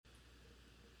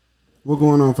What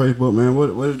going on Facebook, man? What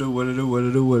it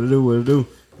do?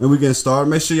 And we getting started.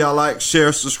 Make sure y'all like,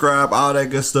 share, subscribe, all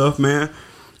that good stuff, man.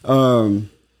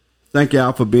 Thank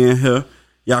y'all for being here.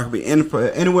 Y'all can be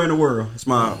anywhere in the world. It's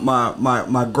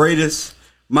my greatest,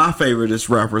 my favoriteest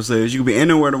rapper says you can be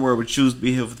anywhere in the world but choose to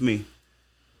be here with me.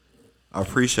 I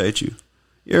appreciate you.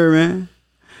 You heard, man?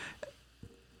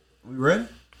 We ready?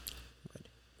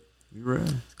 You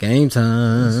ready? It's game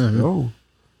time. Let's go.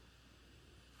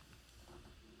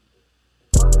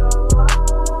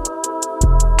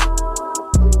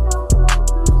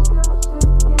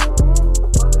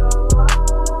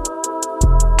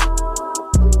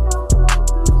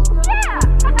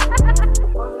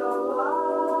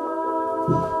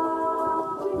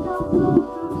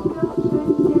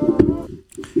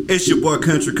 It's your boy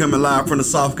Country coming live from the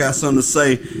South. Got something to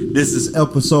say. This is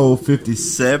episode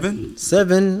 57.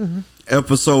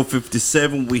 Episode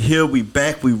 57. We here, we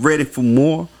back, we ready for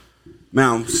more. Man,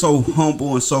 I'm so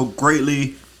humble and so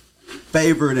greatly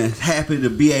favored and happy to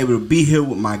be able to be here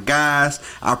with my guys.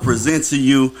 I present to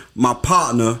you my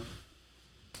partner.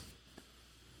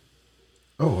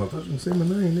 Oh, I thought you were going to say my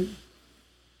name, nigga.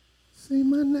 Say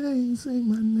my name, say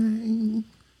my name.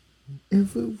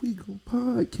 If we go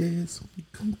podcast, we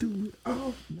can do it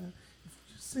all now. If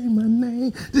you say my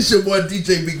name. This your boy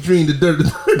DJ Big Dream, the Dirty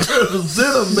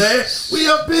Center, man. We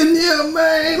up in here,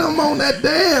 man. I'm on that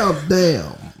damn.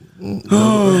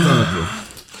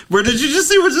 Where did you just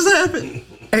see what just happened?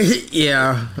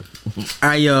 Yeah.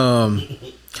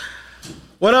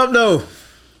 What up, though?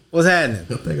 What's happening?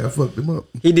 I think I fucked him up.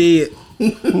 He did.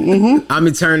 I'm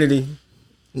Eternity.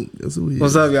 That's who he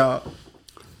What's is. up, y'all?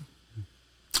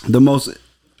 The most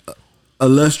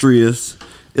illustrious,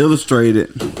 illustrated,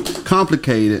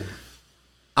 complicated,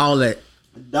 All that.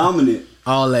 dominant.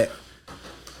 All that.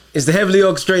 It's the heavily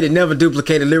orchestrated, never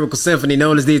duplicated lyrical symphony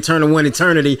known as the Eternal One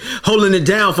Eternity, holding it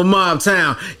down for Mob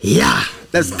Town. Yeah.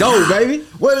 Let's go, baby.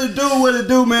 What it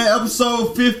do, man?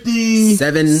 Episode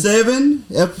 57.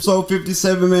 Episode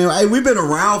 57, man. Hey, we've been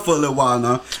around for a little while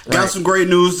now. Got Right. some great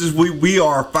news. This week. We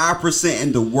are 5%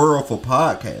 in the world for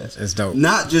podcasts. That's dope.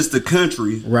 Not just the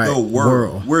country, Right. the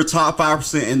world. We're top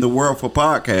 5% in the world for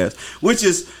podcasts, which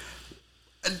is...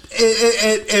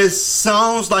 It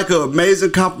sounds like an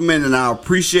amazing compliment, and I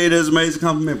appreciate it as an amazing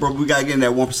compliment, bro. We gotta get in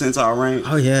that 1% range.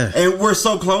 Oh, yeah. And we're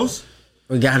so close.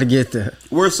 We got to get there.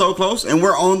 We're so close, and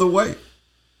we're on the way.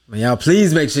 Man, y'all,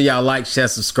 please make sure y'all like, share,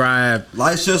 subscribe.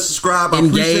 Like, share, subscribe. I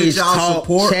appreciate Engage, y'all talk,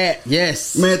 support. chat.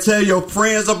 Yes. Man, tell your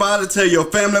friends about it. Tell your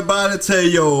family about it. Tell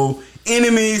your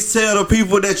enemies. Tell the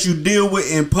people that you deal with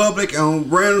in public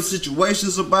and random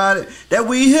situations about it. That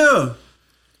we here.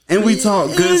 And we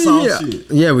talk good soft shit.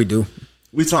 Yeah, we do.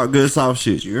 We talk good soft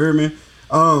shit. You hear me?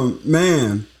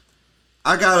 Man,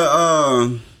 I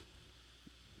gotta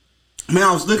man,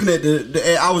 I was looking at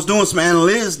I was doing some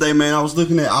analytics today, man. I was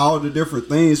looking at all the different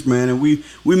things, man, and we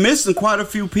missing quite a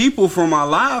few people from our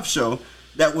live show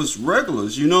that was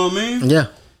regulars. You know what I mean? Yeah.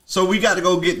 So we got to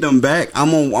go get them back.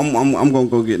 I'm gonna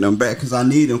go get them back because I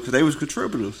need them because they was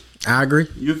contributors. I agree.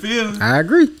 You feel me? I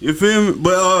agree. You feel me?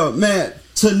 But man,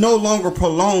 to no longer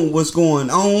prolong what's going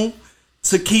on,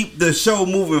 to keep the show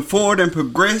moving forward and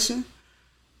progression,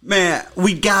 man,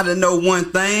 we gotta know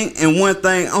one thing and one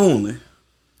thing only.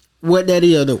 What that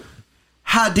is, though?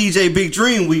 How DJ Big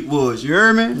Dream Week was. You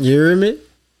heard me? You hear me?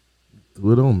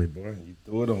 Threw it on me, boy. You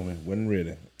threw it on me. Wasn't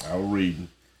ready. I was reading.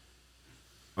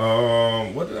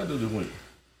 What did I do this week?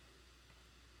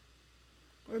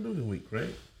 What did I do this week, Craig?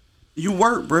 You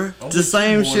work, bruh. Don't The be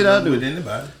same more shit I with do.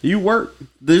 anybody. You work.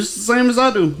 This the same as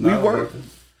I do. We Not work. working.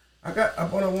 I got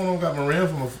my ram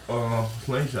from a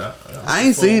slingshot. I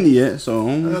ain't seen it yet, so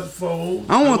I got the fold.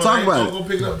 I don't want to talk about Go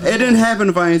pick it up. it. It didn't happen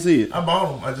if I ain't see it. I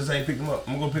bought them. I just ain't picked them up.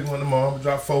 I'm gonna pick them up tomorrow. I'm gonna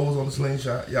drop folds on the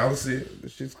slingshot. Y'all will see it.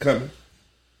 This shit's coming.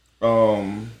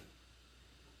 I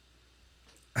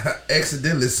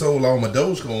accidentally sold all my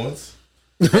Dogecoins.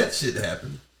 That shit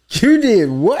happened. You did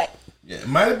what? Yeah, it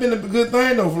might have been a good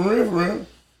thing though, for real.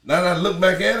 Now that I look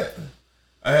back at it,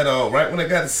 I had right when I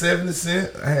got to 70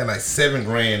 cents, I had like $7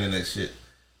 grand in that shit,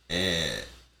 and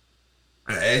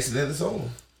I accidentally sold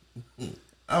them.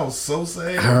 I was so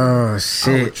sad. Oh, I was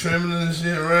shit. trimming and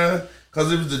shit around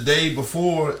because it was the day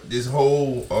before this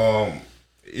whole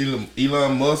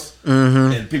Elon Musk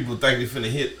and people think they finna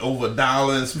hit over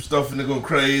 $1 and some stuff finna go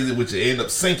crazy, which it end up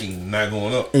sinking, not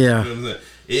going up. Yeah. You know what I'm saying?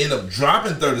 It end up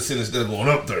dropping 30 cents instead of going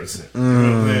up 30 cents. You know what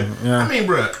I'm saying? Yeah. I mean,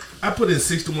 bro, I put in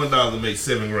 $61 to make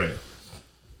 $7 grand.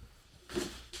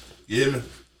 You hear me?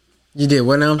 You did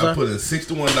what now, I'm I sorry? put in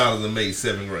 $61 to make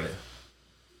 $7 grand.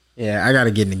 Yeah, I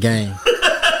gotta get in the game.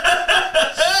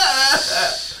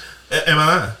 Am I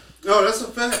lying? No, that's a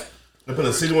fact. I put a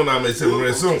CD1 I made $7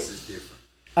 grand soon.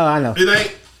 Oh, I know.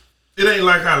 It ain't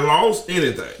like I lost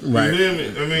anything. Right. You hear me?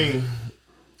 I mean,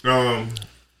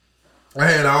 I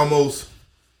had almost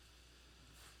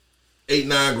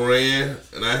 8-9 grand,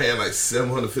 and I had like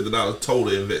 $750 total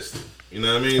invested. You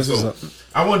know what I mean? So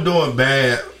I wasn't doing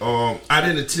bad. I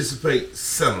didn't anticipate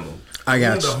selling them. I got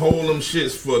wanted to hold them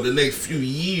shits for the next few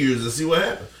years and see what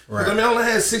happened. Right. I mean, I only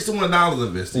had $61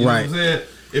 invested. You know what I'm saying?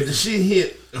 If the shit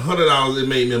hit $100, it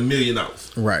made me $1 million.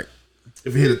 Right.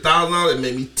 If it hit $1,000, it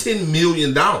made me $10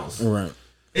 million. Right.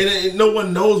 And no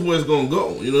one knows where it's gonna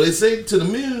go. You know, they say to the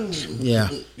moon. Yeah.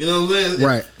 You know what I'm saying?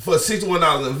 Right. For a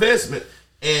 $61 investment,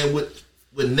 and with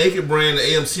Naked Brand, the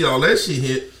AMC, all that shit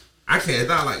hit, I cashed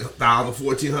out like $1,000,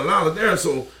 $1,400 there.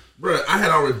 So, bro, I had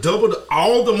already doubled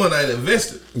all the money I had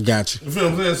invested. Gotcha. You feel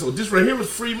what I'm saying? So this right here was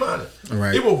free money.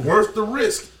 Right. It was worth the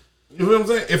risk. You feel what I'm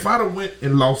saying? If I'd have went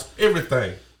and lost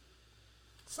everything,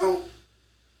 so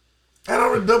I had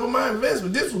already doubled my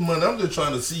investment. This was money I'm just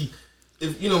trying to see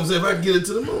if, you know what I'm saying, if I can get it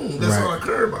to the moon. That's all I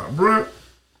care about, bro.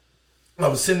 I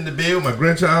was sitting in the bed with my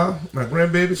grandchild, my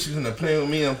grandbaby. She was in there playing with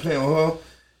me. I'm playing with her.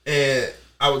 And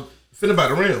I was finna buy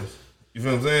the rims. You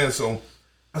feel what I'm saying? So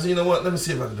I said, you know what? Let me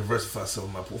see if I can diversify some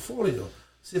of my portfolio.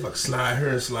 See if I can slide here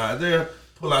and slide there.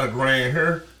 Pull out a grand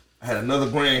here. I had another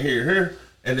grand here.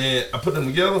 And then I put them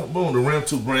together. Boom, the rim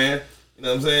 $2 grand. You know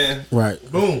what I'm saying?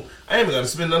 Right. Boom. I ain't even got to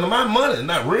spend none of my money.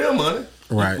 Not real money.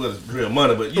 Right. Well, it's real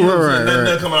money, but you know what I'm saying?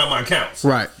 Nothing coming out of my accounts.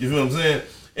 Right. You feel what I'm saying?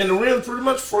 And the rim's pretty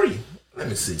much free. Let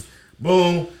me see.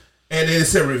 Boom. And then it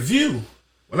said review.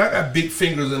 Well, I got big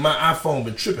fingers and my iPhone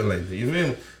been tripping lately. You feel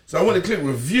me? So I went to click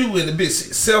review and the bitch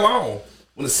said sell all.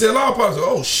 When the sell all part, I said,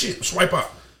 oh shit, swipe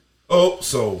out. Oh,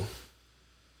 so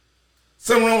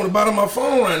something wrong with the bottom of my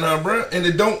phone right now, bro. And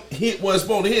it don't hit what it's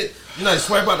supposed to hit. You know, you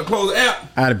swipe out to close the app.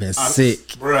 I'd have been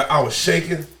sick. Bro, I was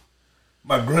shaking.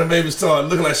 My grandbaby started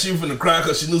looking like she was finna cry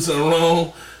because she knew something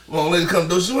wrong. Long lady come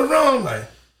to she was wrong. Like,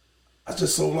 I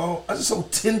just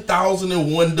sold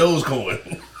 10,001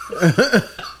 Dogecoin.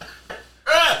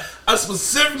 I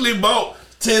specifically bought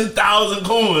 10,000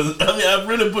 coins. I mean, I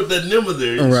really put that number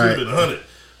there. It should have been 100.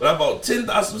 But I bought 10,000.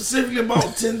 I specifically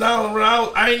bought 10,000.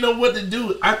 I ain't know what to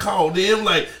do. I called them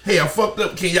like, hey, I fucked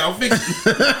up. Can y'all fix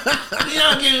it?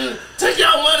 Y'all take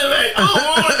y'all money back.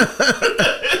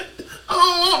 I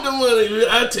don't want the money.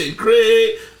 I take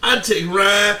Craig. I take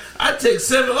Ryan. I take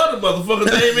 7 other motherfuckers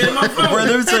that ain't in my phone. Bro,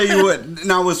 let me tell you what.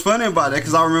 Now, what's funny about that,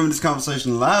 because I remember this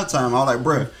conversation a lot of time. I was like,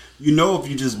 bro, you know, if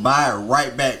you just buy it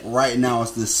right back right now,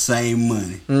 it's the same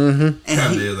money. Mm-hmm.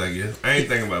 Kind of is, I guess. I ain't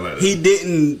thinking about it like that. He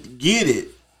didn't get it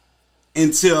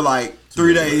until like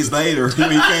 3 days later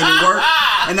when he came to work.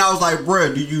 And I was like,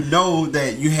 bro, do you know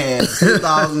that you had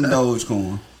 10,000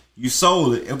 Dogecoin? You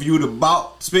sold it. If you would have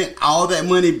spent all that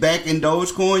money back in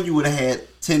Dogecoin, you would have had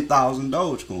 10,000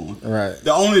 Dogecoin. Right.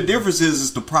 The only difference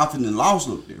is the profit and loss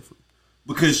look different.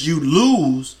 Because you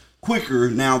lose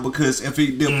quicker now because if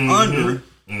it dipped under,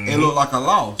 it looked like a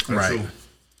loss. Right. True.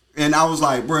 And I was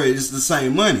like, bro, it's the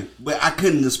same money. But I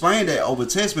couldn't explain that over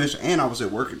text message, and I was at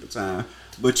work at the time.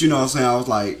 But you know what I'm saying? I was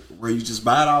like, bro, you just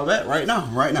buy it all that right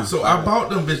now. So I bought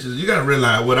them bitches. You got to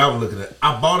realize what I was looking at.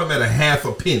 I bought them at a half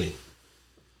a penny.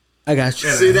 I got you.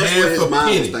 See, that's what his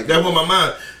mind was thinking. That's what my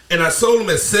mind. And I sold them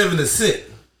at 70 cents.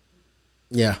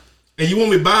 Yeah. And you want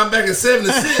me to buy them back at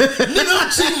 70 cents? Nigga, I'm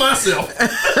cheating myself.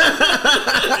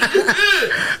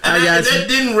 I got you. That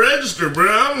didn't register,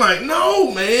 bro. I'm like,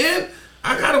 no, man.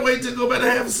 I gotta wait till it go back to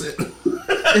half a cent.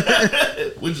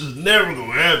 Which is never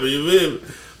gonna happen, you feel me?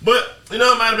 But, you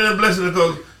know, it might have been a blessing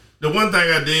because the one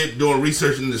thing I did doing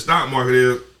research in the stock market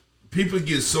is people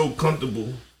get so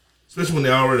comfortable, especially when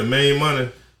they already made money,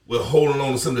 with holding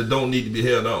on to something that don't need to be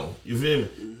held on. You feel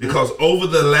me? Because over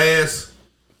the last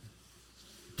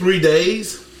 3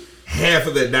 days, half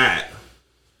of that died.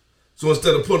 So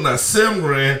instead of putting out $7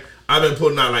 grand, I've been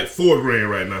putting out like $4 grand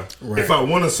right now. Right. If I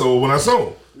want to sold when I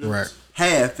sold. Right.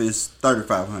 Half is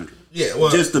 3,500. Yeah. Well,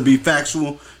 just to be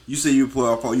factual, you say you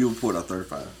put out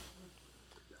 35.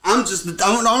 The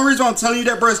only reason I'm telling you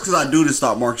that, bro, is because I do the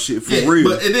stock market shit for real.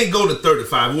 But it didn't go to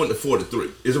 35. It went to 43.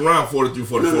 It's around 43,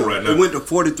 44 right now. It went to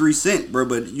 43 cents, bro,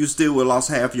 but you still would have lost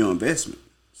half your investment.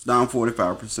 It's down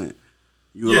 45%.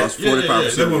 You would have lost 45%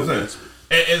 That's of what your I'm saying. investment.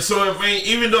 And so, I mean,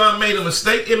 even though I made a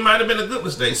mistake, it might have been a good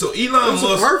mistake. So Elon It was a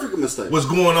Musk perfect mistake. was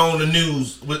going on the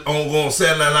news, on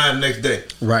Saturday Night Live the next day.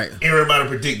 Right. Everybody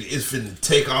predicted it's finna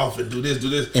take off and do this.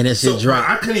 And it should drop.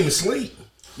 I couldn't even sleep.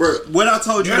 Bro, what I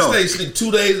told you, I stayed asleep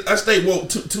 2 days. I stayed woke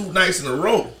two nights in a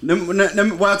row.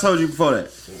 What I told you before that,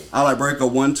 I like break a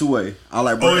 1-2 way. I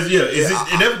like break. Oh, yeah.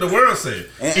 And that's what the world said.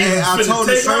 And I told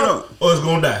you straight up, or it's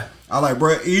gonna die. I like,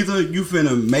 bro, either you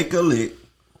finna make a lick,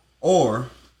 or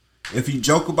If he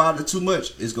joke about it too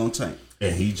much, it's gonna tank.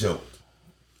 And he joked.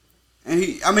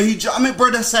 And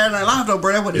bro, that's Saturday Night Live though,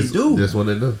 bro. That's what they do. That's what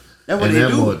they do. That's what they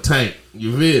do. Boy tank.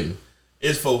 You feel me?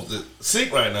 It's folks that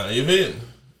sick right now. You feel me?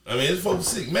 I mean, it's folks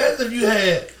sick. Imagine if you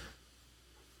had,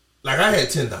 like I had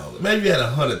 10,000. Maybe you had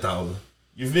 100,000.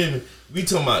 You feel me? We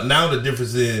talking about now. The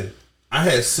difference is I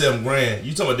had $7 grand.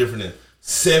 You talking about different than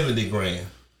 70 grand.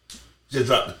 Just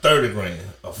dropped to 30 grand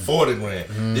or 40 grand.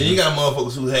 Mm-hmm. Then you got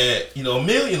motherfuckers who had, $1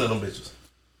 million of them bitches.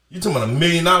 You talking about $1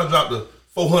 million dropped to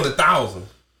 400,000.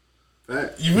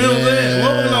 Right. You feel what I'm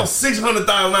saying? What was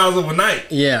 $600,000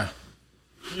 overnight? Yeah.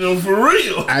 For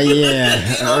real.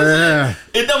 Yeah.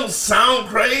 It don't sound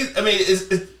crazy. I mean, it's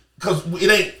because it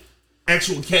ain't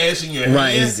actual cash in your hand.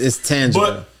 Right. It's tangible.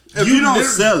 But if you don't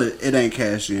sell it, it ain't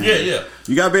cash in. Yeah.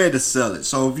 You gotta be able to sell it.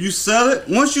 So if you sell it,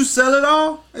 once you sell it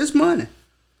all, it's money.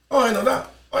 Oh, ain't no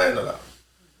doubt.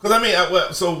 Because I mean,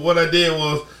 so what I did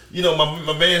was,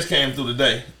 my bands came through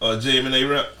today. Jim and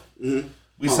A-Rap. Mm-hmm.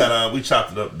 We sat down, we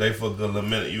chopped it up today for a good little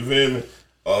minute. You feel me?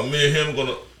 Me and him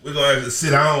we're gonna actually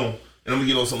sit down and I'm gonna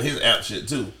get on some of his app shit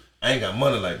too. I ain't got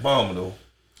money like Bomber though.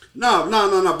 No.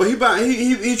 But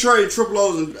he traded triple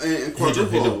O's and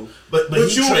quadruple O's. But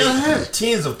you don't have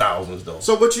tens of thousands though.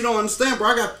 So what you don't understand, bro?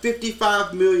 I got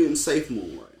 55 million Safe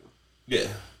Moon right now. Yeah,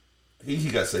 he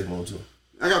got Safe Moon too.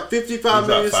 I got 55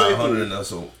 million Safe Moon. 500 and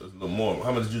that's a little more.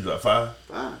 How much did you drop? 5?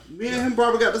 5. Me and him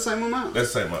probably got the same amount.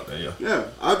 That's the same amount there, yeah. Yeah,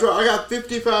 I got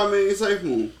 55 million Safe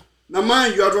Moon. Now,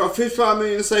 mind you, I dropped 55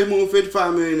 million in Safe Moon,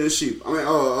 55 million in Sheep. I mean, 5.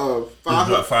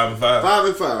 You dropped 5 and 5. 5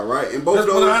 and 5, right? And both of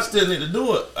those. I still need to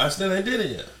do it. I still ain't did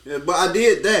it yet. Yeah, but I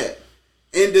did that.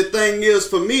 And the thing is,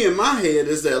 for me in my head,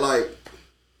 is that like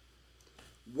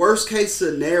worst case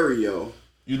scenario,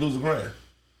 you lose $1 grand.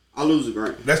 I lose $1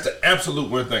 grand. That's the absolute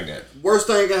worst thing that. Worst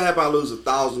thing that happen, I lose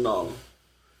 $1,000.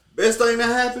 Best thing that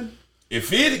happen,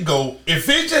 if it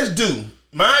just do,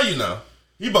 mind you now,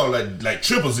 he bought like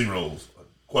triple zeros,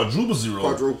 quadruple zeros.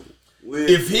 Quadruple.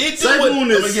 If he do what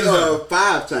Moon is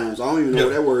 5 times. I don't even know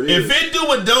what that word is. If it do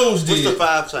what those did, what's the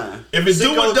 5 times? If it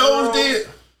do what those did,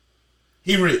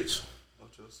 he rich.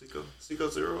 Cinco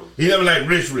zero. He never like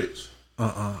rich. We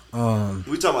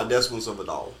talking about decimals of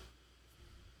 $1.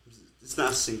 It's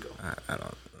not Cinco. I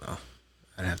don't know.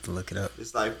 I'd have to look it up.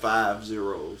 It's like 5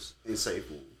 zeros in Safe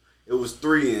Moon. It was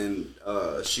 3 in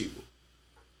Shiba.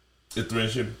 It's 3 in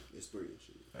Shiba? It's 3 in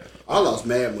Shiba. Right. I lost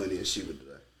mad money in Shiba today.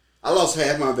 I lost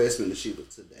half my investment in Shiba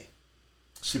today.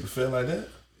 Shiba fell like that?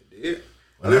 It did.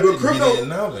 Well, but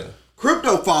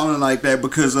crypto falling like that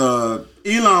because Elon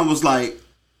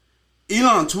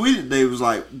tweeted they was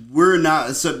like, we're not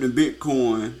accepting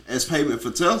Bitcoin as payment for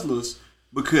Teslas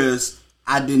because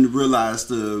I didn't realize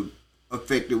the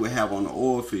effect it would have on the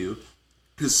oil field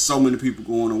because so many people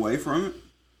going away from it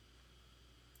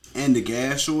and the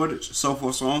gas shortage, so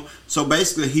forth, so on. So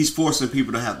basically, he's forcing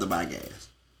people to have to buy gas.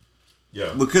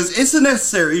 Yeah. Because it's a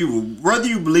necessary evil, whether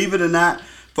you believe it or not.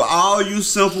 For all you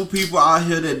simple people out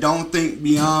here that don't think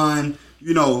beyond,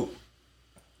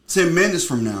 10 minutes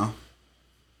from now,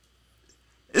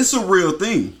 it's a real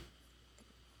thing.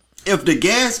 If the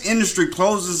gas industry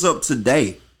closes up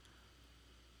today,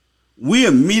 we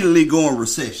immediately go in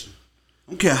recession.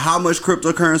 I don't care how much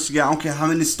cryptocurrency you got. I don't care how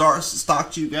many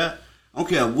stocks you got. I don't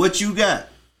care what you got.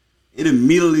 It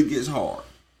immediately gets hard.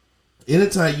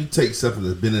 Anytime you take something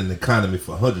that's been in the economy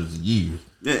for hundreds of years,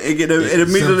 it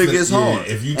immediately gets hard.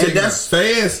 If you take that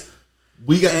fast,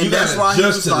 that's why he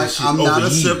was like, I'm not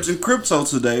accepting crypto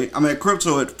today. I mean,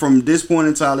 crypto from this point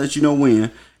in time, I'll let you know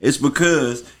when. It's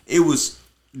because it was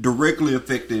directly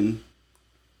affecting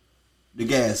the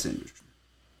gas industry.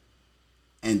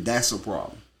 And that's a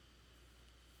problem.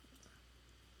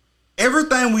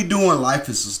 Everything we do in life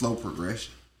is a slow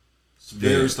progression. It's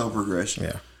very slow progression.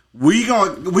 Yeah.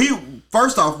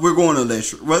 First off, we're going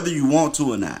electric, whether you want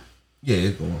to or not. Yeah,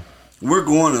 it's going. We're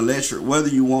going electric, whether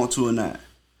you want to or not.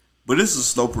 But it's a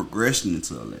slow progression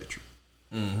into electric.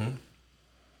 Mm-hmm.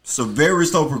 It's a very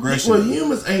slow progression. Well,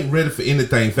 humans ain't ready for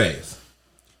anything fast.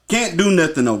 Can't do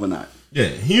nothing overnight. Yeah,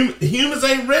 humans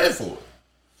ain't ready for it.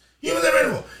 Humans ain't ready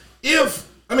for it.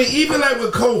 Even like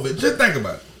with COVID, just think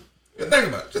about it.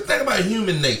 Just think about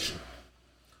human nature.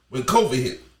 When COVID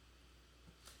hit.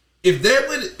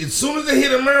 As soon as they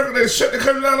hit America, they shut the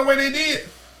country down the way they did.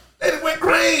 They just went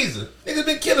crazy. Niggas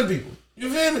been killing people. You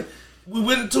feel me? We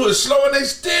went into it slow and they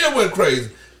still went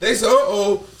crazy. They said,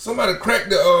 somebody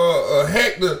hacked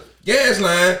the gas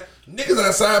line. Niggas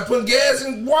outside putting gas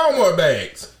in Walmart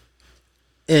bags.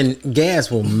 And gas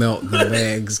will melt the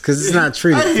bags because it's not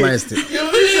treated plastic.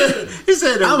 He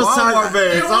said the Walmart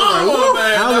bags.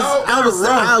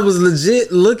 I was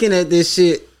legit looking at this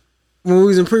shit when we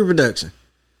was in pre-production.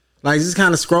 Like just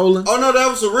kind of scrolling. Oh no, that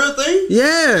was a real thing.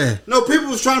 Yeah. No, people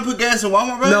was trying to put gas in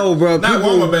Walmart bag. No, bro. Not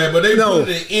Walmart bag, but they put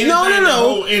it in anything.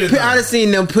 No. I done seen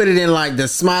them put it in like the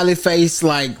smiley face,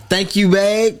 like thank you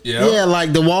bag. Yeah,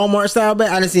 like the Walmart style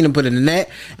bag. I done seen them put it in that.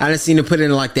 I done seen them put it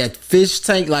in like that fish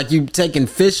tank, like you taking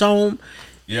fish home.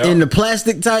 Yeah. In the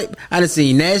plastic type. I done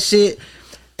seen that shit.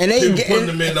 And they putting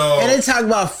them in. And they talk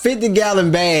about 50-gallon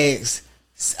bags,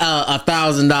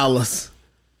 $1,000.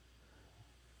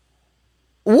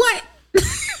 What?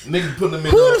 Niggas putting them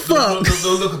in. Who the fuck? Those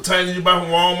little containers you buy from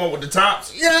Walmart with the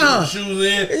tops. Yeah. Shoes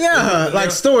in. Yeah. Like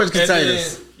storage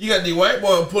containers. You got the white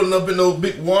boy putting up in those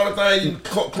big water things you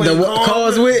clean the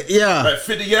cars with. Yeah. Like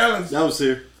 50 gallons. That was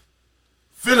here.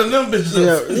 Filling them bitches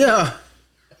up. Yeah.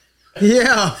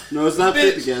 Yeah. No, it's not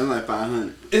 50 gallons. It's like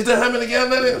 500. Is that how many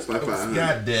gallons that is? It's like 500.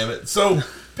 God damn it. So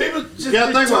people just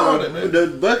think about it, man. The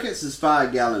buckets is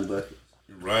 5-gallon buckets.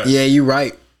 Right. Yeah, you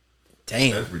right.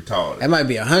 Damn. That's retarded. That might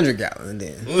be 100 gallons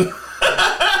then.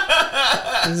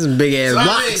 This is big ass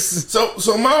box.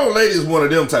 So my old lady is one of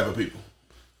them type of people.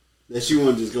 That she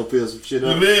want to just go fill some shit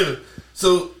up.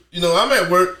 So, I'm at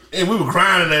work and we were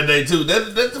crying that day too.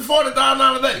 That's the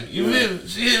 $40,000 day. You feel me?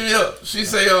 She hit me up. She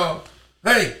say,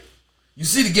 hey, you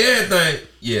see the gas thing?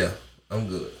 Yeah, I'm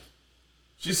good.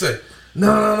 She say,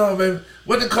 no, baby.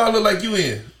 What the car look like you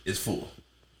in? It's full.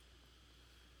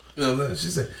 You know what I'm saying? She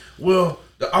said, well,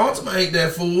 the Altima ain't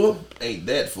that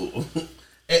full.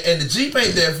 and the Jeep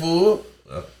ain't that full.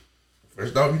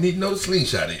 First off, you need to know what the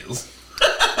slingshot is.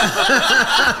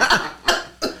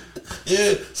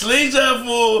 Yeah, slingshot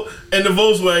full and the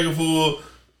Volkswagen full.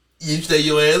 You stay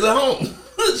your ass at home.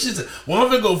 She said, well, I'm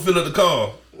gonna go fill up the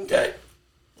car. Okay.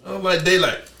 I'm like,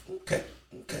 daylight. Okay.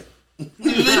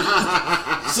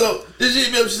 So this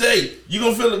Jeep, she said, hey, you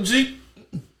gonna fill up Jeep?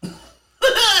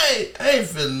 Hey, I ain't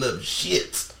filling up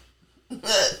shit.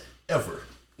 Ever.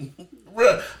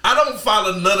 Bruh, I don't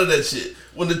follow none of that shit.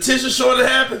 When the tissue shortage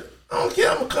happened, I don't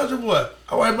care. I'm a country boy.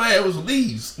 I wipe my ass with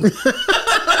leaves.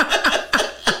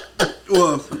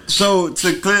 Well, so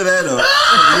to clear that up,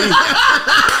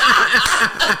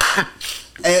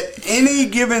 at any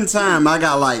given time, I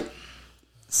got like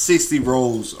 60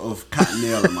 rolls of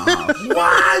cottonelle in my house.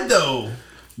 Why though?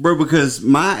 Bro, because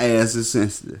my ass is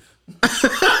sensitive.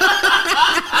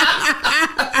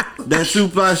 That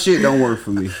 2-ply shit don't work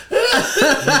for me.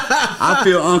 I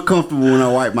feel uncomfortable when I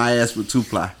wipe my ass with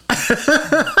 2-ply.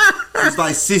 It's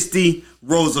like 60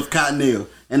 rolls of cottonelle,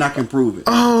 and I can prove it.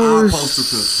 Oh,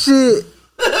 shit.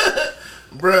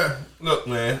 Bruh, look,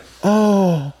 man.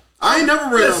 Oh. I ain't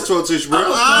never ran out of toilet tissue, bro.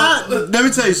 Let me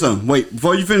tell you something. Wait,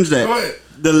 before you finish that. Go ahead.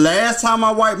 The last time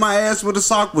I wiped my ass with a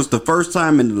sock was the first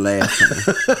time and the last time.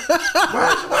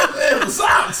 Why you wipe your ass with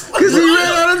socks? Because he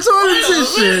ran out of toilet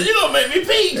tissue. You gonna make me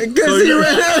pee. Because he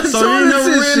ran out of toilet tissue. So you never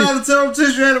ran out of toilet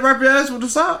tissue and had to wipe your ass with a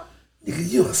sock?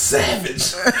 Nigga, you a savage.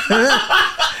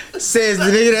 Says the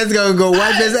nigga that's gonna go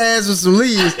wipe his ass with some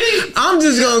leaves. I'm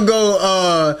just gonna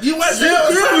go. You wipe your ass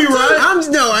with right?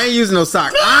 No, I ain't using no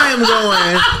sock.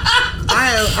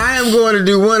 I am going to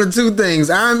do one of two things.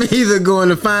 I'm either going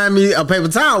to find me a paper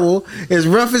towel, as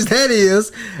rough as that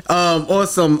is, or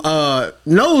some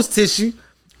nose tissue,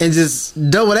 and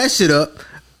just double that shit up.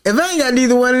 If I ain't got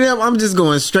neither one of them, I'm just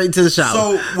going straight to the shower.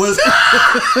 So what I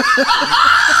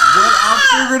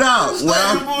figured out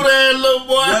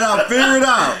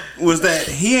was that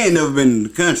he ain't never been in the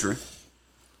country.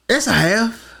 Yes, I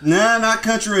have. Nah, not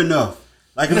country enough.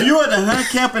 Like if you at the hunt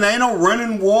camp and ain't no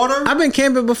running water. I've been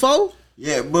camping before.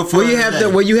 Yeah, before where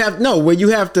you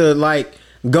have to like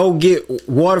go get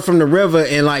water from the river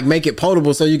and like make it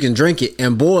potable so you can drink it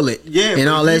and boil it. Yeah, and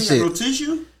all that shit. You got no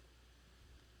tissue?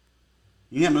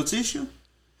 You got no tissue?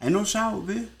 Ain't no shower,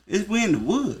 man. We in the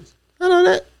woods. I know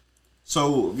that.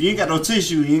 So if you ain't got no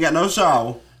tissue, you ain't got no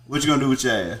shower, what you gonna do with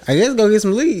your ass? I guess go get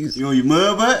some leaves. You gonna use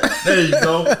mud butt? There you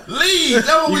go. Leaves.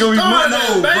 That's what you gonna be mud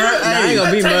no, bro. I ain't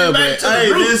gonna be mud butt.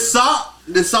 Hey, this sock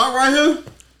right here.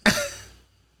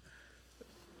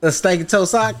 A stinky toe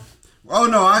sock. Oh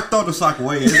no, I throw the sock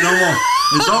away. It's no more.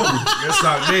 It's over. Your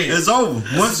sock dead. It's over.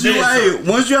 Once you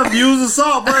have to use the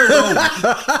sock, bro, it's over.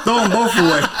 Throw them both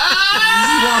away.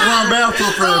 Walk around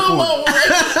bathroom for that point.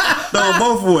 Throw them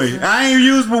both away. I ain't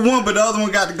used but one, but the other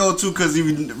one got to go too because he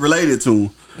related to him.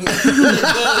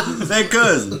 Say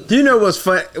cousin. Do you know what's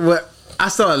fun? What I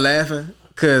started laughing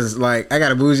because like I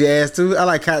got a bougie ass too. I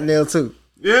like cottonelle too.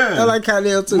 Yeah, I like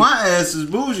cottonelle too. My ass is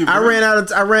bougie, bro. I ran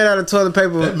out of toilet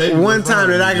paper one time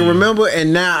that I can remember,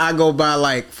 and now I go buy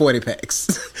like 40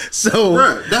 packs. So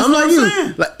bruh, that's I'm what like I'm you.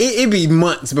 saying. Like it be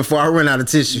months before I run out of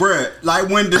tissue. Bruh, like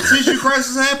when the tissue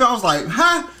crisis happened, I was like,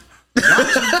 huh?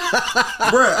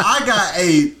 Bruh, I got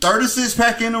a 36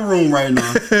 pack in the room right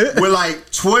now with like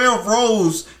 12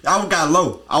 rolls. I got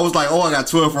low. I was like, oh, I got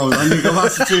 12 rolls. I need to go buy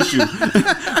some tissue.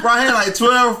 Bro, I had like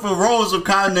 12 rolls of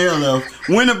Cottonelle left.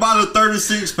 Went and bought a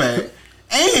 36 pack.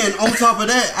 And on top of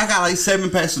that, I got like 7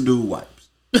 packs of dude wipes.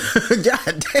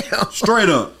 God damn. Straight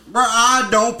up. Bro, I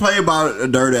don't play about a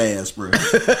dirt ass, bro.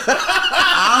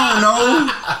 I don't know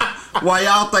why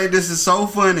y'all think this is so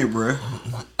funny, bro.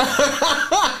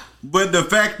 But the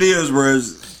fact is, bro,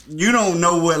 you don't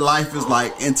know what life is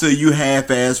like until you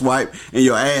half-ass wipe and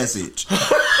your ass itch. Bro,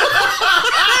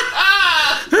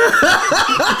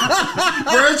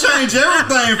 it change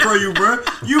everything for you, bro.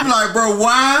 You be like, bro,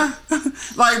 why?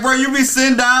 Like, bro, you be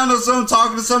sitting down or something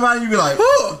talking to somebody, you be like,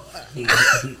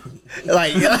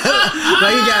 like you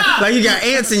got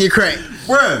ants in your crack,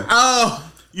 bro. Oh.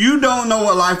 You don't know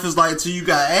what life is like till you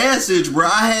got ass itch, bro.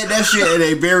 I had that shit at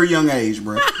a very young age,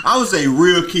 bro. I was a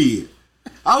real kid.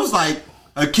 I was like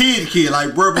a kid,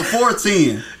 like, bro, before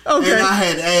 10. Okay. And I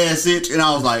had ass itch, and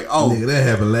I was like, oh. Nigga, that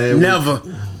happened last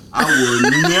week. I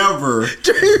would never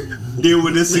deal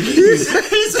with this again. He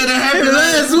said it happened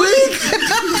last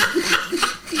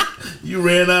week. You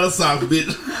ran out of socks,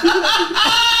 bitch.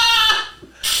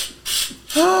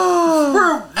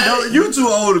 Bro, no, you too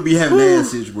old to be having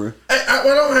ass itch, bro. I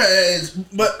don't have ass,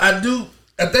 but I do.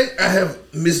 I think I have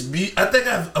I think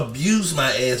I've abused my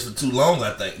ass for too long.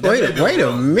 I think. Wait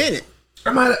a minute.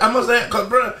 I must have, cause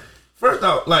bro, first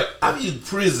off, like I've used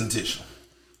prison tissue.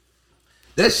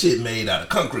 That shit made out of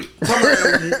concrete.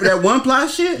 That one ply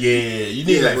shit. Yeah, you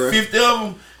need like 50 of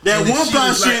them. That one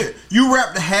ply shit, like, you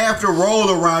wrap half the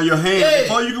roll around your hand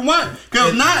before you can wipe.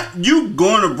 Cause not you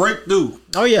going to break through.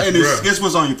 Oh yeah, and guess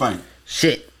what's on your finger?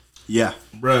 Shit. Yeah,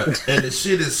 bro. And the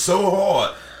shit is so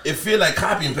hard. It feel like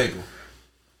copying paper.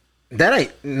 That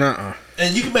ain't nuh-uh.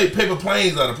 And you can make paper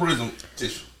planes out of prison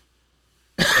tissue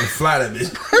and fly that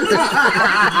bitch.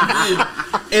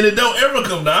 And it don't ever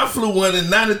come down. I flew one in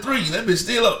 '93. That bitch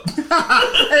still up.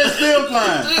 It's still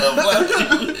flying.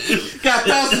 Got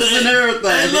passes and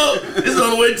everything. Hey, look, it's on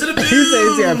the way to the beach. You say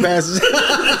it's got passes.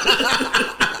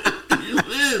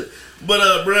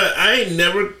 But bro, I ain't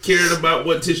never cared about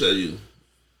what tissue I use.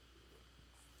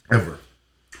 Ever.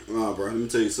 Oh, bro, let me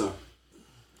tell you something.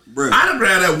 Bro, I done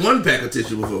grabbed that 1 pack of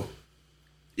tissue before.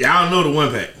 Y'all know the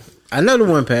 1 pack. I know the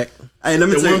 1 pack. Hey, let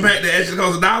me tell you. The 1 pack that actually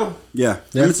costs $1? Yeah.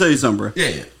 Let me tell you something, bro.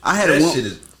 Yeah. I had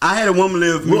a woman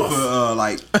live with me for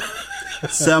like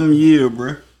 7 years,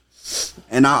 bro.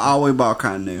 And I always bought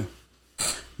Cottonelle.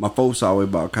 My folks always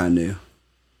bought Cottonelle.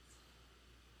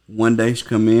 One day she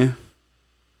come in,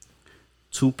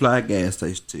 2-ply gas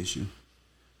station tissue.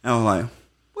 And I was like,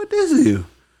 what this is?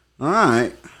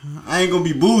 Alright. I ain't gonna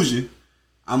be bougie.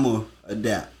 I'm gonna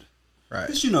adapt. Right.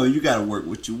 Because, you know, you got to work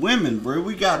with your women, bro.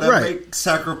 We got to make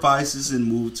sacrifices and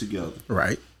move together.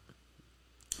 Right.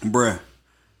 Bruh,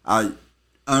 I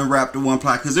unwrapped the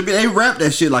 1-ply because they wrap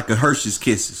that shit like a Hershey's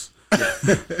Kisses.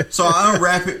 So I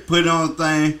unwrap it, put it on the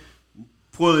thing,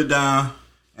 pull it down,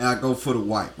 and I go for the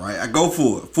wipe, right? I go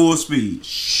for it, full speed.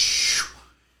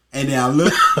 And then I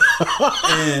look,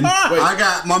 and I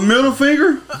got my middle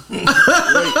finger.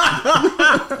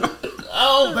 I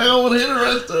don't think I want to hit the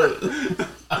rest of it.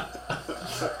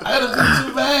 I done been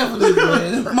too bad for this,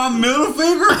 man. My middle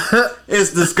finger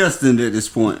is disgusting at this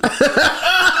point. I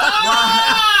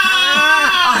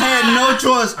had no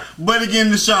choice but to get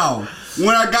in the shower.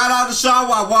 When I got out of the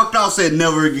shower, I walked out and said,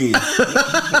 never again.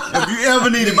 If you ever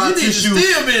needed my tissue,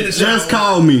 just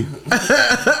call me.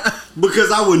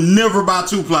 Because I would never buy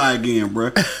 2-ply again,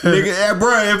 bro. Nigga,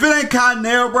 bro, if it ain't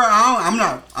Cottonelle, bro, I'm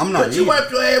not. But you wipe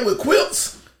your ass with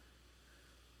quilts?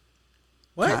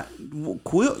 What?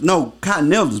 Quilt? No,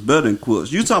 Cottonelle is better than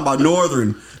quilts. You talking about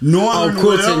Northern? Oh,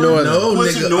 quilts and Northern. No,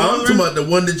 nigga, I'm talking about the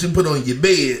one that you put on your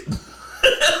bed.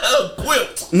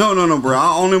 Quilt. No, bro.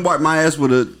 I only wipe my ass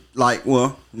with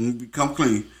come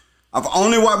clean. I've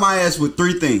only wiped my ass with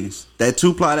 3 things. That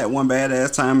 2-ply that one bad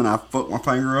ass time and I fucked my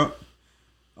finger up.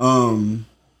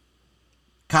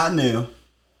 Cottonelle,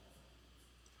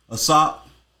 a sock,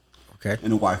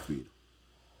 and a wife beater.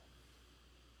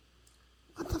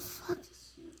 What the fuck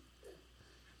is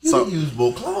you use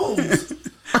both clothes.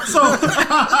 So,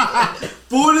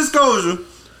 full disclosure,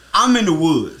 I'm in the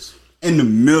woods. In the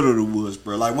middle of the woods,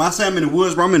 bro. Like, when I say I'm in the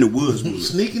woods, bro, I'm in the woods.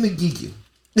 Sneaking and geeking.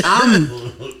 I'm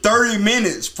 30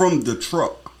 minutes from the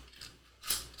truck.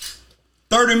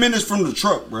 30 minutes from the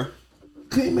truck, bro.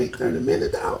 Can't make 30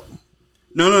 minutes out.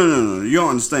 No. You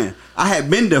don't understand. I had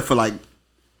been there for like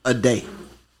a day.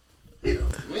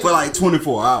 For like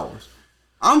 24 hours.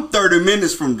 I'm 30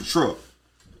 minutes from the truck.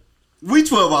 We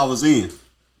 12 hours in.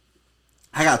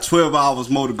 I got 12 hours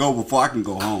more to go before I can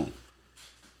go home.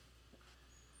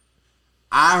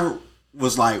 I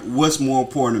was like, what's more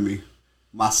important to me?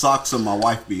 My socks or my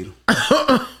wife beater?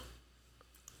 I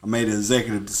made an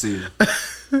executive decision.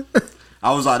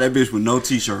 I was like that bitch with no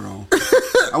t-shirt on.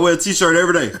 I wear a t-shirt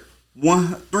every day.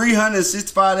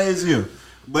 365 days a year.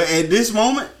 But at this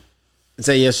moment,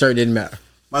 say your shirt didn't matter.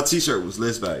 My t-shirt was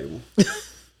less valuable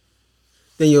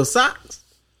than your socks.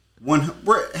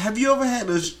 Have you ever had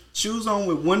the shoes on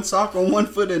with one sock on one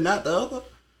foot and not the other?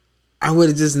 I would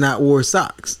have just not wore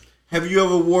socks. Have you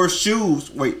ever wore shoes?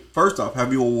 Wait, first off,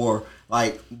 have you ever wore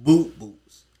like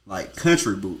boots, like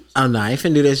country boots? Oh no, I ain't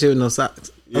finna do that shit with no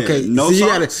socks. Yeah, okay, no so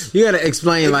socks. you gotta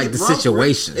explain like the rough,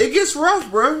 situation. Bro. It gets rough,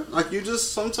 bro. Like you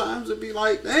just sometimes it be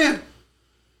like, damn,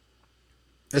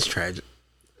 that's tragic.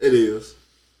 It is.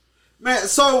 Man,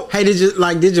 so hey,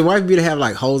 did your wife beater have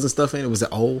like holes and stuff in it? Was it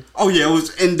old? Oh yeah, it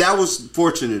was, and that was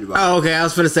fortunate about it. Oh, okay. I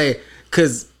was finna say,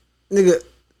 cause nigga,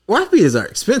 wife beaters are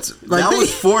expensive. Like, that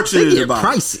was fortunate about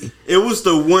pricey. It was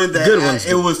the one that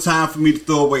it was time for me to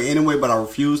throw away anyway, but I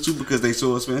refused to because they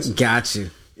so expensive. Got you.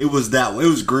 It was that one. It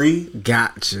was green.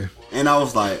 Got you. And I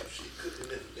was like,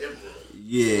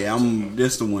 yeah,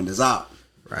 this the one that's out.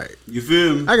 Right. You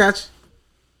feel me? I got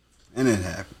you. And it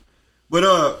happened.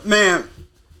 But man,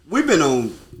 we've been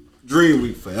on Dream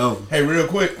Week forever. Hey, real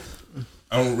quick.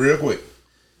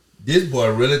 This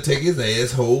boy really take his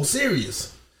asshole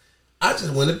serious. I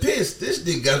just went to piss. This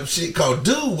nigga got some shit called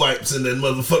dude wipes in that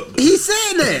motherfucker. He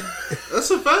said that. That's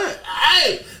a fact.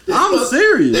 Hey, I'm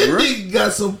serious, this bro. This nigga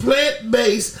got some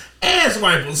plant-based ass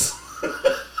wipers.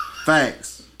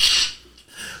 Facts.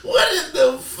 What in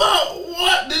the fuck?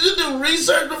 What? Did you do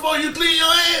research before you clean your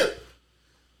ass?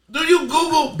 Do you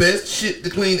Google best shit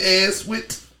to clean ass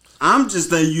with? I'm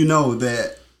just letting you know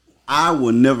that I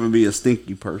will never be a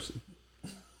stinky person.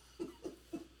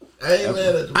 I ain't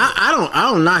mad at you. I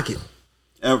don't knock it.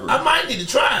 Ever. I might need to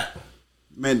try it.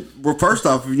 Man, well, first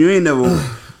off, if you ain't never...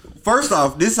 First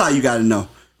off, this is how you got to know.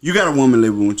 You got a woman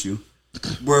living with you.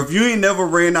 But if you ain't never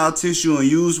ran out tissue and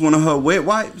used one of her wet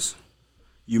wipes,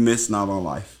 you missing out on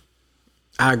life.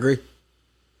 I agree.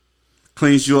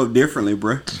 Cleans you up differently,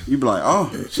 bro. You be like,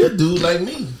 oh. She a dude like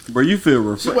me. Bro, you feel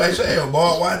refreshed. She actually have a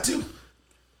barbed wire too.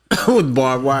 With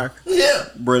barbed wire. Yeah.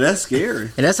 Bro, that's scary.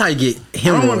 And that's how you get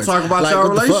him. I don't want to talk about y'all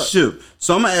relationship.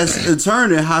 So I'm going to ask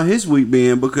Attorney how his week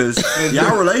been because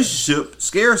y'all relationship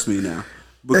scares me now.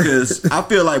 Because I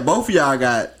feel like both of y'all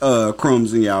got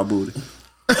crumbs in y'all booty.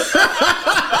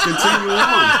 Continue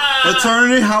on.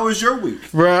 Attorney, how was your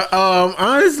week? Bro,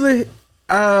 honestly,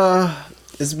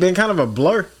 it's been kind of a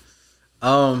blur.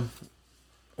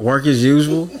 Work as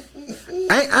usual.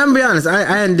 I'm gonna be honest, I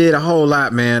hadn't did a whole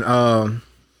lot, man.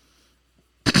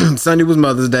 Sunday was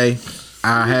Mother's Day.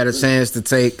 I had a chance to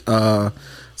take some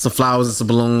flowers and some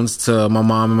balloons to my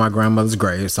mom and my grandmother's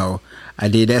grave, so I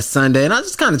did that Sunday, and I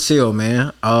just kind of chilled,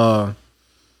 man.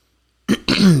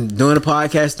 Doing the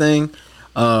podcast thing.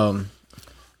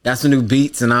 Got some new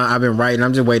beats, and I've been writing.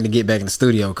 I'm just waiting to get back in the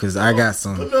studio because I got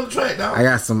some. Put me on the track, dog. I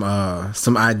got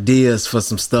some ideas for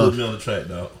some stuff. Put me on the track,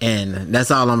 dog. And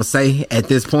that's all I'm gonna say at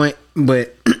this point.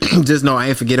 But just know I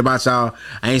ain't forget about y'all.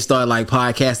 I ain't started like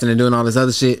podcasting and doing all this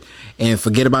other shit. And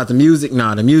forget about the music.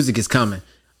 Nah, the music is coming.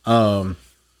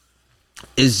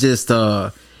 It's just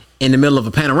in the middle of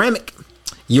a panoramic.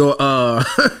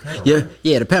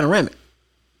 The panoramic.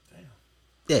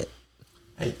 Damn. Yeah.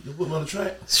 Hey, you put me on the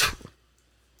track.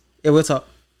 Yeah, we'll talk.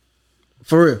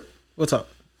 For real, we'll talk.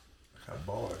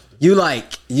 Bars, you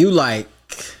like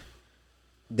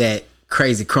that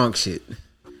crazy crunk shit.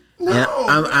 No,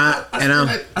 and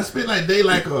I spend like day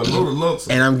like a load of lumps.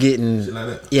 And I'm getting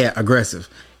aggressive.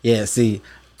 Yeah, see,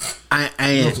 I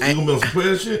ain't you gonna be on some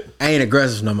player shit? I ain't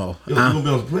aggressive no more. You gonna be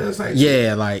on some player shit?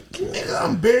 Yeah, like nigga,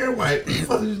 I'm bare white. What the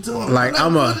fuck are you doing? Like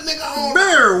I'm a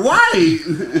bare white.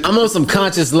 I'm on some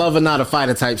conscious lover, not a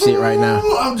fighter type shit right now.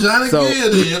 I'm Johnny Gill.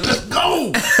 Let's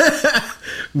go.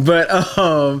 But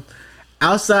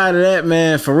outside of that,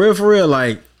 man, for real,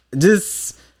 like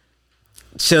just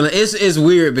chilling. It's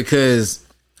weird because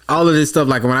all of this stuff,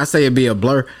 like when I say it be a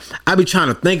blur, I be trying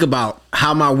to think about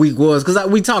how my week was because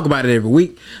we talk about it every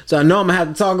week. So I know I'm gonna have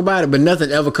to talk about it, but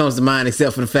nothing ever comes to mind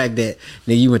except for the fact that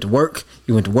you went to work,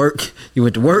 you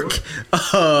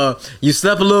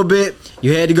slept a little bit,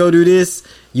 you had to go do this,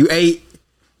 you ate,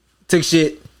 took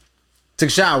shit, took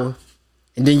a shower.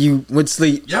 And then you went to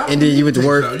sleep, and then you went to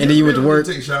work, and then you went to work,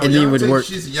 and then you went to work.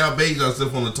 Y'all bathe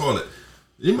yourself on the toilet.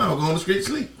 You might go on the street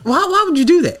sleep. Why would you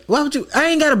do that? Why would you? I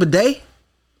ain't got a bidet.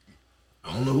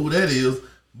 I don't know who that is,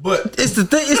 but it's the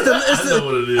thing. It's the. I know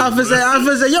what it is. I was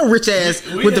gonna say, your rich ass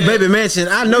with the baby mansion.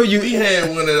 I know you. We had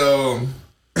one at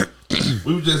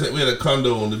we had a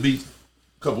condo on the beach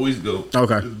a couple weeks ago.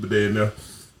 Okay. There's a bidet in there.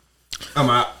 I'm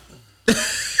out.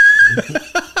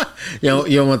 You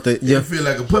don't want the. You feel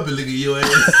like a puppy licking your ass.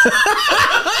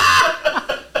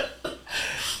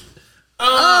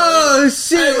 Oh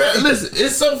shit! Hey, man, listen,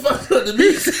 it's so fucked up to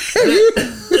me.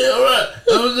 Yeah, right.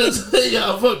 I was just saying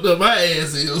y'all fucked up my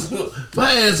ass.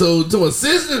 My asshole to a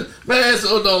sister. My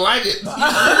asshole don't like it. Either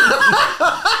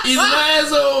my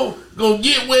asshole gonna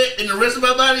get wet and the rest of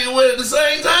my body get wet at the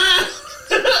same time.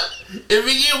 If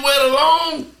it get wet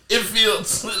alone, it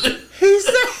feels. He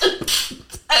said,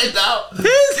 "Hey, dog."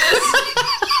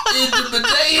 If the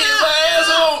day hit my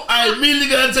asshole, I immediately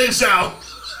gotta take a shower.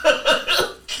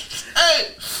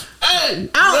 Hey,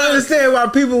 I don't understand why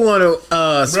people want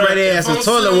to spray their ass with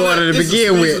toilet water to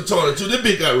begin with. Toilet too. This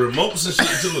bitch got remotes and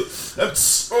shit to it.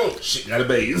 Oh shit, gotta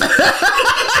bathe. What's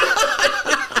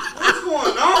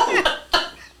going on?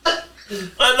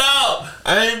 But no,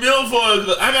 I ain't built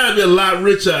for it. I gotta be a lot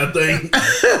richer, I think,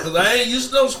 cause I ain't used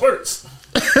to no squirts.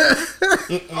 I'm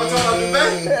talking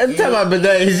about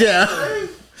bidets, yeah.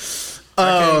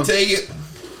 I can't take it.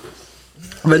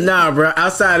 But nah, bro.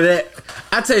 Outside of that,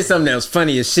 I'll tell you something that was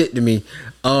funny as shit to me.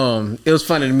 It was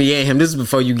funny to me and him. This is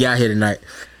before you got here tonight.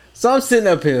 So I'm sitting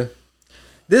up here.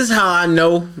 This is how I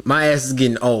know my ass is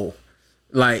getting old.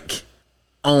 Like,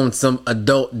 on some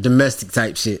adult domestic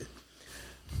type shit.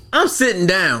 I'm sitting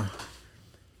down.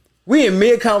 We in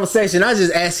mid-conversation. I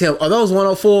just asked him, are those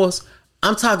 104s?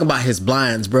 I'm talking about his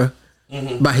blinds, bro.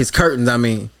 Mm-hmm. About his curtains, I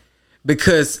mean.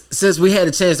 Because since we had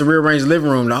a chance to rearrange the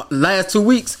living room the last 2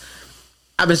 weeks,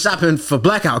 I've been shopping for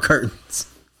blackout curtains.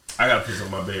 I gotta put some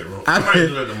in my bedroom. I might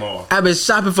do that tomorrow. I've been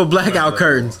shopping for blackout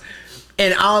curtains.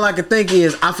 And all I could think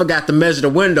is I forgot to measure the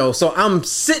window. So I'm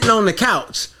sitting on the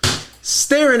couch,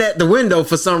 staring at the window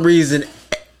for some reason,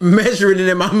 measuring it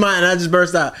in my mind. I just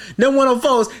burst out. Them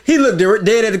 104s, he looked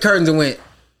dead at the curtains and went,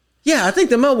 yeah, I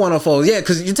think them are 104s. Yeah,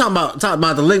 because you're talking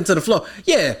about the link to the floor.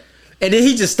 Yeah. And then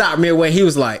he just stopped me away. He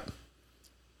was like,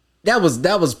 That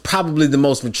was probably the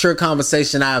most mature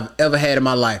conversation I've ever had in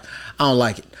my life. I don't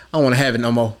like it. I don't want to have it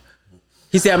no more.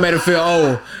 He said I made him feel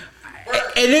old.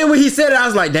 And then when he said it, I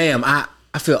was like, damn, I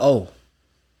feel old.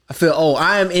 I feel old.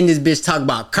 I am in this bitch talking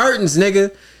about curtains,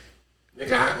 nigga.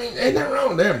 Nigga, I mean, ain't nothing wrong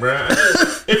with that, bro.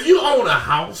 If you own a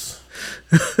house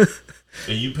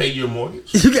and you pay your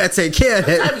mortgage, you gotta take care of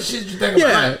that. What type of shit you think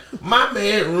about? Like, my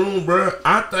bedroom, bro,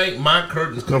 I think my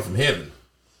curtains come from heaven.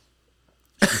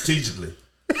 Strategically.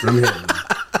 From heaven.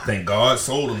 Thank God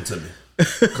sold them to me.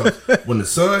 Because when the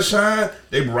sun shine,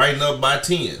 they brighten up by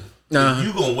 10.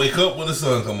 You gonna wake up when the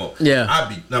sun come up. Yeah. I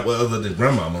be not well other than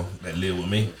grandmama that live with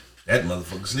me. That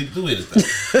motherfucker sleep through anything.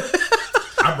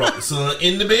 I brought the sun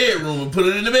in the bedroom and put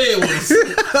it in the bed with us.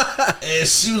 And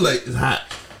she was like, it's hot.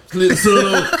 Clear the sun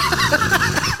on.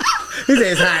 He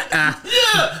said it's hot.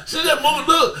 Yeah. She just moved.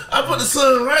 Look, I put the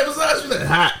sun right beside her. She like,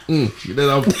 hot. Get that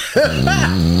off.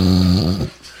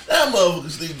 That motherfucker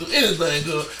sleep through anything,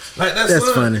 girl. Like that's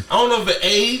sun, funny. I don't know if it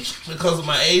aged because of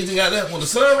my age and got that. When the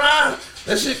sun rise,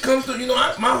 that shit comes through. You know,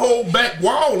 my whole back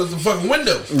wall is a fucking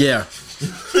window. Yeah. You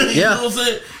know what I'm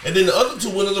saying? And then the other two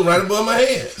windows are right above my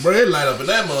head. Bro, it light up in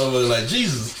that motherfucker like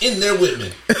Jesus in there with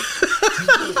me. You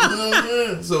know what I'm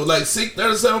saying? So like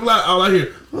 6:30, 7 o'clock, all I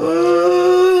hear.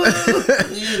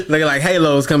 Looking like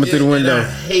halos coming through the window. I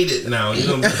hate it now. You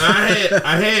know what I'm saying?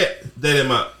 I had that in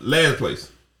my last place.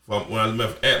 When I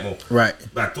left Atmo, right?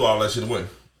 I threw all that shit away.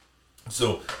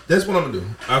 So that's what I'm gonna do.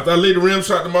 After I leave the rim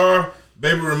shot tomorrow,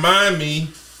 baby, remind me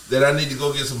that I need to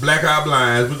go get some blackout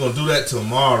blinds. We're gonna do that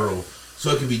tomorrow, so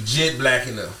it can be jet black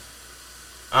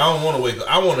enough. I don't want to wake up.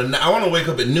 I want to wake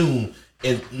up at noon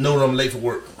and know that I'm late for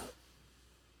work.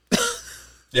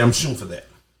 Yeah, I'm shooting for that.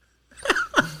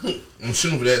 I'm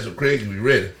shooting for that, so Craig can be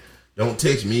ready. Don't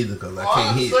text me either because I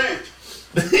can't hear.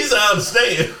 He said, I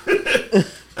understand.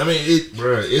 I mean,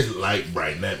 it's light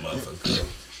bright in that motherfucker.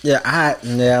 Yeah,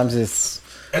 I'm just.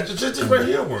 Just right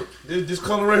here work. This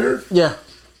color right here. Yeah.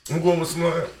 I'm going with some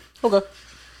like that. Okay.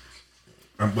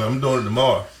 But I'm doing it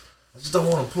tomorrow. I just don't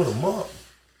want to put them up.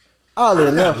 Oh,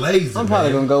 enough. Lazy. I'm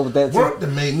probably gonna go with that too. Work that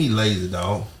made me lazy,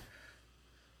 dog.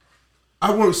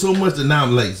 I work so much that now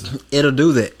I'm lazy. It'll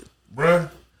do that, bruh.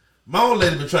 My old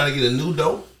lady been trying to get a new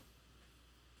dough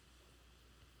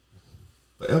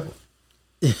forever.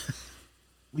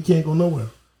 We can't go nowhere.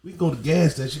 We can go to the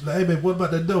gas station. Like, hey, babe, what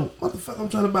about that dough? What the fuck? I'm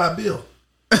trying to buy a bill.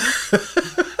 You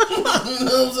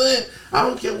know what I'm saying? I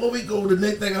don't care where we go. The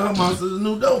next thing I'm house is a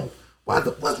new dough.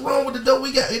 What's wrong with the dough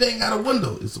we got? It ain't got a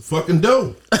window. It's a fucking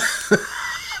dough.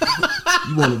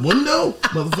 You want a window?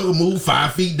 Motherfucker, move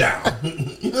 5 feet down.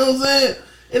 You know what I'm saying?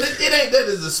 And it ain't that.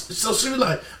 So she was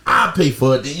like, I'll pay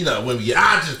for it. You know, when we get,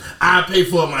 I pay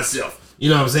for it myself. You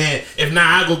know what I'm saying? If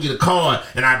not, I go get a card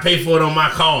and I pay for it on my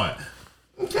card.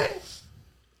 Okay.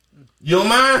 You don't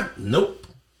mind? Nope.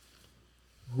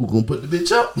 Who gonna put the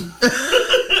bitch up?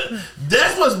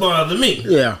 That's what's bothering me.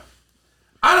 Yeah.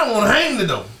 I don't want to hang the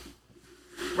door.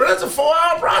 But that's a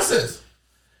 4-hour process.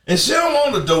 And she don't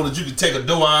want the door that you can take a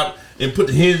door out and put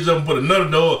the hinges up and put another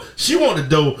door. She want the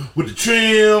door with the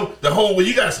trim, the whole, well,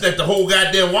 you got to snap the whole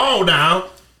goddamn wall down.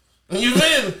 And you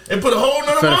in and put a whole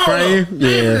nother wall frame? up. Yeah.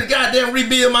 I ain't goddamn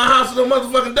rebuild my house with no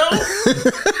motherfucking door.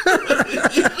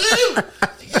 You feel me?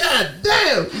 God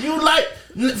damn. You like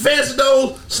fancy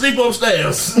doors, sleep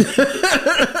upstairs.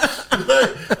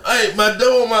 Hey, my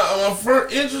door on my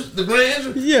front entrance, the grand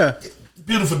entrance. Yeah.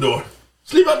 Beautiful door.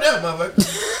 Sleep up there,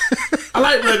 motherfucker. I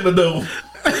like regular door.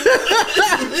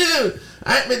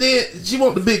 But then she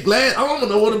want the big glass. I don't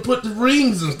know where to put the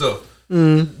rings and stuff.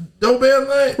 Doorbell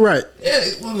thing. Right. Yeah,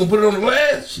 we're gonna put it on the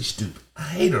glass. She's stupid. I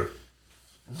hate her.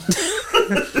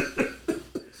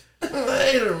 I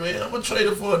hate her, man. I'm gonna trade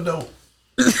her for a door.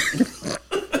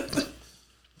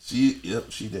 She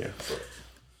there.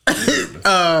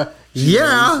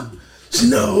 Yeah. She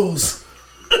knows.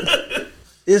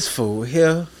 It's full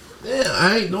here. Yeah,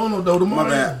 I ain't doing no dough tomorrow. My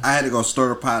bad. I had to go stir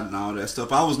the pot and all that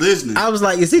stuff. I was listening. I was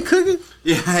like, is he cooking?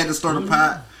 Yeah, I had to stir the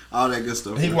pot, all that good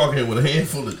stuff. He walk in with a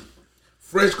handful of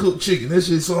fresh cooked chicken. That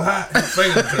shit's so hot, his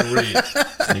fingers turn red.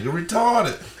 Nigga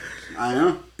retarded. I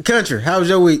am. Country, how was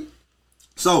your week?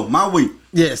 So, my week.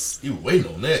 Yes. You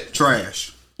waiting on that.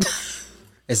 Trash.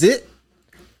 That's it?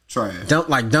 Trash.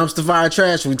 Like dumpster fire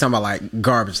trash? Or we talking about like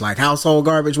garbage, like household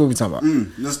garbage? What we talking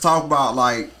about? Let's talk about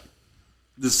like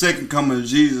the second coming of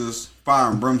Jesus,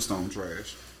 fire and brimstone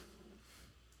trash.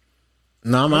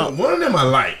 No, I'm out. One of them I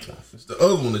like. It's the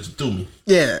other one that you threw me.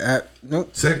 Yeah.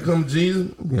 Nope. Second come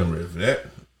Jesus, I'm ready for that.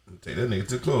 I'm take that nigga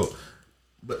to the club.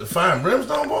 But the fire and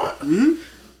brimstone boy,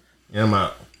 yeah, I'm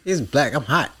out. It's black. I'm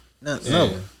hot. No.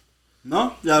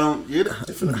 No, y'all don't get it.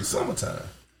 It's finna be summertime.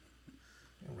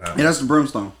 And that's the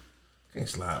brimstone.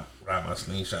 Can't ride my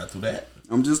slingshot through that.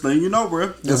 I'm just letting you know, bro.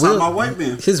 That's how my weight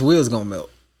been. His wheel's gonna melt.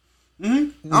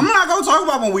 I'm not gonna talk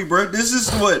about my week, bro. This is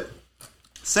what?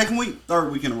 Second week?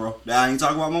 Third week in a row. I ain't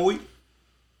talking about my week.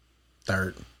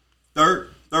 Third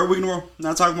week in a row.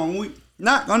 Not talking about my week.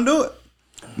 Not gonna do it.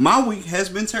 My week has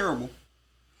been terrible.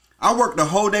 I worked the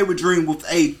whole day with Dream with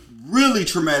a really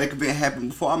traumatic event happened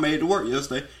before I made it to work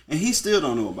yesterday, and he still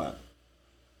don't know about it.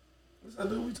 What's that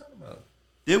dude we talking about?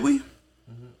 Did we?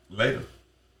 Later.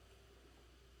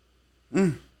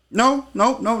 No.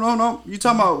 You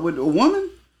talking about with a woman?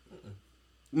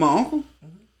 My uncle?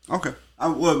 Okay.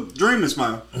 Well, Dream is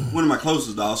one of my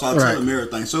closest dogs, so I tell him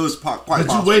everything. So it's quite But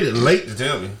possible. you waited late to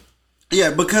tell me.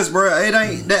 Yeah, because, bro, it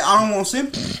ain't that. I don't want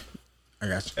sympathy. I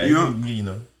got you. Hey, you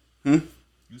know. You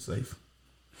safe.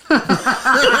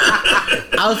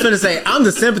 I was finna say I'm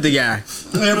the sympathy guy.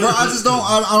 Yeah, bro, I just don't.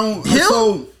 I don't.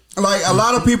 So, like a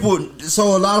lot of people.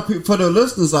 So a lot of people, for the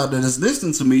listeners out there that's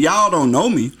listening to me, y'all don't know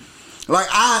me. Like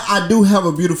I do have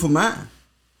a beautiful mind.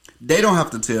 They don't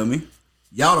have to tell me.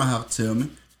 Y'all don't have to tell me.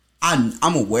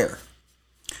 I'm aware.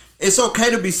 It's okay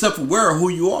to be self-aware of who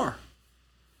you are.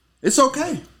 It's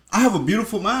okay. I have a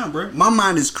beautiful mind, bro. My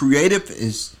mind is creative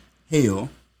as hell.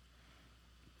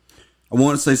 I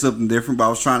want to say something different, but I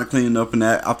was trying to clean it up, and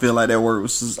that I feel like that word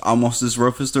was almost as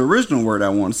rough as the original word I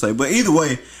want to say. But either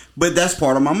way, that's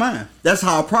part of my mind. That's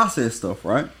how I process stuff,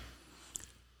 right?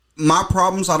 My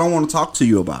problems, I don't want to talk to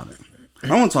you about it. I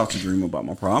don't want to talk to Dream about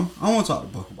my problem. I don't want to talk to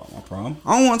Buck about my problem.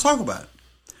 I don't want to talk about it.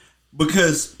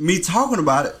 Because me talking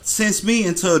about it sends me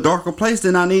into a darker place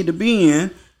than I need to be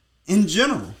in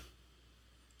general.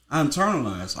 I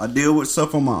internalize. I deal with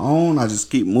stuff on my own. I just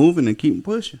keep moving and keep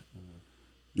pushing.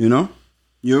 You know?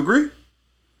 You agree?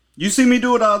 You see me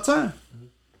do it all the time.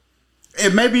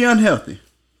 It may be unhealthy.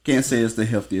 Can't say it's the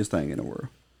healthiest thing in the world.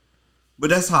 But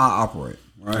that's how I operate.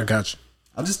 Right? I got you.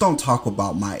 I just don't talk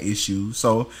about my issues.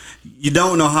 So you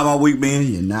don't know how my week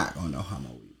been. You're not going to know how my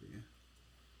week been.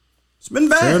 It's been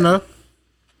bad. Fair enough.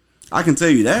 I can tell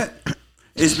you that.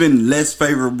 It's been less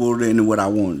favorable than what I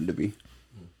wanted it to be.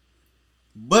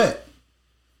 But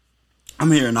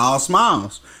I'm hearing all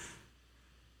smiles.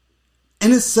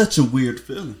 And it's such a weird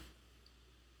feeling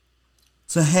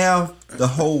to have the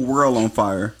whole world on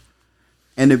fire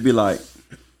and it'd be like,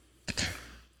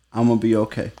 I'm going to be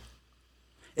okay.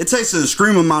 It takes an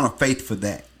extreme amount of faith for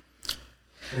that.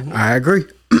 I agree.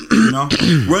 You know,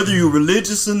 whether you're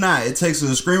religious or not, it takes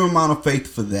an extreme amount of faith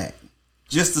for that.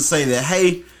 Just to say that,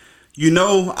 hey, you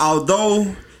know,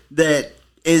 although that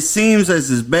it seems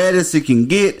as bad as it can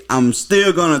get, I'm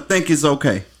still going to think it's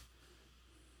okay.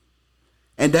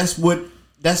 And that's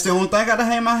the only thing I got to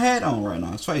hang my hat on right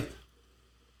now. It's faith.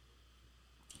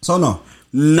 So no,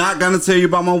 not going to tell you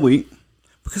about my week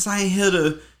because I ain't here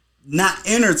to not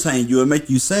entertain you and make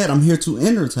you sad. I'm here to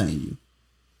entertain you.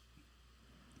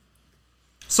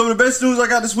 Some of the best news I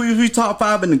got this week, we top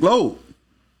 5 in the globe.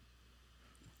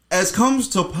 As comes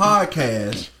to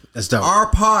podcasts, that's dope. Our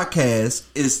podcast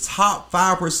is top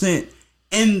 5%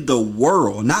 in the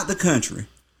world, not the country,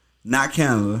 not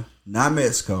Canada, not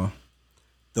Mexico,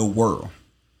 the world.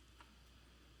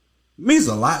 Means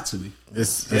a lot to me.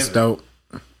 It's dope.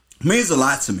 Means a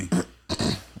lot to me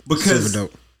because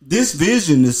this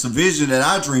vision is a vision that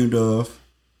I dreamed of.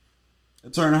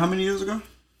 It turned how many years ago?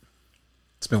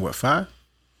 It's been what, 5?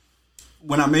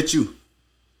 When I met you.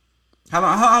 How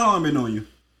long have I been knowing you?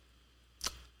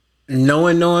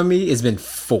 Knowing me, it's been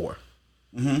 4.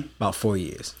 Mm-hmm. About 4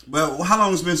 years. Well, how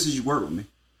long has it been since you worked with me?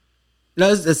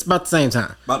 No, it's about the same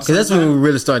time. Because that's when we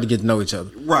really started to get to know each other.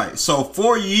 Right. So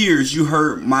 4 years, you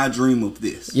heard my dream of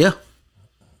this. Yeah.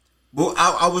 Well,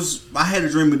 I had a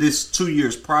dream of this 2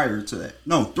 years prior to that.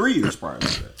 No, 3 years prior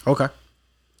to that. Okay.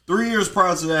 3 years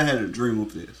prior to that, I had a dream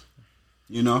of this.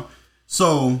 You know?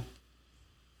 So,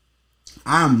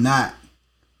 I'm not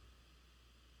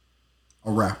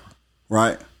a rapper,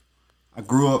 right? I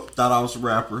grew up, thought I was a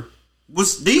rapper.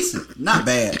 Was decent, not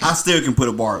bad. I still can put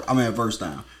a verse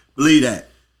down. Believe that.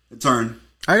 It turned.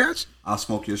 I got you. I'll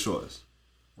smoke your shorts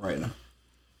right now.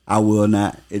 I will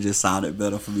not. It just sounded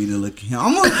better for me to look at him.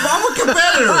 I'm a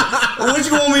competitor. What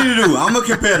you want me to do? I'm a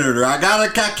competitor.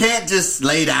 I can't just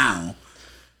lay down.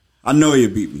 I know you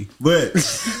beat me, but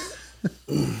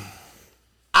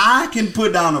I can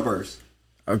put down a verse.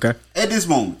 Okay. At this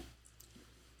moment.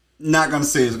 Not gonna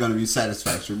say it's gonna be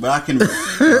satisfactory, but I can.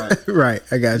 Right? Right,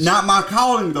 I got you. Not my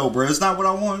calling though, bro. It's not what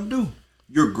I want to do.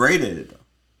 You're great at it though.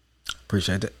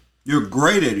 Appreciate it. You're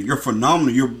great at it. You're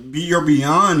phenomenal. You're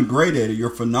beyond great at it. You're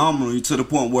phenomenal. You're to the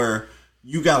point where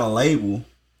you got a label,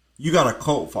 you got a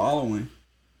cult following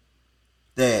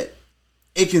that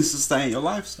it can sustain your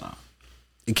lifestyle.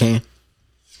 It can.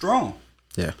 Strong.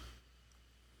 Yeah.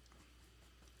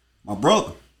 My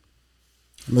brother.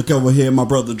 Look over here, my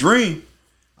brother Dream.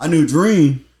 I knew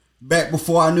Dream back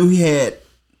before I knew he had.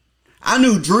 I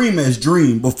knew Dream as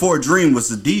Dream before Dream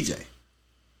was a DJ.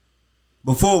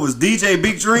 Before it was DJ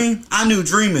Big Dream, I knew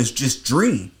Dream as just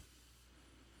Dream.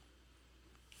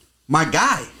 My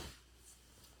guy.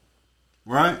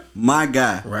 Right? My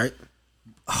guy. Right.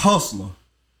 Hustler.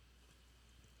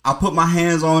 I put my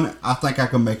hands on it. I think I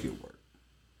can make it work.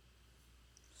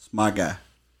 It's my guy.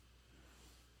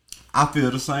 I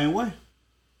feel the same way.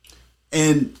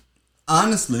 And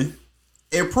honestly,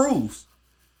 it proves.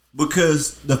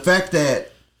 Because the fact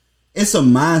that it's a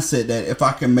mindset that if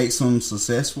I can make something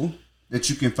successful, that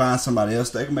you can find somebody else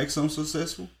that can make something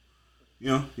successful. You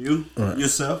know, you, right.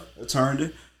 Yourself,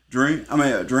 Eternity, Dream,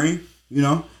 you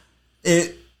know.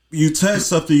 You touch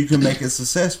something, you can make it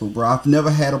successful, bro. I've never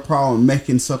had a problem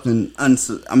making something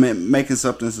making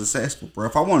something successful, bro.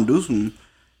 If I want to do something,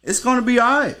 it's gonna be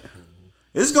alright.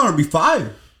 It's gonna be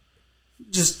fire.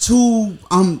 Just too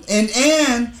and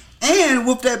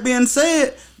with that being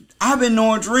said, I've been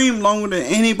knowing Dream longer than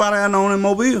anybody I know in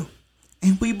Mobile.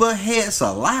 And we butt heads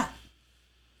a lot.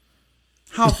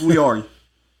 How often we argue?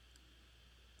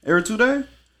 Every 2 days?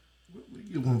 We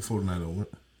get one for the night over.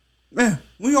 Man,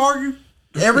 we argue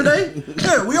every day.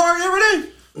 Yeah, we argue every day.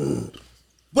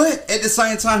 But at the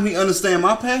same time, he understands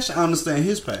my passion. I understand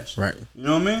his passion. Right. You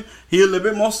know what I mean? He a little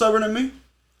bit more stubborn than me.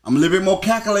 I'm a little bit more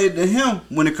calculated than him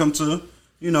when it comes to,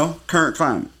 you know, current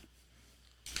climate.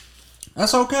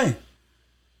 That's okay.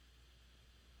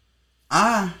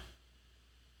 My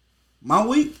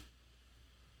week,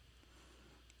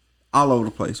 all over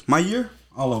the place. My year,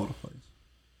 all over the place.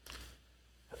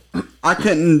 I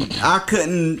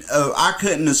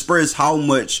couldn't express how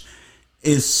much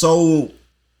is so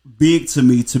big to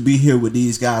me to be here with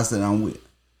these guys that I'm with.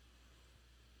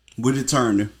 With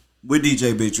Eternity, with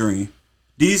DJ Big Dream.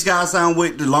 These guys I'm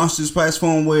with to launch this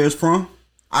platform where it's from,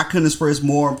 I couldn't express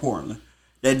more importantly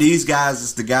that these guys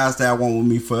is the guys that I want with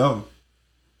me forever.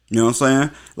 You know what I'm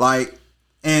saying? Like,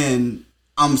 and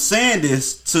I'm saying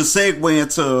this to segue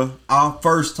into our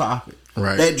first topic.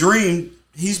 Right. That Dream,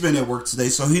 he's been at work today,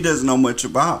 so he doesn't know much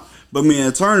about. But me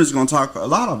and Eternity going to talk a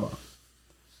lot about.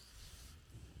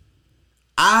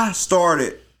 I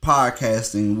started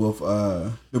podcasting with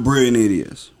The Brilliant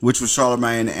Idiots, which was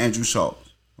Charlamagne and Andrew Schultz,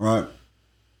 right?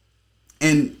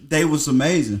 And they was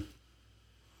amazing.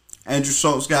 Andrew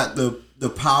Schultz got the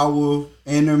power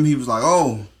in him. He was like,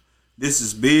 oh, this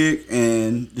is big.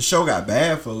 And the show got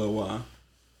bad for a little while.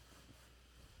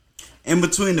 In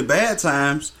between the bad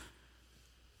times,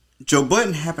 Joe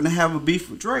Budden happened to have a beef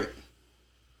with Drake.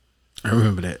 I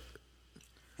remember that.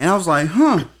 And I was like,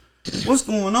 what's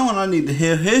going on? I need to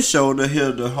hear his show to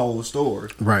hear the whole story.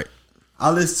 Right. I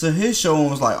listened to his show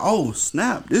and was like, oh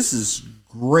snap, this is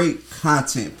great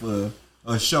content for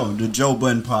a show, the Joe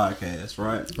Budden podcast,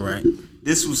 right? Right.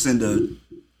 This was in the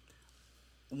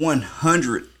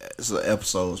 100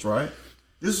 episodes, right?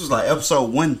 This was like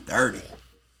episode 130.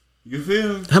 You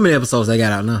feel me? How many episodes they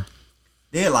got out now?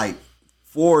 They're like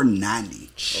 490.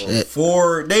 Shit.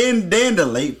 They in the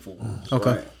late 4s.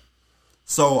 Okay. Right?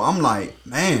 So I'm like,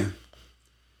 man,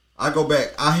 I go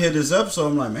back, I hear this episode,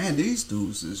 I'm like, man, these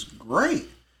dudes is great.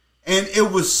 And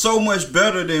it was so much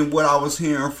better than what I was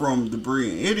hearing from the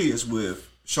Brilliant Idiots with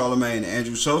Charlamagne and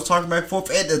Andrew Schulz talking back and forth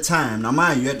at the time. Now,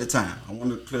 mind you, at the time, I want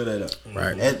to clear that up.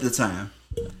 Right. At the time,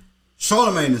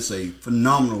 Charlamagne is a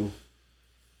phenomenal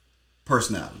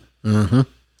personality. Mm-hmm.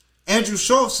 Andrew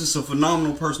Schulz is a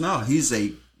phenomenal personality. He's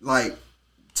a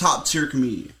top tier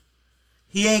comedian.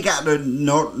 He ain't got the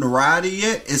notoriety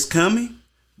yet. It's coming,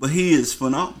 but he is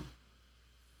phenomenal.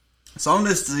 So I'm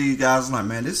listening to these guys. I'm like,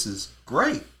 man, this is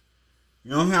great.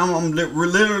 You know what I mean? I'm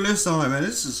literally listening. I'm like, man,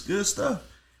 this is good stuff.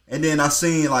 And then I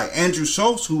seen like Andrew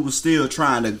Schulz, who was still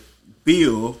trying to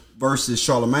build, versus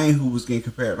Charlamagne, who was getting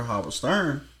compared to Howard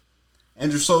Stern.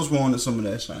 Andrew Schulz wanted some of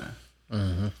that shine.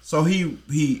 Mm-hmm. So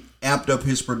he amped up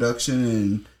his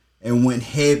production and went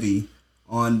heavy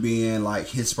on being like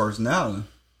his personality,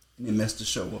 and it messed the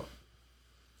show up.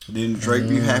 Then Drake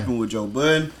beef happened with Joe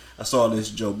Budden. I saw this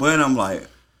Joe Budden. I'm like,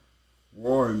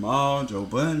 Rory Mal, Joe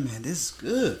Budden, man, this is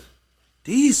good.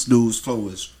 These dudes flow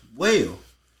is well,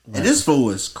 and this flow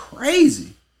is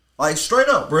crazy. Like straight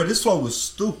up, bro. This flow was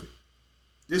stupid.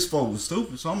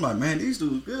 So I'm like, man, these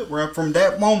dudes good, bro. From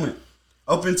that moment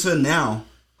up until now,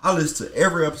 I listen to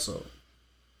every episode.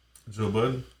 Joe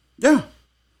Budden? Yeah.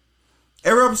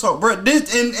 Every episode, bro.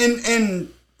 This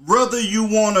and whether you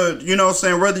wanna, you know what I'm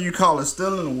saying, whether you call it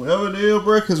stealing or whatever it is,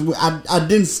 bro, because I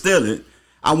didn't steal it.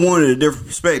 I wanted a different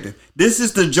perspective. This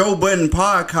is the Joe Budden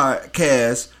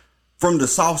podcast from the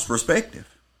South's perspective.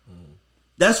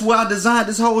 That's what I designed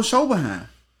this whole show behind.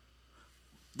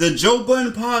 The Joe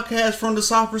Budden podcast from the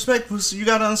South perspective. So you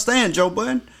got to understand, Joe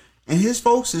Budden and his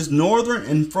folks is northern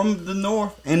and from the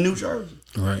north and New Jersey.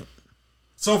 Right.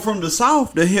 So from the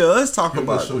South, to hear us talk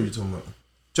about what show you talking about?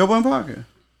 Joe Budden podcast.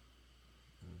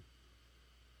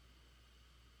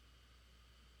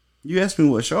 You asked me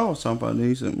what show I was talking about, and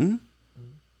you said,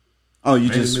 Oh, you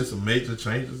just made some major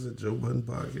changes at Joe Budden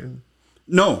podcast?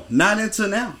 No, not until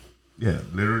now. Yeah,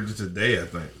 literally today, I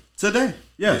think. Today,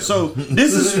 yeah. So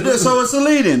this is so it's a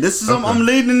lead in. This is okay. I'm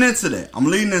leading into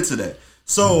that.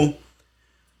 So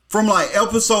from like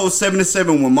episode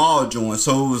 77 when Maul joined,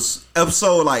 so it was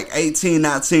episode like 18,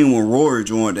 19 when Rory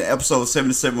joined, to episode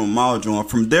 77 when Maul joined.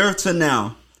 From there to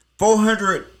now,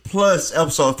 400 plus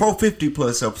episodes, 450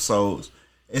 plus episodes.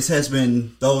 It has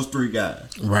been those three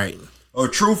guys. Right. A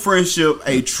true friendship,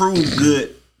 a true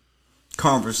good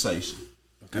conversation.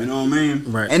 Okay. You know what I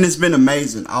mean? Right. And it's been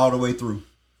amazing all the way through.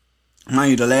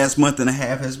 Mind you, the last month and a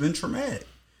half has been traumatic.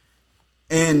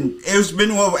 And it's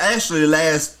been, well, actually the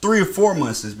last 3 or 4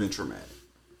 months has been traumatic.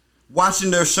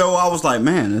 Watching their show, I was like,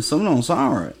 man, there's something don't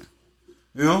sound right.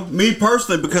 You know? Me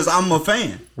personally, because I'm a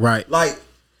fan. Right. Like,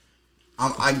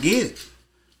 I get it.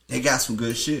 They got some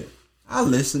good shit. I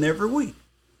listen every week.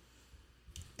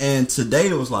 And today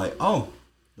it was like, oh,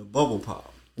 the bubble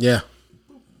pop. Yeah.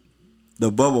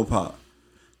 The bubble pop.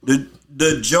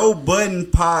 The Joe Budden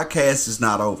podcast is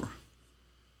not over.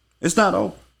 It's not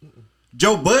over.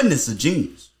 Joe Budden is a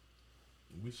genius.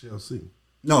 We shall see.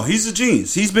 No, he's a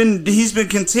genius. He's been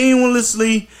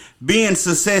continuously being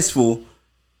successful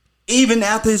even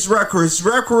after his record. His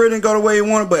record didn't go the way he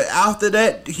wanted, but after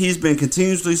that, he's been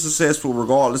continuously successful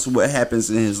regardless of what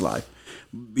happens in his life.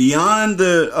 Beyond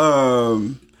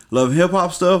the Love Hip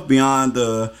Hop stuff, beyond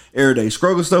the Everyday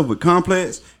Struggle stuff with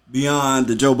Complex, beyond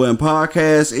the Joe Budden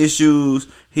podcast issues,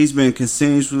 he's been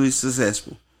continuously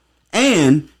successful.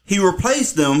 And he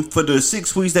replaced them for the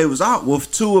 6 weeks they was out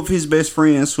with 2 of his best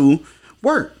friends who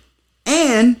worked.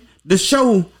 And the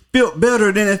show felt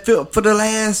better than it felt for the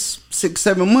last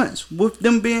 6-7 months with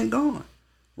them being gone.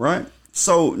 Right?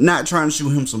 So, not trying to shoot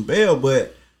him some bail,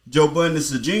 but Joe Budden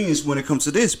is a genius when it comes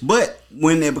to this. But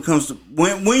when it becomes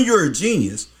when you're a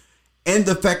genius, and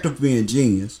the fact of being a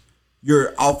genius,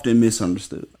 you're often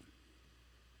misunderstood.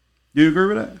 Do you agree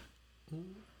with that?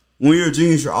 When you're a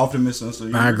genius, you're often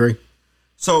misunderstood. I agree.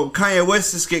 So Kanye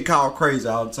West just get called crazy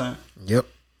all the time. Yep.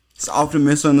 It's often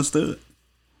misunderstood.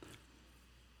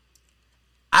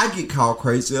 I get called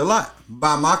crazy a lot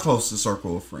by my closest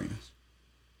circle of friends.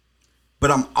 But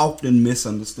I'm often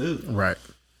misunderstood. Right.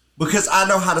 Because I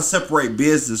know how to separate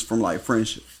business from like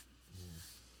friendship.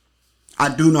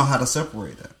 I do know how to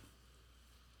separate that.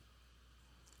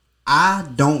 I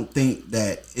don't think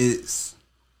that it's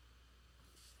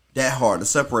that hard to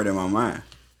separate in my mind.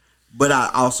 But I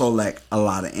also lack a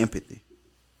lot of empathy.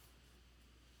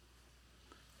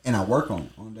 And I work on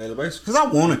a daily basis because I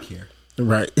want to care.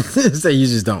 Right. So you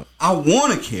just don't. I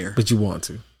want to care. But you want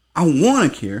to. I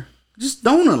want to care. Just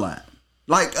don't a lot.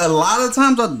 Like, a lot of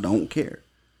times I don't care.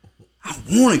 I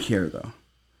want to care, though.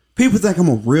 People think I'm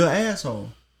a real asshole.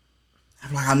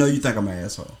 I'm like, I know you think I'm an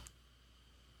asshole.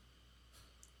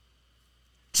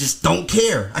 Just don't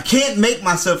care. I can't make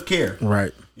myself care.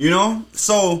 Right. You know?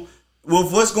 So,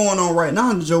 with what's going on right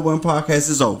now, the Joe Budden podcast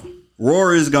is over.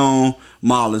 Rory is gone.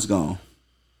 Mal is gone.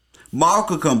 Mal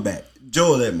could come back.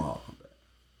 Joe will let Mal come back.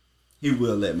 He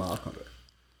will let Mal come back.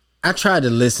 I tried to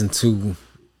listen to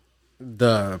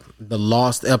the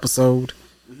Lost episode.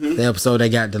 Mm-hmm. The episode that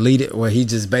got deleted where he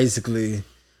just basically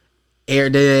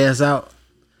aired their ass out.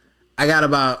 I got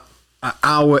about an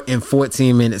hour and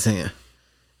 14 minutes in.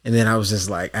 And then I was just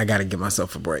like, I got to give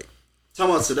myself a break.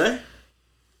 Talking about today?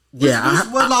 Yeah.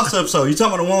 What Lost episode? You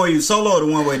talking about the one where you solo or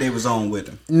the one where they was on with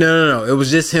him? No. It was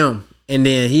just him. And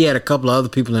then he had a couple of other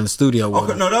people in the studio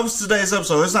with him. No, that was today's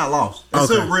episode. It's not Lost. It's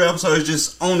a real episode. It's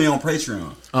just only on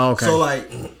Patreon. Oh, okay. So,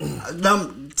 like, I'll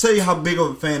tell you how big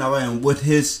of a fan I am with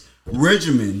his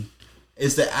regimen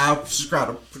is that I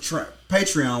subscribed to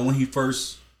Patreon when he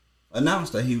first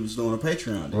announced that he was doing a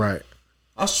Patreon. Right.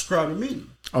 I subscribed immediately.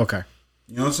 Okay.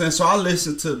 You know what I'm saying? So I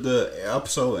listened to the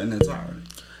episode in entirety.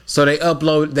 So they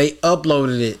uploaded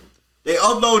it. They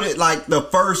uploaded like the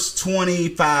first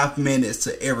 25 minutes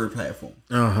to every platform.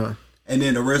 Uh-huh. And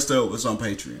then the rest of it was on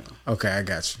Patreon. Okay, I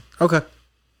got you.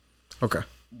 Okay.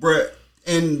 Brett,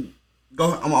 and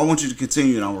go. I want you to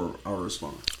continue and I'll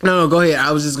respond. No, go ahead.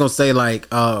 I was just gonna say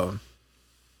like I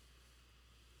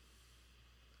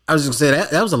was just gonna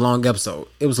say that was a long episode.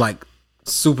 It was like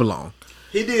super long.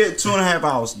 He did 2.5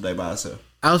 hours today by himself.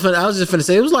 I was just finna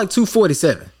say it was like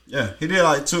 2:47. Yeah, he did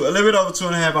like a little bit over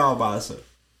 2.5 hours by himself.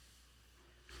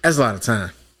 That's a lot of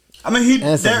time. I mean,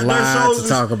 that's a lot to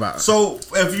talk about. So,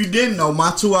 if you didn't know,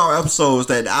 my 2-hour episodes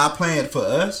that I planned for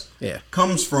us,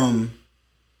 comes from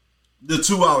the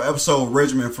 2-hour episode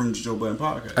regimen from the Joe Budden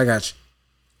podcast. I got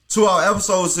you. 2-hour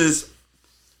episodes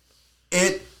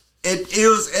it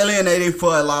is alienating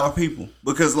for a lot of people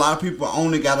because a lot of people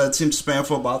only got an attention span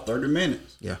for about 30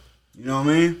 minutes. Yeah, you know what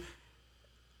I mean.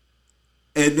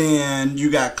 And then you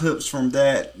got clips from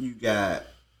that. You got.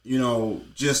 You know,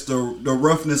 just the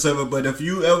roughness of it. But if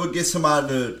you ever get somebody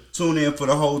to tune in for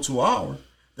the whole 2 hours,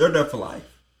 they're there for life.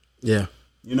 Yeah.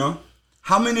 You know?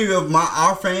 How many of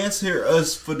our fans hear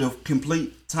us for the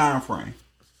complete time frame?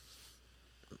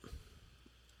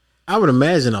 I would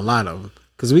imagine a lot of them.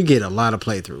 Because we get a lot of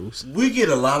playthroughs. Yeah. We get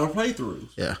a lot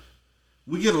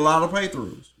of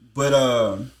playthroughs. But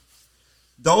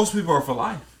those people are for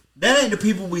life. That ain't the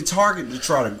people we target to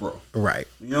try to grow. Right.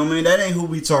 You know what I mean? That ain't who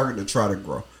we target to try to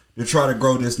grow. To try to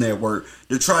grow this network.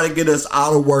 To try to get us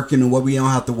out of working and what we don't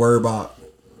have to worry about.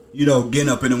 You know, getting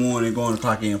up in the morning and going to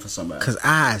clock in for somebody. Because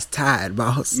I is tired,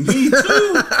 boss. Me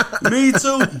too. Me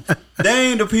too. They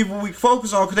ain't the people we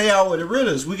focus on because they already rid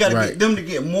us. We got to get them to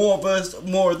get more of us,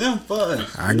 more of them for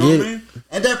us. I get it. I mean?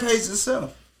 And that pays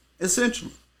itself.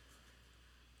 Essentially.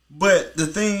 But the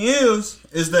thing is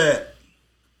that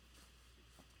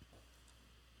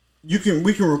we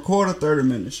can record a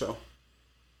 30-minute show.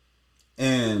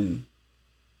 And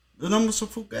the numbers are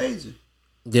fugazi.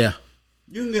 Yeah.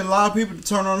 You can get a lot of people to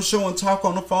turn on the show and talk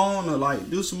on the phone or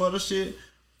like do some other shit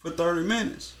for 30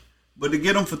 minutes. But to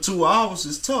get them for 2 hours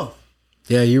is tough.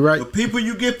 Yeah, you're right. The people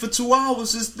you get for 2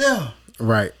 hours is there.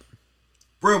 Right.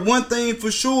 Bro, one thing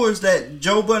for sure is that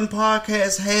Joe Budden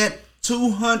podcast had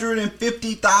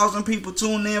 250,000 people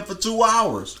tune in for 2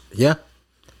 hours. Yeah.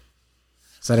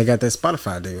 So they got that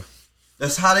Spotify deal.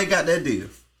 That's how they got that deal.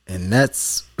 And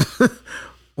that's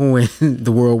when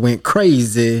the world went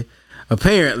crazy,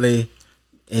 apparently,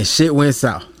 and shit went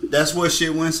south. That's where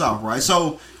shit went south, right?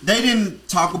 So they didn't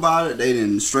talk about it. They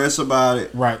didn't stress about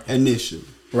it initially.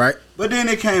 Right. But then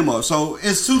it came up. So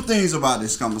it's two things about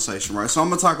this conversation, right? So I'm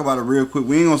going to talk about it real quick.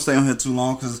 We ain't going to stay on here too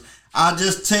long because I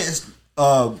just text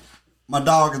my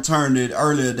dog and turned it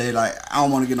earlier today like, I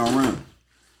don't want to get on run.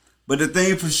 But the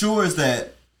thing for sure is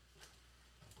that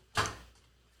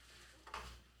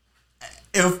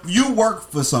if you work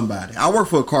for somebody, I work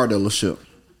for a car dealership.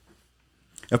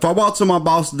 If I walk to my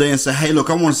boss today and say, hey, look,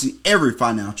 I want to see every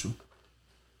financial.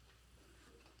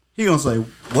 He going to say,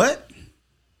 what?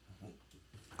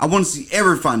 I want to see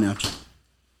every financial.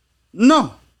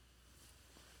 No.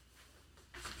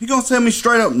 He going to tell me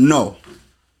straight up, no.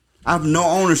 I have no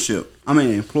ownership. I'm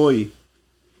an employee.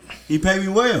 He paid me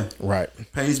well. Right.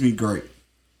 Pays me great.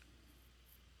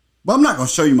 But I'm not going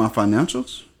to show you my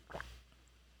financials.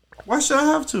 Why should I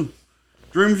have to?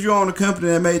 Dream, if you own a company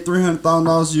that made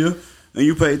 $300,000 a year and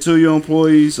you paid 2 of your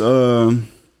employees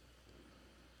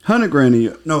 $100,000 a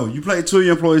year. No, you paid 2 of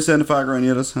your employees $75,000 a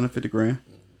year. That's $150,000.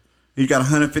 You got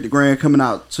 $150,000 coming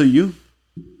out to you,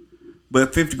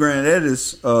 but $50,000 of that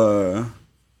is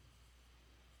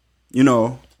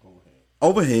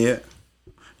overhead.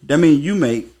 That means you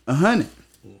make $100,000,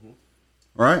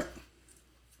 right?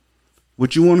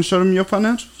 Would you want to show them your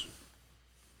financials?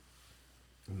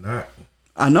 Not.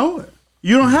 I know it.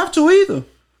 You don't have to either.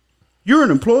 You're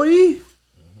an employee.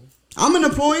 I'm an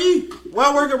employee. Where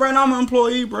I work at right now, I'm an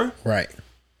employee, bro. Right.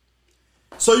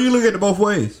 So you look at it both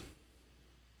ways.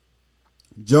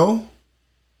 Joe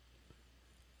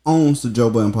owns the Joe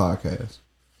Budden podcast.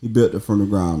 He built it from the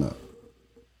ground up.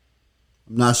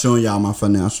 I'm not showing y'all my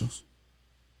financials.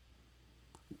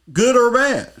 Good or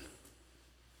bad.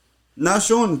 Not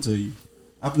showing it to you.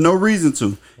 I have no reason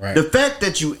to. Right. The fact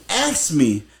that you asked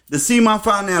me to see my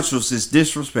financials is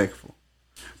disrespectful.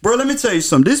 Bro, let me tell you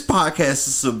something. This podcast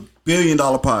is a $1 billion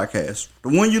podcast. The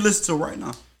one you listen to right now.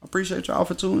 I appreciate y'all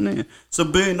for tuning in. It's a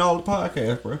 $1 billion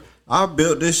podcast, bro. I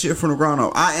built this shit from the ground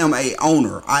up. I am a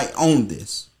owner. I own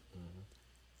this.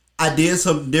 I did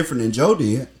something different than Joe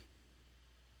did.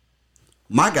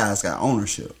 My guys got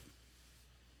ownership.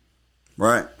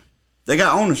 Right? They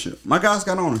got ownership. My guys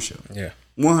got ownership. Yeah.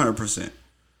 100%.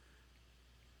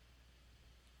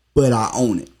 But I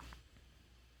own it.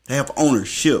 They have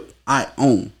ownership. I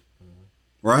own.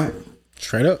 Right?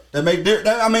 Straight up. That make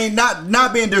I mean,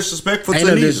 not being disrespectful Ain't to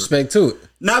no neither. Disrespect to it.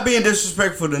 Not being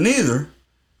disrespectful to neither.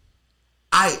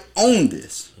 I own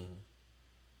this.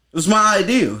 It's my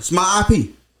idea. It's my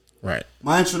IP. Right.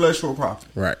 My intellectual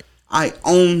property. Right. I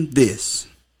own this.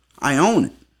 I own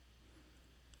it.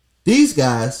 These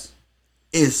guys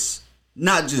is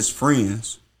not just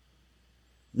friends,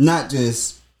 not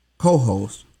just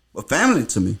co-hosts, but family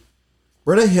to me.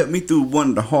 Bro, they helped me through one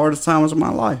of the hardest times of my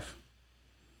life.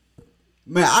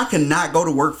 Man, I cannot go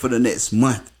to work for the next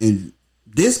month, and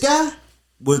this guy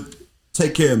would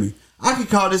take care of me. I could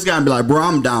call this guy and be like, bro,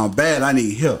 I'm down bad. I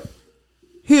need help.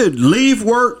 He'll leave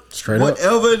work, straight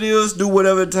whatever up. it is, do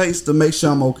whatever it takes to make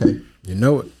sure I'm okay. You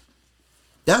know it.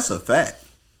 That's a fact.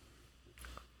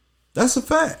 That's a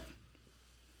fact.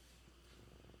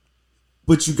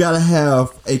 But you got to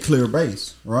have a clear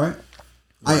base, right?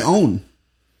 I own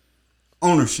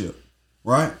ownership,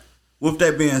 right? With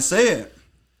that being said,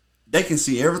 they can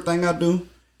see everything I do,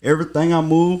 everything I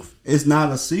move. It's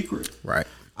not a secret. Right.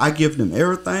 I give them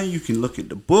everything. You can look at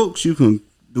the books. You can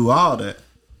do all that.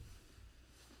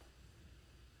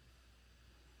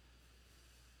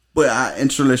 But I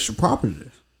intellectual property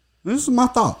this. This is my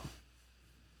thought.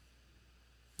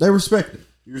 They respect it.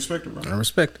 You respect it, right? I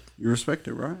respect it. You respect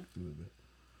it, right?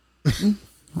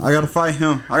 I gotta fight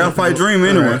him. I gotta fight Dream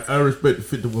anyway. I respect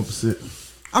the 51%.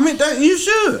 I mean, you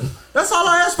should. That's all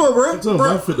I ask for, bro. I'm talking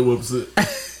about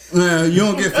 51%. Nah, you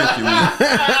don't get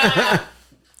 51.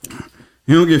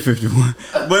 You don't get 51.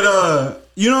 But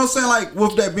you know what I'm saying? Like,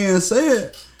 with that being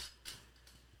said,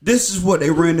 this is what they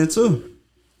ran into.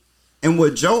 And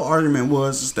what Joe's argument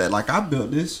was is that, like, I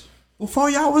built this before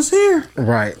y'all was here.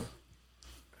 Right.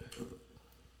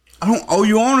 I don't owe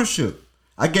you ownership.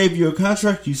 I gave you a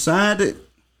contract. You signed it.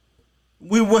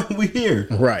 We here.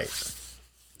 Right.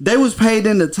 They was paid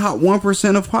in the top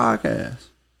 1% of podcasts.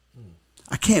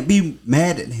 I can't be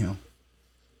mad at him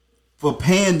for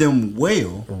paying them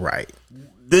well. Right.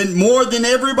 Then more than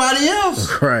everybody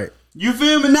else. Right. You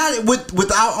feel me? Not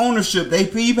without ownership.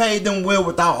 He paid them well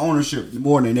without ownership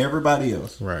more than everybody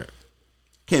else. Right.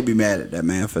 Can't be mad at that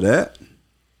man for that.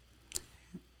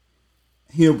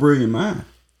 He a brilliant mind.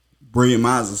 Brilliant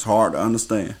minds is hard to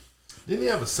understand. Didn't he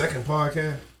have a second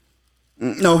podcast?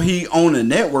 No, he own a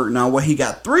network now where he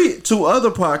got two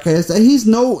other podcasts that he's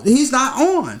not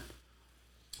on.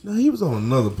 No, he was on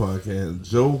another podcast.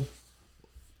 Joe.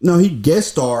 No, he guest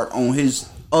starred on his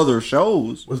other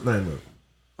shows. What's the name of it?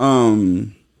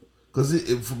 Because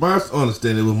from my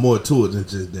understanding, it was more to it than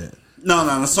just that.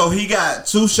 No. So he got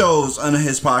 2 shows under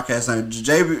his podcast. Now,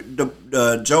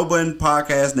 the Joe Budden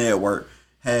Podcast Network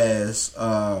has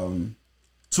 2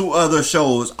 other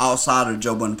shows outside of the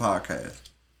Joe Budden Podcast.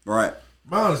 Right?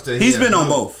 My understanding, he's been on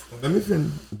both. Let me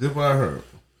finish. This is what I heard.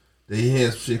 That he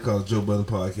has shit called Joe Budden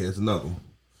Podcast, another one.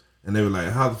 And they were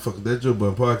like, how the fuck is that Joe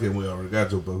Budden Podcast? We already got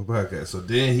Joe Budden Podcast. So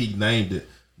then he named it.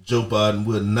 Joe Budden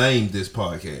would name this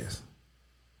podcast.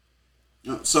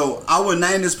 So I would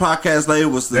name this podcast later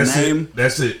was the name.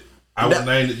 That's it. I would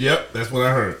name it. Yep, that's what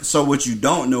I heard. So what you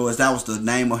don't know is that was the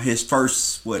name of his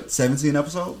first, 17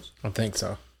 episodes? I think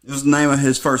so. It was the name of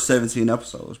his first 17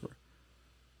 episodes, bro.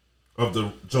 Of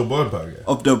the Joe Budden Podcast.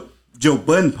 Of the Joe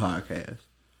Budden Podcast.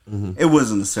 It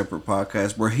wasn't a separate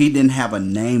podcast where he didn't have a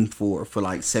name for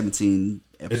like 17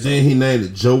 episodes. And then he named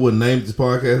it Joe Budden named his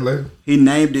podcast later? He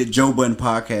named it Joe Budden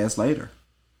Podcast later.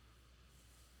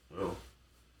 Well,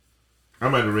 I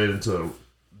might have read into a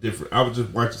different. I was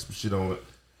just watching some shit on it.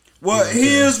 Well,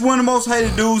 he is one of the most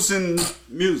hated dudes in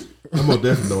music. I most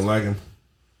definitely don't like him.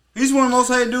 He's one of the most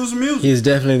hated dudes in music. He's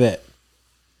definitely that.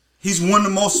 He's one of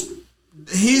the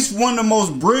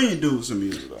most brilliant dudes in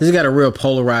music. Though. He's got a real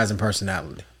polarizing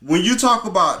personality. When you talk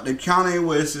about the Kanye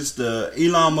West, it's the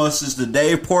Elon Musk, it's the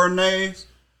Dave Portnoy,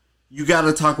 you got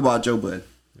to talk about Joe Budden.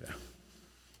 Yeah.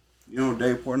 You know what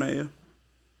Dave Portnoy is?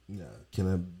 Nah,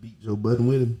 can I beat Joe Budden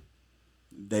with him?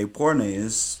 Dave Portnoy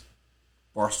is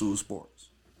Barstool Sports.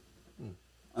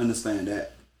 Understand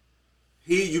that.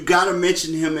 You got to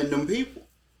mention him and them people.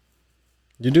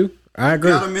 You do? I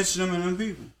agree. You got to mention him and them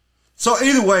people. So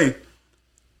either way,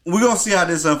 we're going to see how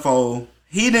this unfolds.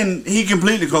 He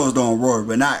completely closed on Rory,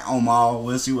 but not on Maul.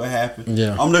 We'll see what happens.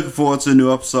 Yeah. I'm looking forward to a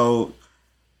new episode.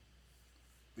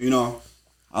 You know,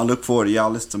 I look forward to y'all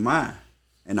listen to mine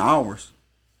and ours.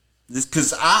 Just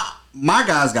because my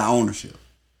guys got ownership.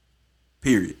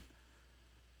 Period.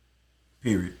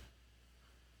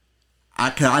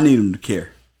 I need them to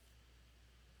care.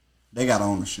 They got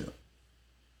ownership.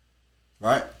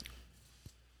 Right?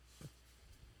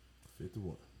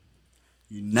 51.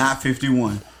 You're not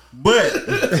 51. But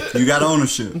you got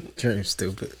ownership. You're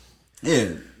stupid. Yeah.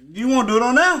 You want to do it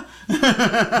on now?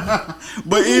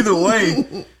 But either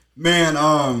way, man,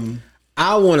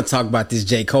 I want to talk about this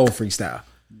J. Cole freestyle.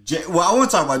 I want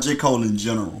to talk about J. Cole in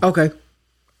general. Okay.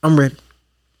 I'm ready.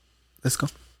 Let's go.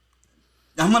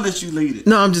 I'm gonna let you lead it.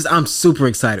 No, I'm super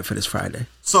excited for this Friday.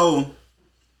 So,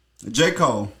 J.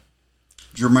 Cole,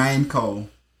 Jermaine Cole,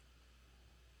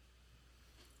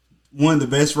 one of the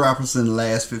best rappers in the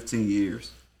last 15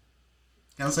 years.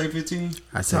 Can I say 15?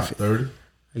 I said 30.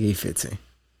 I gave 15.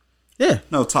 Yeah.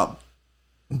 No, top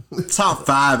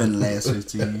 5 in the last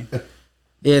 15.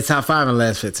 Yeah, top 5 in the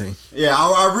last 15. Yeah,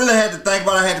 I really had to think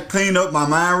about it. I had to clean up my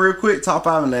mind real quick. Top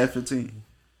 5 in the last 15.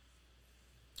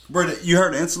 Brother, you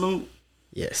heard the interlude?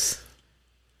 Yes.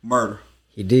 Murder.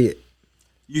 He did.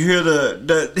 You hear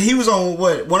he was on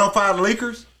what, 105 The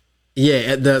Leakers?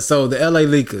 Yeah, the LA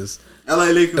Leakers. LA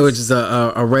Leakers. Which is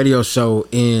a radio show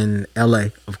in LA,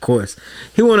 of course.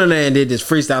 He went on there and did this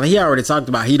freestyle. He already talked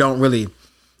about he don't really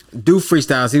do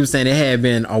freestyles. He was saying it had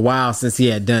been a while since he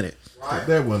had done it. Right.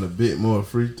 That one a bit more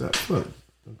freestyle.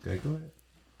 Okay, go ahead.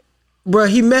 Bro,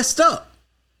 he messed up.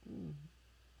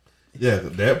 Yeah,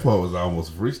 that part was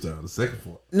almost a freestyle. The second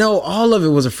part. No, all of it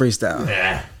was a freestyle.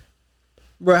 Yeah.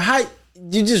 Bro, how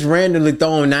you just randomly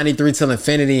throw on 93 Till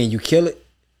Infinity and you kill it?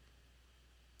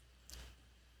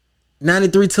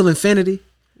 93 Till Infinity?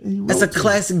 That's a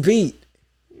classic beat.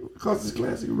 Because it's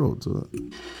classic, he wrote to it.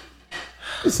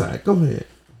 It's all right, go ahead.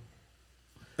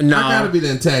 No. I gotta be the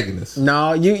antagonist.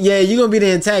 No, you're gonna be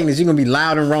the antagonist. You're gonna be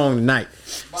loud and wrong tonight.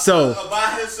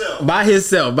 By his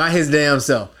damn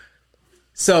self.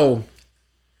 So,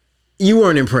 you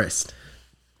weren't impressed.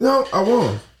 No, I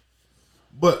was.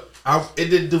 But it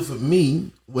didn't do for me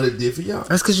what it did for y'all.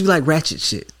 That's because you like ratchet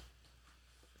shit.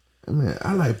 Man,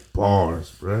 I like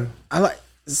bars, bro.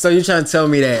 So you're trying to tell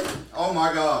me that? Oh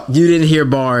my God! You didn't hear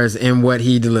bars in what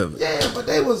he delivered? Yeah, but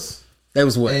they was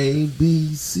what? A,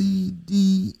 B, C,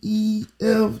 D, E,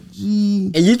 F,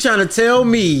 G. And you trying to tell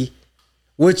me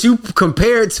what you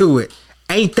compared to it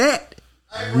ain't that?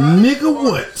 Nigga,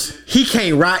 what? He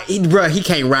can't ride, he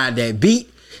can't ride that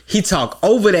beat. He talk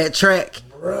over that track.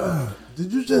 Bruh,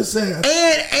 did you just say?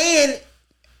 And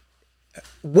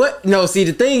what? No, see,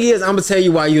 the thing is, I'm gonna tell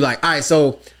you why you like. All right,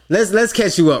 so let's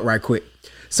catch you up right quick.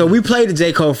 So we played the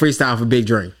J. Cole freestyle for Big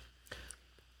Dream,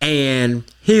 and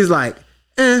he's like,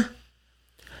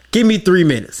 give me 3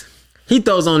 minutes. He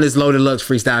throws on this Loaded Lux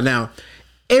freestyle. Now,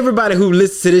 everybody who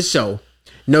listens to this show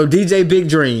know DJ Big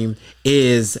Dream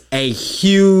is a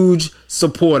huge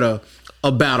supporter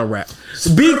of battle rap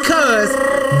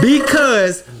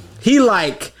because he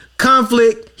like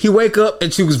conflict. He wake up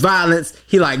and choose violence.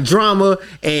 He like drama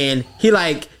and he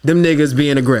like them niggas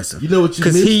being aggressive. You know what you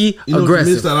missed? Because he aggressive. What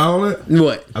you missed out of all that?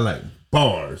 What? I like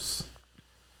bars.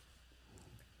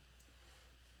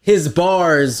 His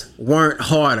bars weren't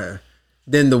harder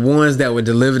than the ones that were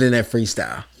delivered in that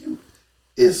freestyle.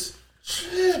 It's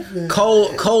tripping.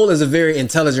 Cole is a very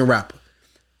intelligent rapper.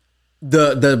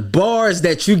 The bars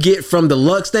that you get from the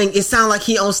Lux thing, it sounds like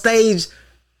he on stage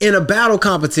in a battle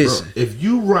competition. Bro, if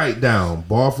you write down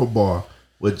bar for bar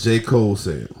what J. Cole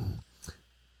said,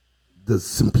 the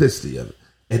simplicity of it,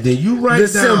 and then you write the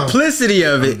down simplicity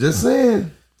of it. I'm just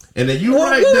saying. And then you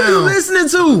write what down. What are you listening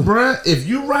to, bruh? If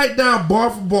you write down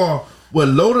bar for bar what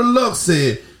Loaded Lux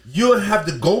said, you'll have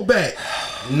to go back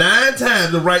 9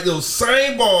 times to write those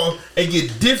same bars and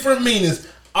get different meanings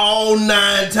all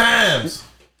 9 times.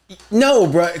 No,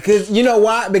 bro, because you know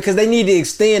why? Because they need to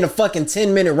extend a fucking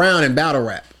 10-minute round in battle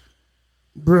rap.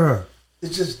 Bruh,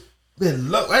 it's just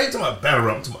been luck. I ain't talking about battle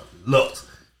rap, I'm talking about looks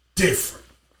different.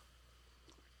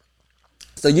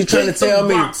 So you trying to tell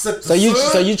me? So you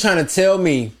trying to tell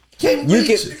me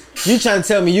you trying to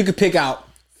tell me you could pick out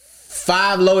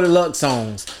 5 Loaded Lux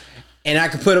songs, and I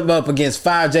could put them up against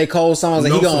 5 J. Cole songs,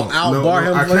 and he gonna outbar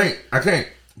him? I can't.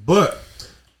 But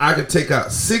I could take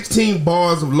out 16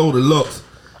 bars of Loaded Lux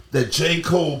that J.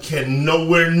 Cole can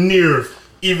nowhere near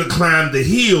even climb the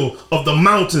hill of the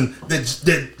mountain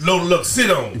that Loaded Lux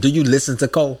sit on. Do you listen to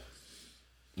Cole?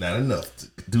 Not enough to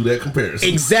do that comparison.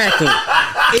 Exactly. See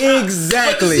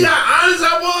how honest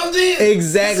I was then?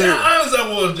 Exactly. See how honest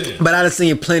I was then? But I've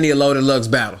seen plenty of Loaded Lux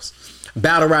battles.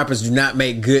 Battle rappers do not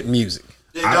make good music.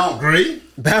 I agree.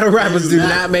 Battle rappers do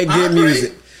not make good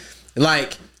music.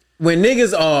 Like, when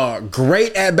niggas are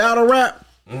great at battle rap,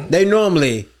 they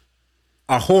normally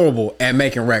are horrible at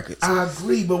making records. I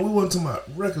agree, but we weren't talking about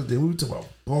records then. We were talking about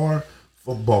bar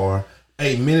for bar.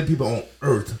 Ain't many people on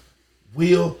earth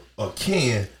will or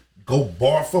can go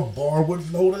bar for bar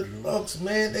with Loaded Lux,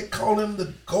 man. They call him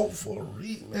the GOAT for a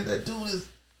reason, man. That dude is,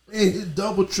 man, he's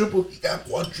double, triple, he got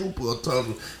quadruple or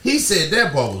tunnel. He said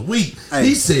that bar was weak. Hey.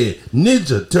 He said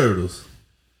Ninja Turtles.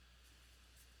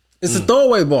 It's a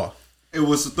throwaway bar. It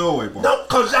was a throwaway bar. No,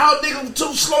 because y'all niggas were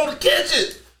too slow to catch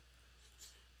it.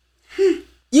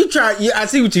 I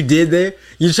see what you did there.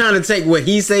 You're trying to take what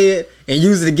he said and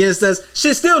use it against us.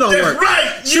 Shit still don't work. That's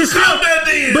right. You caught that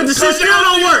then. But the shit still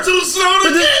don't work. Too slow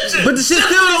to catch it. But the shit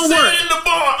still don't work. In the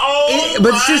bar. Oh,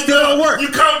 but the shit still don't work. You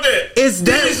caught that. It's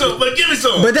that. Give me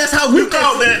some. But that's how weak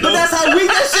that. But that's how weak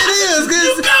that shit is.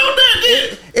 You caught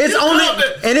that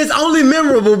then. It's only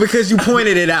memorable because you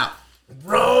pointed it out.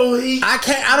 Bro,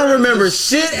 I don't remember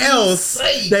shit else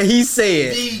that he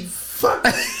said.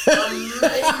 Fucking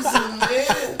amazing,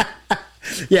 man.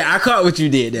 Yeah, I caught what you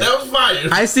did there. That was fire.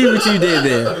 I see what you did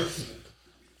there.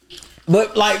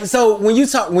 But like, so when you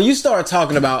start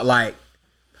talking about like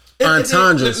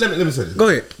entendres, let me say this. Go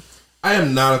ahead. I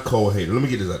am not a Cole hater. Let me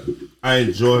get this out. I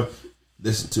enjoy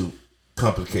listening to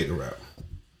complicated rap.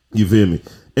 You feel me?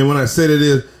 And when I say that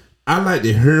is, I like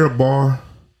to hear a bar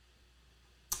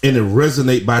and it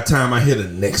resonate by the time I hear the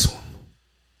next one.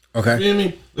 Okay. You feel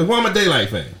me? That's why I'm a Daylight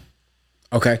fan.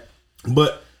 Okay.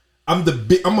 But I'm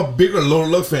a bigger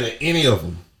Loaded Lux fan than any of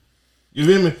them. You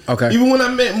feel me? Okay. Even when I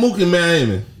met Mook in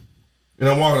Miami, and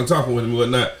I'm walking and talking with him and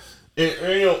whatnot, and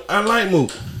you know, I like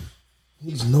Mook.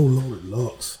 He's no Loaded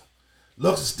Lux.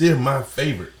 Lux is still my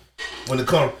favorite when it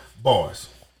comes to bars.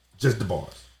 Just the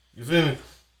bars. You feel me?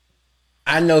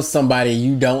 I know somebody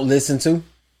you don't listen to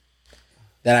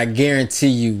that I guarantee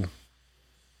you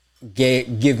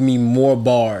give me more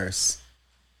bars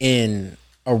in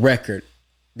a record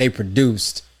they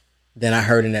produced than I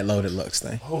heard in that Loaded Lux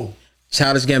thing. Oh.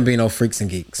 Childish Gambino, Freaks and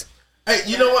Geeks. Hey,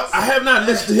 you know what? I have not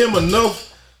listened to him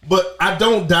enough, but I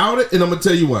don't doubt it, and I'm gonna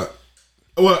tell you what.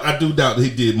 Well, I do doubt that he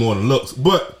did more than Lux,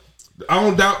 but I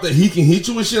don't doubt that he can hit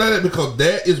you with shit like that because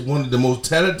that is one of the most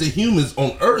talented humans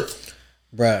on earth.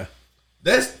 Bruh.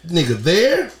 That nigga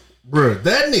there, bruh,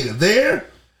 that nigga there,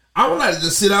 I would like to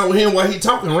just sit out with him while he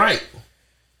talking right.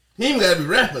 He ain't gotta be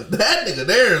rapping. That nigga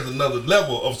there is another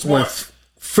level of smart. When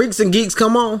Freaks and Geeks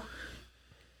come on,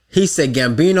 he said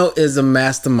Gambino is a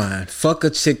mastermind. Fuck a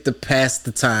chick to pass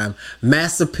the time.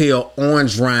 Mass appeal,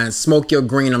 orange rind. Smoke your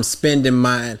green, I'm spending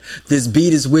mine. This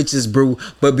beat is witch's brew,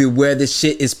 but beware this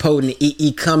shit is potent.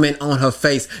 EE coming on her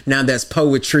face. Now that's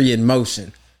poetry in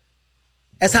motion.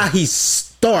 That's how he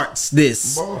starts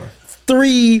this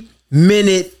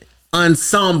 3-minute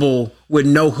ensemble with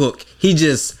no hook. He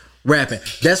just rapping.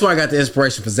 That's where I got the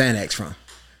inspiration for Xanax from.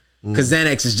 Because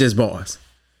Xanax is just bars.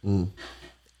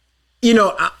 You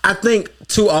know, I think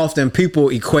too often people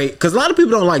equate, because a lot of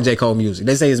people don't like J. Cole music.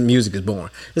 They say his music is boring.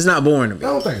 It's not boring to me. I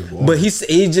don't think it's boring. But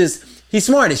he's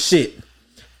smart as shit.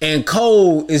 And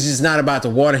Cole is just not about to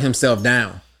water himself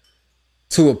down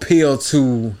to appeal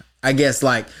to, I guess,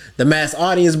 like the mass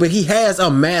audience. But he has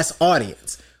a mass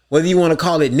audience. Whether you want to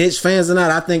call it niche fans or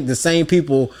not, I think the same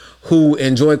people who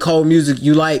enjoy Cole music,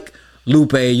 you like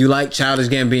Lupe, you like Childish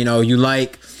Gambino, you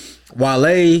like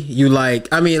Wale, you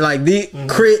like, I mean, like the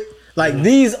Crit, like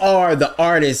these are the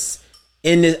artists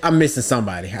in this. I'm missing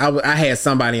somebody. I had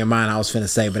somebody in mind I was finna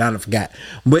say, but I forgot.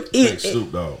 But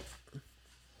Snoop Dogg.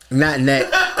 Not in that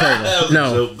curve.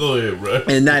 No. Go ahead, bro.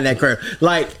 And not in that curve.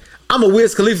 Like, I'm a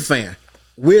Wiz Khalifa fan.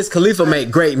 Wiz Khalifa make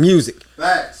great music.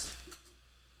 Facts.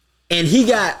 And he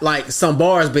got like some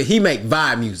bars, but he make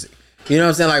vibe music. You know what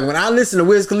I'm saying? Like when I listen to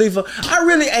Wiz Khalifa, I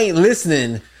really ain't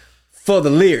listening for the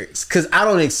lyrics because I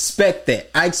don't expect that.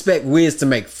 I expect Wiz to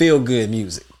make feel good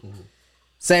music.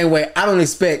 Same way, I don't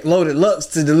expect Loaded Lux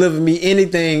to deliver me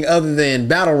anything other than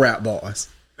battle rap bars.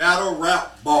 Battle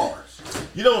rap bars.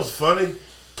 You know what's funny?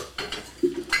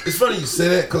 It's funny you say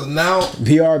that because now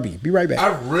BRB. Be right back.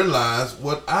 I realize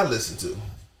what I listen to.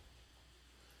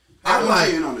 I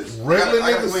like regular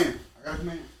niggas.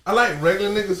 I like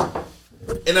regular niggas,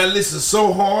 and I listen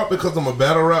so hard because I'm a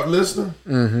battle rap listener.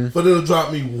 Mm-hmm. But it'll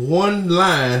drop me one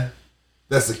line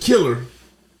that's a killer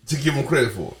to give them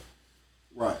credit for it.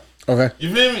 Right. Okay.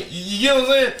 You feel me? You get what I'm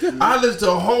saying? Mm-hmm. I listen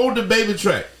to a whole DaBaby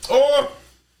track, or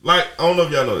like I don't know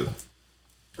if y'all know this.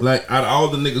 Like out of all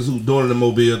the niggas who doing the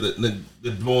Mobile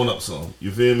that blowing up some, you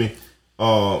feel me?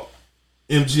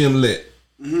 MGM Lit.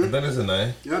 Mm-hmm. I think that's a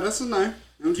name. Yeah, that's a name.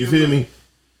 MGM you feel me?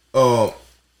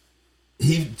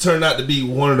 He turned out to be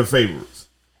one of the favorites.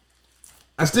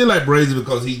 I still like Brazy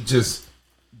because he just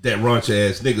that raunchy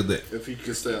ass nigga that if he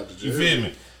could stay out the jail. You feel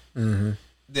me? Mm-hmm.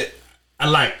 That I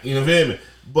like, you know what I mean?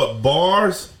 But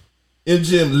bars,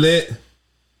 MGM Lit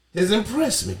has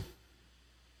impressed me.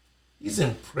 He's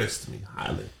impressed me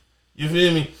highly. You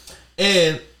feel me?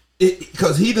 And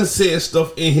because he done said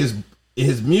stuff in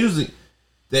his music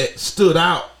that stood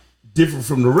out different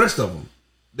from the rest of them.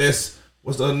 That's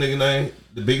what's the other nigga name?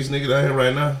 The biggest nigga down here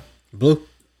right now? Blue.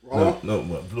 No,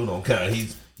 well, Blue don't count.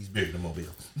 He's bigger than Mobile.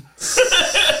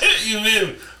 You feel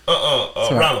me?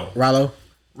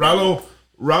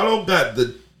 Rollo got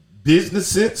the business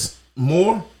sense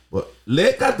more, but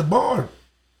Let got the bar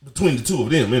between the two of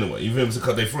them anyway. You feel me?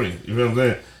 Because they friends. You feel what I'm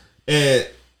saying? And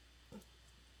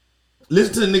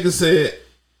listen to the nigga said,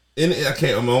 and I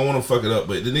don't want to fuck it up,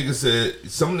 but the nigga said,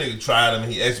 some nigga tried him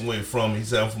and he asked him where he from. He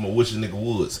said, I'm from a Wish Nigga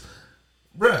Woods.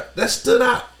 Bruh, that stood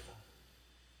out.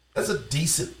 That's a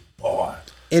decent bar.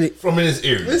 From in this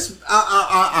area.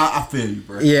 I feel you,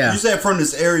 bro. Yeah. You said from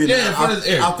this area. Yeah, from this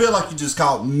area. I feel like you just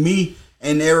called me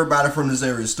and everybody from this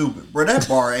area stupid. Bro, that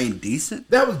bar ain't decent.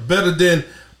 That was better than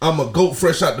I'm a goat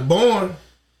fresh out the barn.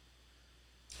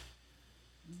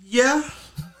 Yeah.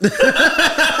 For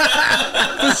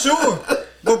sure.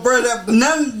 But bro,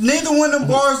 neither one of them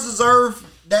bars deserve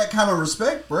that kind of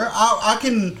respect, bro. I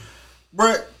can,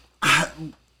 bro.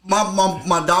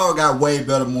 My dog got way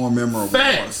better, more memorable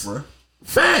bars, bro.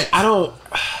 Fact. I don't.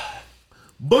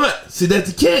 But see,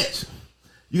 that's the catch.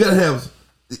 You gotta have.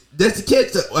 That's the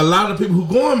catch. That a lot of people who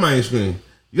go on mainstream.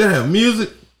 You gotta have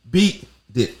music, beat,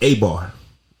 then a bar.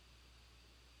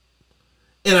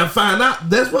 And I find out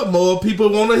that's what more people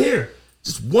want to hear.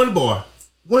 Just one bar,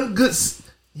 one good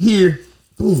here.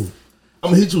 Boom. I'm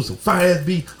gonna hit you with some fire ass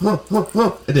beat, and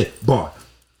then bar.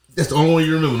 That's the only one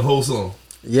you remember the whole song.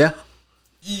 Yeah.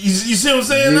 You see what I'm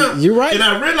saying now? You're right. And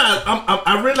I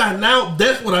realize now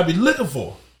that's what I be looking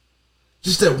for.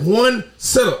 Just that one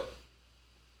setup.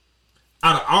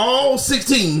 Out of all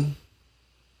 16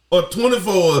 or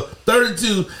 24 or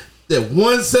 32, that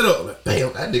one setup, like,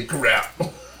 bam, that nigga crap.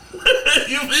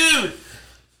 You feel me?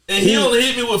 And he only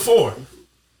hit me with 4.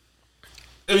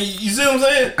 I mean, you see what I'm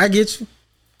saying? I get you.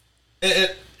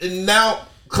 And now,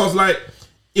 cause like,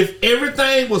 if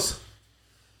everything was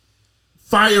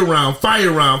fire round, I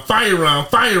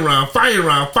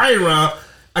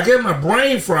get my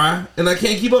brain fry and I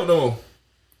can't keep up no more.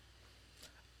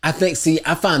 I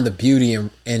find the beauty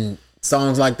in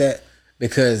songs like that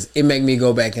because it make me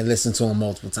go back and listen to them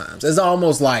multiple times. It's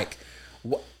almost like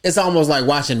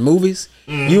watching movies.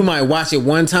 Mm-hmm. You might watch it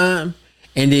one time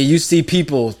and then you see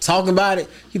people talking about it.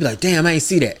 You be like, damn, I ain't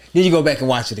see that. Then you go back and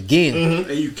watch it again. Mm-hmm.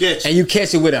 And you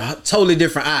catch it with a totally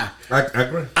different eye. I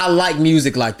agree. I like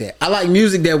music like that. I like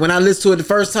music that when I listen to it the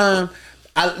first time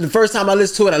I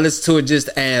listen to it just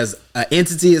as an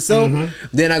entity itself. Mm-hmm.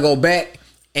 Then I go back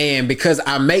and because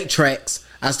I make tracks,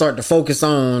 I start to focus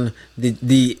on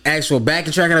the actual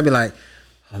backing track and I be like,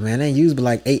 oh man, they used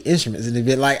like 8 instruments and it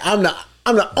be like I'm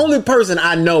the only person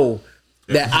I know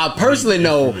that I personally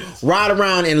know ride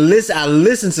around and listen. I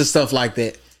listen to stuff like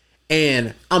that,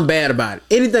 and I'm bad about it.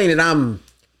 Anything that I'm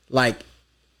like,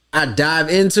 I dive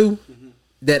into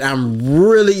that I'm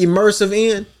really immersive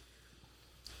in.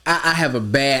 I have a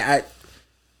bad.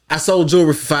 I sold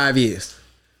jewelry for 5 years.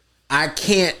 I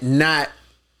can't not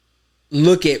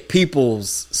look at people's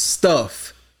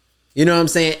stuff. You know what I'm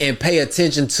saying, and pay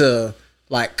attention to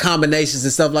like combinations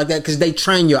and stuff like that because they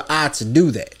train your eye to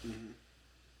do that.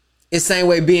 It's the same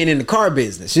way being in the car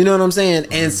business. You know what I'm saying?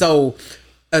 Mm-hmm. And so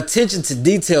attention to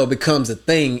detail becomes a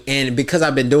thing. And because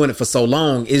I've been doing it for so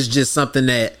long, it's just something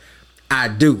that I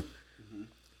do. Mm-hmm.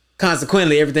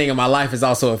 Consequently, everything in my life is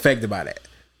also affected by that.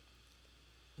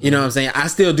 You know what I'm saying? I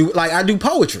still do, like I do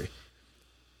poetry.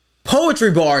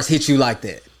 poetry bars hit you like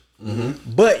that.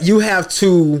 Mm-hmm. But you have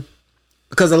to,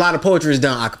 because a lot of poetry is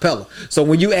done a cappella. So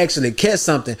when you actually catch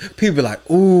something, people be like,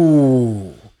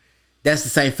 ooh, that's the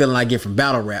same feeling I get from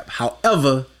battle rap.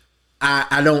 However,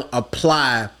 I don't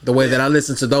apply the way that I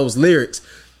listen to those lyrics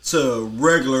to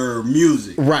regular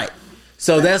music. Right.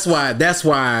 So that's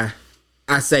why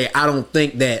I say I don't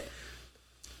think that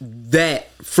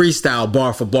freestyle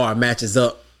bar for bar matches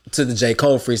up to the J.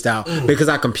 Cole freestyle because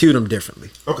I compute them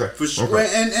differently. Okay. For sure.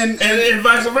 Okay. And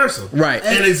vice versa. Right.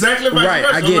 And exactly vice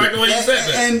versa. I get like the way you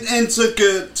said that. And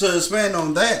to expand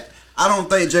on that, I don't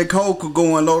think J. Cole could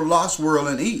go in Loaded Locks world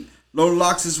and eat. Loaded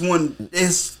Locks is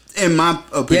in my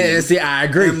opinion. Yeah, see, I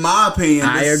agree. In my opinion,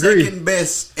 I the agree. second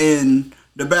best in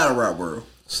the battle rap world.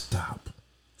 Stop.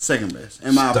 Second best,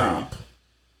 in my opinion.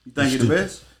 You think he's the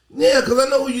best? Yeah, because I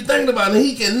know who you're thinking about, and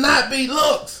he cannot beat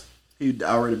Lux. He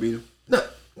already beat him.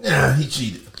 No, he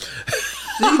cheated.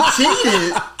 He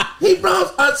cheated? He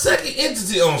brought a second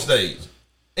entity on stage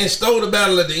and stole the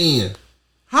battle at the end.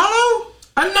 Hello?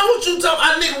 I know what you talking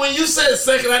about. Nigga, when you said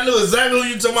second, I knew exactly who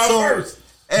you talking about first.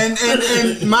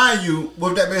 And mind you,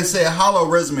 with that being said, Hollow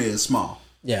resume is small.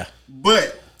 Yeah.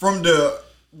 But from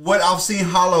what I've seen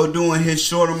Hollow doing his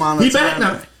short amount of time. He back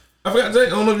now. I forgot to tell you. I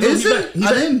don't know if you Is know it? he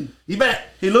back. I didn't. He back.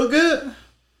 He look good?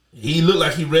 He look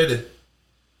like he ready.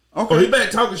 Okay. Oh, he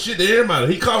back talking shit to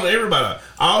everybody. He calling everybody out.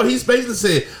 All he basically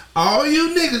said, all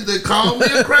you niggas that call me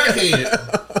a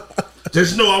crackhead,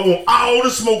 just know I want all the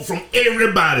smoke from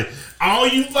everybody. All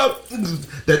you fuck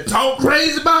that talk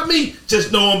crazy about me,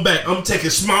 just know I'm back. I'm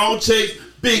taking small checks,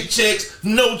 big checks,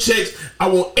 no checks. I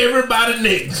want everybody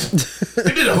next.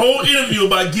 He did a whole interview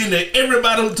about getting at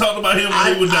everybody who talked about him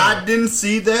when he was down. I didn't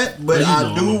see that, but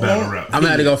I do want. I'm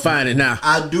going to go find it now.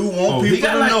 I do want people he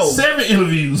got to like know. 7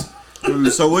 interviews.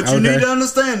 So what you need to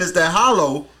understand is that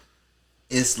Hollow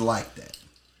is like that.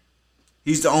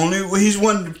 He's the only. He's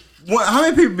one. How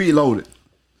many people be loaded?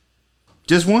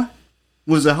 Just one?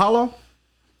 Was it Hollow?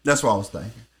 That's what I was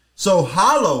thinking. So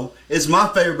Hollow is my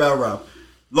favorite battle rapper.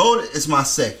 Loaded is my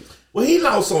second. Well, he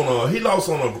lost on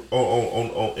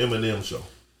Eminem show.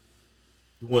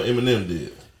 What Eminem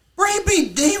did. Bro,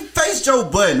 he faced Joe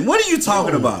Budden. What are you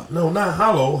talking about? No, not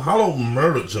Hollow. Hollow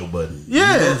murdered Joe Budden.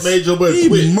 Yes. He made Joe Budden he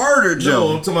quit. murdered Joe.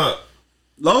 No, I'm talking about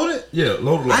Loaded? Yeah,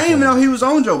 Loaded. I didn't even know he was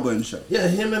on Joe Budden's show. Yeah,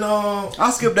 him and I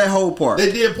skipped that whole part.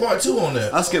 They did part 2 on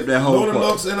that. I skipped that whole Loaded part.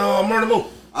 Lux and Murder Mook.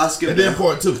 I skipped that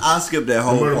part 2. I skipped that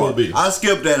whole part. I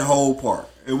skipped that whole part.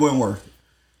 It wasn't worth it.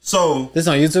 So this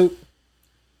on YouTube?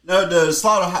 No, the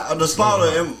slaughter, Total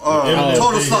Slaughter. It was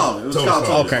called Total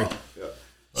Slaughter. Yeah.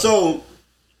 So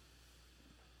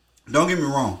don't get me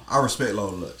wrong. I respect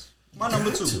Loaded Lux. My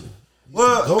number 2.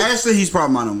 Well, actually, he's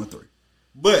probably my number 3.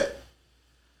 But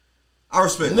I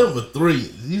respect number 3.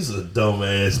 He's a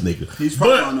dumbass nigga. He's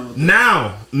probably my number 3.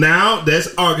 Now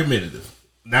that's argumentative.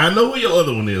 Now I know who your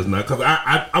other one is now because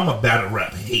I'm a battle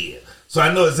rap head, so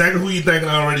I know exactly who you thinking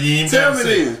already. You ain't Tell me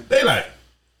then. They like,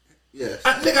 yes,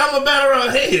 nigga, I'm a battle rap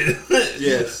head.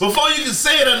 Yes. Before you can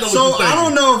say it, I know. So what you're thinking. I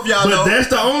don't know if y'all know. But that's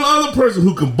the only other person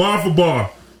who can bar for bar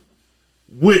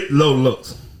with low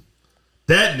looks.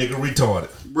 That nigga retarded,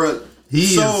 bro. He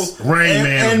is Rain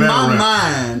Man. In my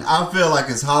mind, I feel like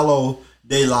it's Hollow,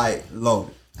 Daylight,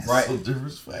 Loaded. Right? So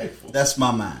disrespectful. That's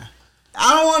my mind.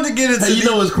 I don't want to get into. Hey, you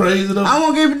know what's crazy though? I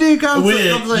won't give a damn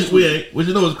conversation. We ain't. But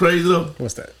you know what's crazy though?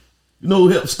 What's that? You know who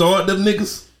helped start them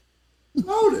niggas?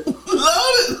 Loaded.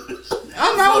 Loaded.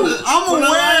 I'm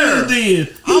aware.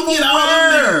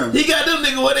 He got them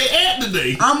niggas where they at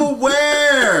today. I'm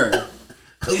aware.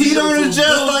 He don't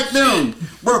adjust like them.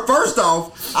 Bro, first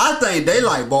off, I think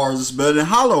Daylight bars is better than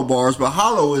Hollow bars, but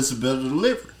Hollow is a better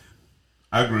delivery.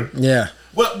 I agree. Yeah.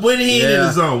 But when he in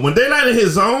his zone, when Daylight in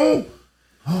his zone,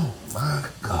 oh my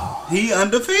God, he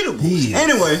undefeatable.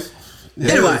 Anyway,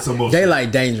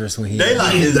 Daylight dangerous when he.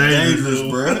 Daylight is dangerous,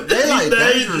 bro. Daylight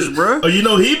dangerous, bro. Oh, you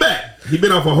know he back. He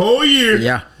been off a whole year.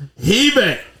 Yeah. He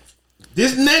back.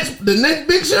 The next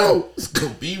big show is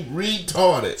gonna be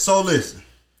retarded. So listen.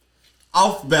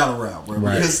 Off battle rap, bro.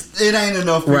 Right. Because it ain't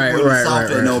enough people in the South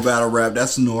that know battle rap.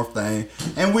 That's the North thing.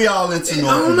 And we all into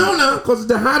North. I don't know now, because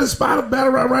the hottest spot of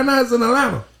battle rap right now is in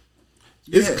Atlanta.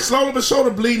 It's slowly but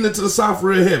surely bleeding into the South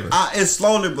real heavy. It's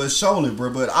slowly but surely,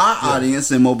 bro. But our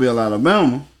audience in Mobile,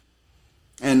 Alabama,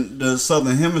 and the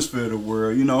Southern Hemisphere of the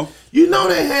world, you know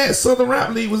they had Southern Rap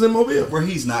League was in Mobile. Bro,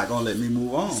 he's not going to let me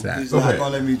move on. Exactly. He's not going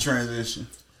to let me transition.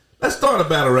 Let's start a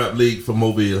battle rap league for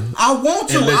Mobile. I want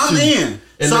to. I'm in.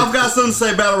 So I've got something to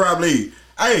say battle rap league.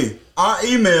 Hey, our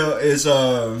email is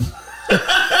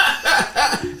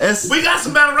we got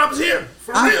some battle rappers here.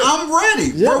 For real. I'm ready.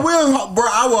 Yeah. Bro,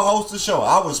 I will host the show.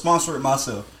 I will sponsor it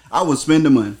myself. I will spend the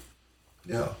money.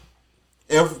 Yeah.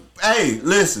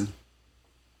 Listen.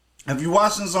 If you're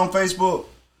watching us on Facebook,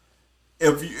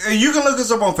 if you can look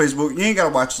us up on Facebook, you ain't gotta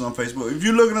watch us on Facebook. If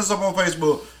you're looking us up on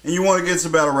Facebook and you want to get to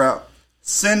battle rap,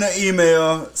 send an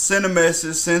email, send a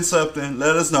message, send something,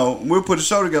 let us know. And we'll put a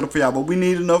show together for y'all. But we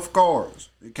need enough cards.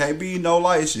 It can't be no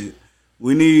light shit.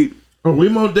 We need. Oh, we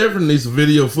most definitely need some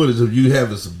video footage of you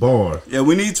having some bar. Yeah,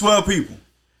 we need 12 people,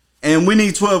 and we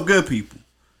need 12 good people.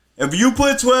 If you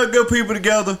put 12 good people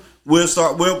together, we'll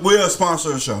start. We'll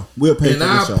sponsor a show. We'll pay for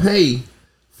the show. And I'll pay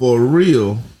for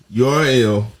real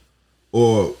URL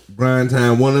or Grind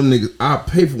Time. One of them niggas. I'll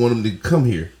pay for one of them to come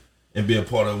here and be a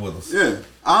part of it with us. Yeah,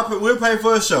 we'll pay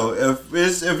for a show.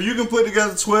 If you can put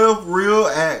together 12 real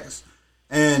acts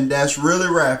and that's really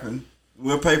rapping,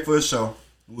 we'll pay for a show.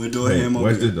 We'll do it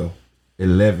Watch this though.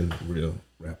 11 real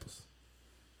rappers.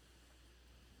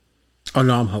 Oh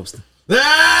no, I'm hosting.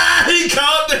 Ah, he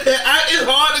called that. It's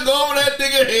hard to go over that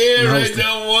nigga head right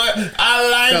now, boy. I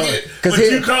like it. But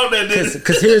you called that nigga.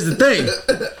 Because here's the thing.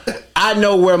 I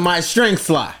know where my strengths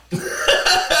lie.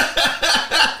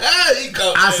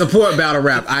 I support battle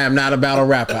rap. I am not a battle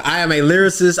rapper. I am a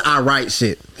lyricist. I write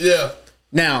shit. Yeah.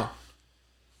 Now,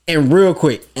 and real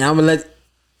quick, and I'm going to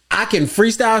I can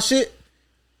freestyle shit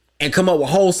and come up with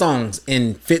whole songs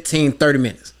in 15, 30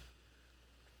 minutes.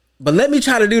 But let me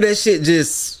try to do that shit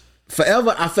just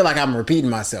forever. I feel like I'm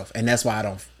repeating myself, and that's why I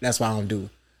don't do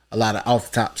a lot of off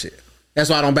the top shit.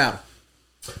 That's why I don't battle.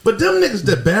 But them niggas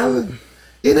that battle,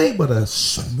 it ain't but a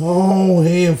small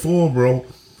handful, bro,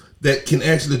 that can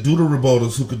actually do the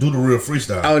rebuttals, who can do the real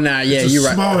freestyle. Oh nah, yeah, you're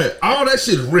right. All that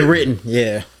shit is written.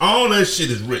 Yeah. All that shit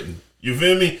is written. You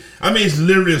feel me? I mean, it's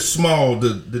literally small.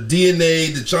 The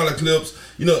DNA, the Charlie Clips,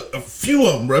 a few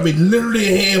of them, bro. I mean, literally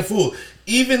a handful.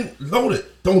 Even Loaded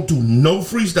don't do no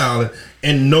freestyling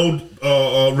and no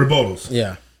rebuttals.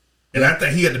 Yeah. And I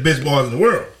think he got the best bars in the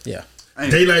world. Yeah.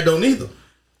 Daylight don't either.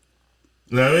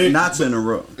 You know what I mean? Not to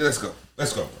interrupt. Let's go.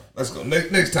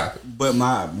 Next topic. But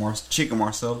my Chicken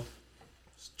Marcella,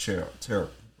 it's terrible.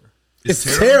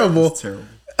 It's terrible. It's terrible.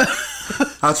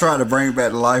 I tried to bring it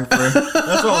back to life, bro. That's what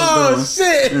I was doing.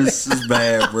 Shit. It's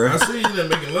bad, bro. I see you there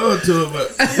making love to it,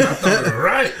 but I thought it was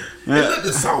right. It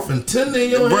looked soft and tender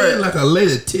in your hand like a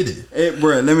lady titty.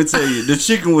 Bro, let me tell you, the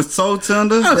chicken was so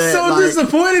tender. I'm so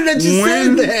disappointed that you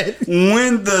said that.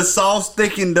 When the sauce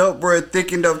thickened up, bro,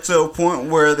 to a point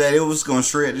where that it was going to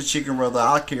shred the chicken, brother,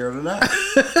 I carried it out.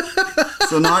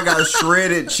 So now I got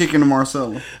shredded chicken to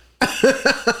Marcella.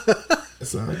 That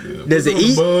sounds good. Does it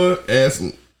eat? Bud, add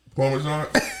some Parmesan.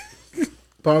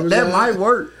 That might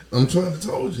work. I'm trying to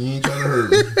told you ain't trying to hurt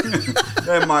me.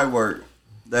 That might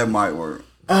work.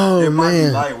 Oh, it might be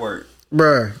man. light work.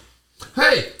 Bruh.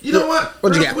 Hey, you know what?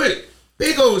 What you Real got? quick.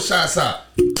 Big old shots out.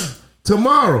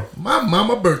 Tomorrow, my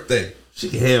mama birthday. She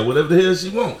can have whatever the hell she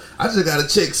want. I just got a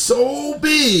check so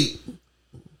big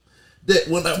that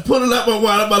when I put it out my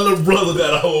wallet, my little brother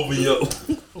got a hold of me, yo.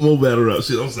 I'm gonna battle up.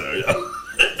 Shit, I'm sorry, y'all.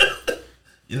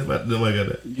 Nobody got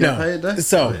that. You got paid today?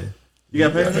 So, You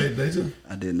got paid today too?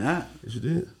 I did not. Yes, you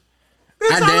did. Bitch,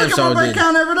 I damn look sure at my bank did.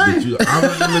 account every day. I'm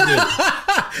gonna look at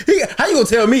how you gonna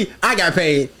tell me I got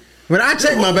paid when I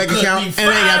check my bank account and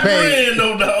I ain't got paid? $5,000,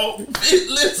 no dog.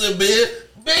 Listen,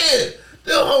 man,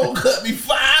 the whole cut me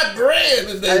 $5,000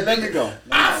 today. Hey, let me go.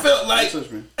 I felt like,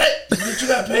 Touch me. hey, you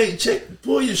got paid. Check,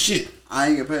 pull your shit. I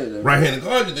ain't get paid though. Right-handed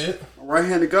guard, you did.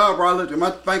 Right-handed guard, bro. I looked at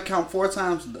my bank account 4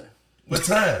 times today. What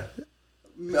time?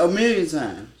 A million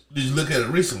times. Did you look at it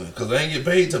recently? Because I ain't get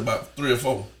paid till about 3 or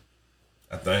 4,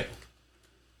 I think.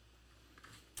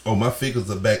 Oh, my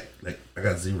figures are back. Like, I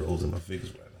got zeros in my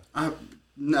figures right now.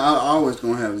 I always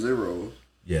gonna have zeros.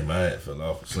 Yeah, my head fell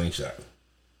off a slingshot.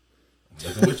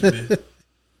 I'm fucking with you, man.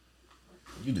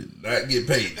 You did not get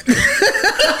paid.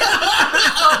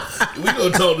 We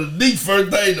gonna talk to D first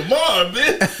thing tomorrow,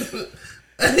 man.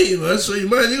 Hey, I'll show you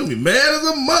mine. You gonna be mad as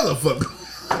a motherfucker.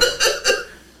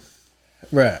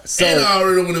 Right. So, And I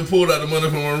already went and pulled out the money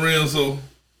from my reel, so.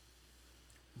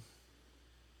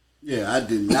 Yeah, I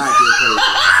did not get paid.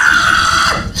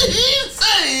 He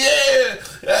say, yeah.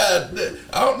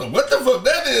 I don't know what the fuck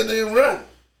that is, then, bro.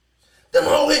 Them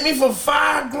hoes hit me for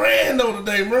 $5,000 though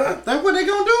today, bro. That's what they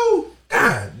gonna do.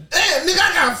 God damn, nigga,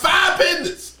 I got 5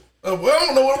 pendants. Well, I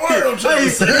don't know what word I'm trying He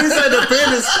to say. said the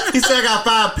pendants. He said I got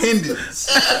 5 pendants.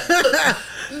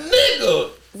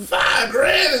 Nigga,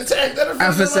 $5,000 in tax. I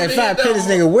was gonna say 5 pennies,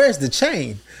 nigga. Where's the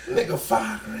chain? Nigga,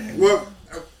 $5,000. Well,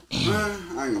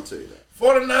 I ain't gonna tell you that.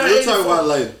 49. We'll talk about it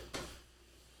later.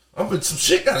 But some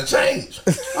shit gotta change.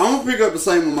 I'm gonna pick up the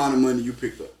same amount of money you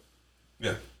picked up.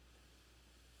 Yeah.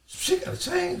 Some shit gotta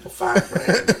change for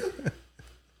 $5,000.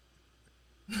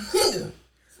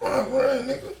 $5,000,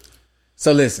 nigga.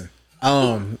 So listen,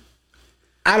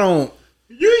 I don't.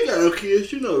 You ain't got no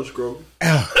kids. You know the struggle.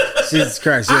 Oh, Jesus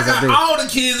Christ! Yes, I got all the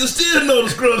kids and still know the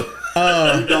struggle.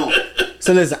 You don't.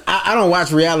 So listen, I don't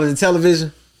watch reality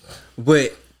television,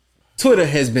 but Twitter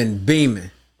has been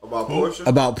beaming About Portia?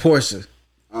 about Portia.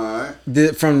 All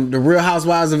right. From the Real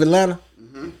Housewives of Atlanta.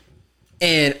 Mm-hmm.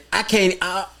 And I can't.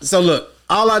 So look,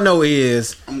 all I know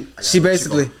is she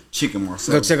basically chicken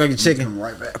Marcel. go check on your chicken. Come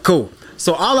right back. Cool.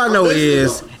 So all I know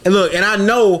is, and look, and I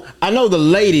know the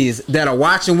ladies that are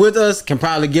watching with us can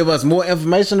probably give us more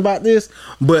information about this,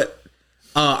 but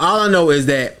all I know is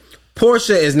that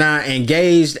Portia is now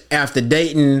engaged after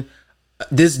dating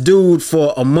this dude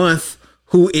for a month,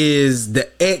 who is the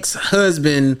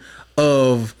ex-husband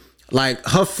of like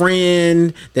her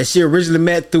friend that she originally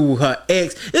met through her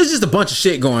ex. It's just a bunch of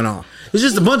shit going on. It's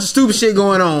just a bunch of stupid shit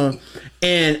going on,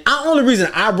 and the only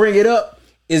reason I bring it up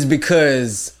is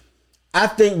because I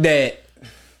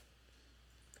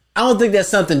don't think that's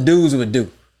something dudes would do.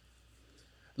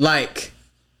 Like,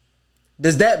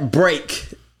 does that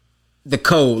break the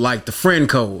code, like the friend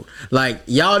code? Like,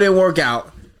 y'all didn't work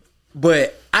out,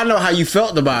 but I know how you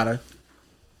felt about her,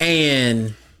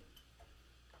 and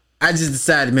I just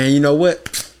decided, man, you know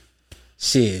what?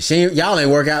 Shit, y'all ain't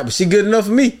work out, but she good enough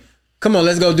for me. Come on,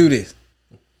 let's go do this.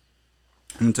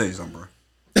 Let me tell you something, bro.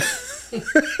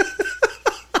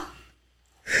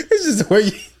 It's just the way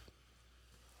you...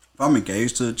 If I'm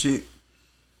engaged to a chick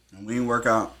and we didn't work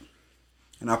out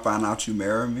and I find out you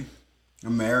marry me,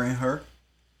 I'm marrying her.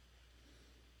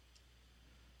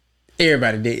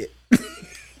 Everybody did.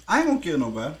 I ain't gonna kill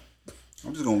nobody.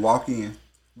 I'm just gonna walk in,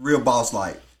 real boss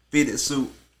like, fitted suit.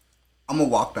 I'm gonna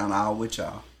walk down the aisle with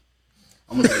y'all.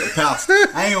 I'm gonna look at the house.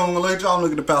 I ain't gonna let y'all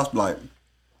look at the house like,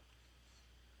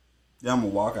 yeah, I'm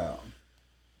gonna walk out.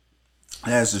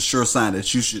 That's a sure sign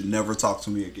that you should never talk to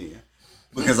me again.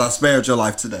 Because I spared your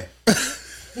life today.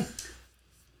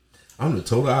 I'm the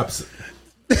total opposite.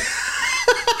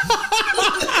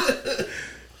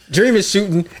 Dream is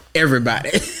shooting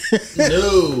everybody.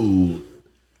 No.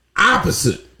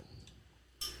 Opposite.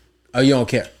 Oh, you don't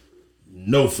care?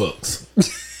 No fucks.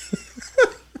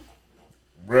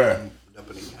 Bruh.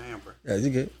 Yeah, you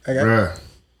good. I got Bruh.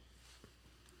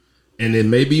 And it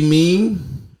may be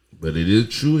mean, but it is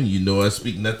true, and you know I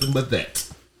speak nothing but that.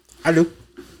 I do.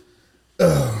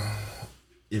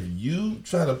 If you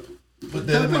try to put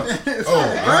that in my...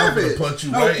 I'm going to punch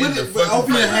you right in the fucking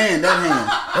Open your hand, that hand.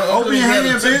 Open your hand,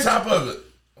 bitch. Tip top of it.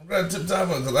 I'm going to tip top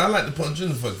of it because I like to punch you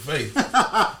in the fucking face.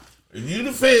 If you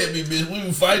the fed me, bitch, we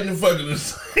be fighting and fucking at the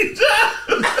same time.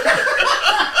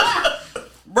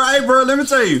 Right, bro, let me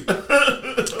tell you.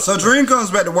 So Dream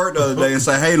comes back to work the other day and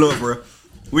say, hey, look, bro,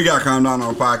 we got to calm down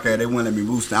on a podcast. They wouldn't let me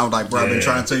boost it. I was like, bro, I've been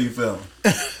trying to tell you, fella.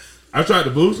 I tried to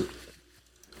boost it.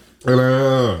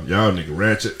 Y'all nigga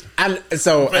ratchet. I ain't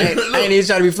even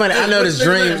trying to be funny. I know this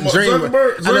dream.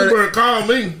 Zuckerberg called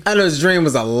me. I know this dream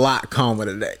was a lot calmer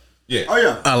today. Yeah. Oh,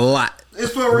 yeah. A lot.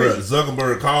 It's for a reason.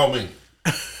 Zuckerberg called me.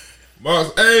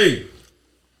 Boss, hey,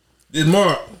 this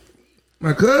Mark.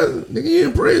 My cousin, nigga, you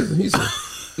in prison. He said,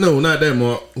 no, not that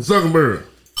Mark. Zuckerberg.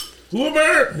 Who a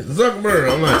bird?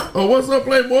 Zuckerberg. I'm like, oh, what's up,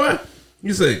 Playboy?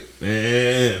 You say,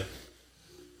 man,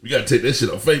 we gotta take that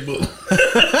shit off Facebook.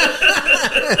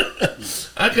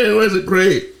 I can't wait to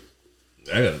Craig.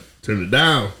 I gotta turn it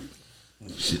down.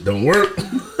 Shit don't work.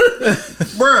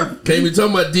 Bruh. Can't be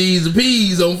talking about D's and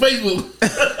P's on Facebook.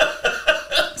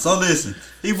 So listen,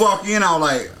 he walked in, I was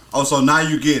like, oh, so now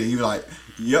you get it. He was like,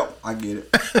 yep, I get it.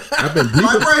 I've been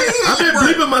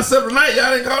bleeping myself tonight.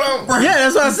 Y'all didn't call on. Yeah,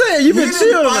 that's what I said. You've been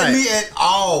chill tonight. He didn't fight me at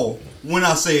all when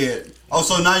I said, oh,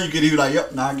 so now you get it. He was like,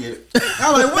 yep, now I get it.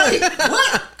 I was like, wait,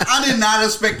 what? I did not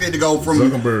expect it to go from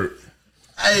Zuckerberg.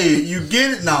 Hey, you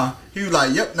get it? Nah. He was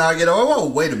like, yep, now I get it. Oh,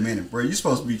 wait a minute, bro. You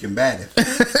supposed to be combative.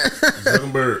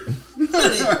 Zuckerberg.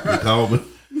 He called me.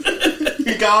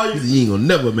 He called you? You ain't gonna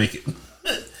never make it.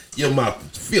 Your mouth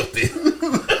is filthy.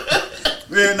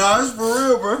 Yeah, nah, it's for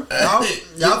real, bro.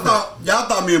 Y'all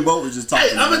thought me and Bo was just talking.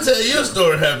 Hey, I'm gonna tell you a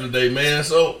story happened today, man.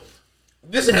 So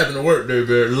this happened to work very,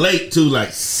 very late too, like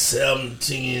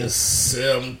 7:10,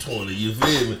 7:20. You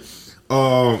feel me?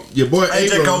 Your boy. Hey,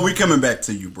 J-Cole, we coming back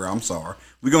to you, bro. I'm sorry.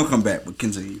 We gonna come back, but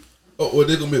continue. Oh, well,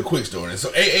 this gonna be a quick story. So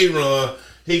Aaron,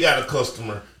 he got a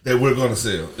customer that we're gonna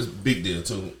sell. It's a big deal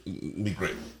too. It'll be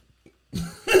great.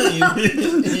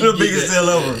 The biggest deal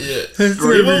ever. Yeah. It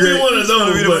won't be one of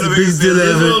those, but the biggest deal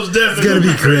ever. It's gonna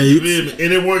be great.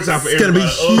 And it works out for It's gonna be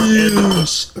everybody.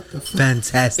 huge.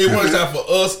 Fantastic. It works out for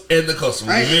us and the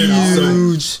customer.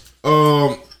 Huge.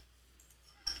 So,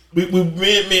 me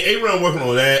and Aaron working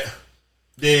on that.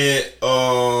 Then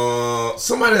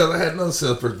somebody else, I had another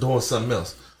salesperson doing something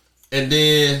else. And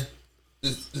then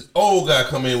this old guy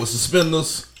come in with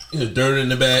suspenders, dirt in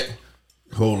the back,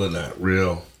 holding out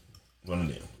real one of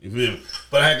them. You feel me?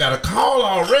 But I got a call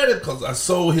already because I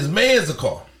sold his man's a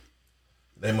car.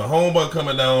 Then my homeboy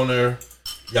coming down there.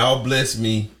 Y'all bless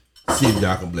me. See if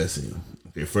y'all can bless him.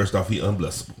 Okay, first off, he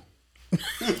unblessable.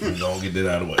 Don't get that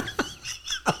out of the way.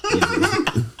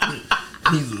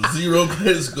 He's a zero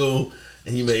credit score,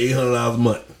 and he made $800 a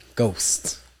month.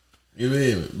 Ghost. You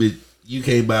feel me? But you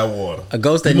can't buy water. A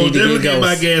ghost that need to get ghost.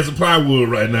 Buy gas and plywood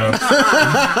right now.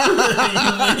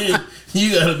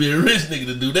 You gotta be a rich nigga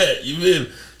to do that. You feel me?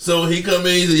 So he come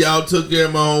in, he said, y'all took care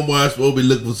of my homeboy. I was supposed to be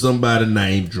looking for somebody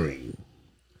named Dream.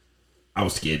 I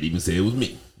was scared to even say it was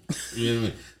me. You know what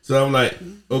I mean? So I'm like,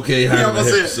 okay, how he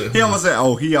almost said,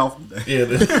 oh, he off there. Yeah,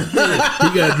 he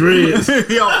got dreads.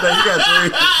 He off there, he got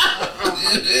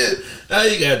dreads. Now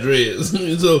he got dreads.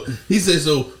 So he said,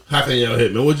 so how can y'all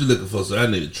help me? What you looking for? So I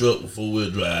need a truck with 4-wheel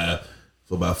drive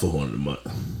for about $400 a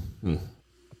month.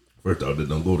 First off, they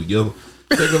don't go together.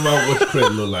 Second of all, what your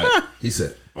credit look like? He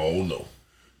said, oh no.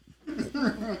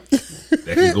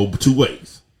 That can go 2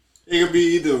 ways. It could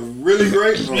be either really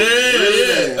great or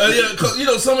really bad.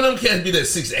 Cause some of them can't be that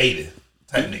 680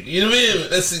 type nigga. You know what I mean?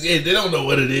 That 680, they don't know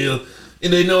what it is.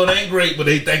 And they know it ain't great, but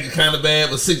they think it's kind of bad.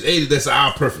 But 680, that's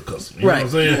our perfect customer. You know what I'm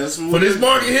saying? Yeah, for this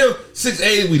market here,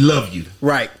 680, we love you.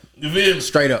 Right. You feel me?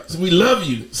 Straight up. So we love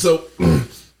you. So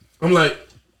I'm like,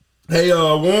 hey,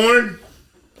 Warren.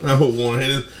 I hope Warren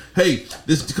hears this. Hey,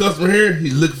 this customer here,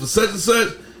 he's looking for such and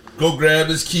such. Go grab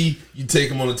this key. You take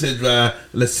him on the test drive.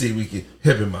 Let's see if we can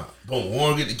help him out. Boom.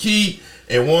 Warren get the key,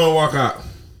 and Warren walk out.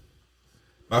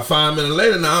 About 5 minutes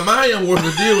later, now I am working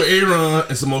a deal with Aaron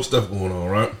and some more stuff going on,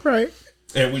 right? Right.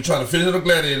 And we trying to finish the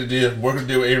Gladiator deal, working a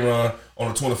deal with Aaron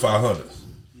on the 2500s.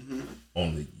 Mm-hmm.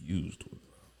 On the used 2500s.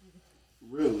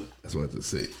 Really? That's what I just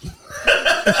said.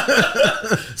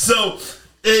 So,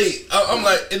 hey, I'm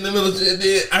like in the middle of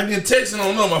it. I get texting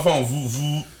on my phone.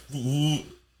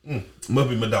 Must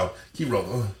be my dog. Keep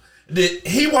rolling. Then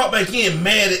he walked back in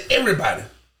mad at everybody.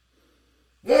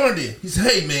 Warren did. He said,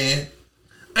 hey man,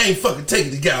 I ain't fucking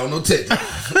taking the guy on no test.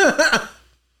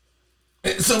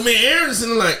 So me and Aaron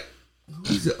sitting like,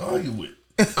 who's to argue with?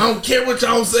 I don't care what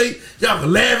y'all say. Y'all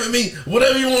can laugh at me.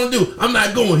 Whatever you want to do. I'm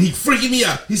not going. He's freaking me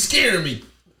out. He's scaring me.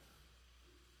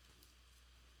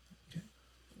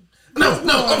 No,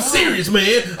 I'm serious,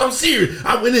 man. I'm serious.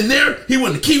 I went in there. He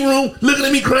went in the key room, looking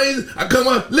at me crazy. I come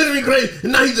out, looking at me crazy,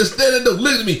 and now he just standing there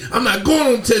looking at me. I'm not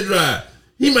going on test drive.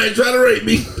 He might try to rape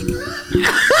me.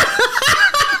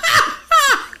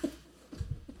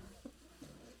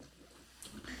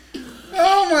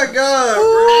 Oh my God,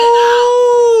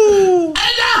 bro. I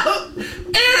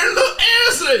know.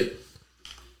 Aaron say,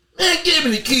 man, give me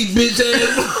the key, bitch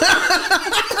ass.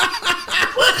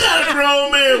 What kind of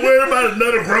grown man worried about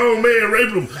another grown man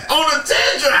raping him on a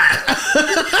test drive?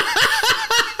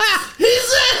 He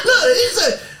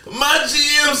said, my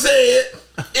GM said,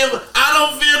 if I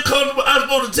don't feel comfortable, I'm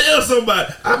supposed to tell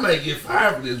somebody. I might get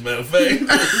fired for this, matter of fact. It's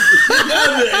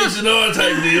gotta be an H&R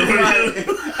type deal.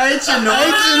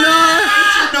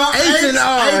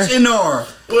 H&R.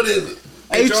 What is it?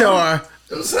 HR.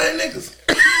 Them the same niggas.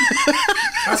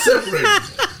 I separated.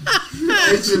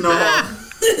 H&R.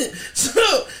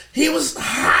 So he was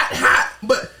hot,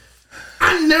 but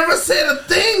I never said a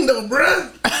thing though,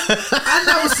 bruh. I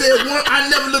never said one. I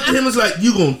never looked at him and was like,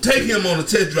 you gonna take him on a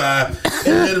test drive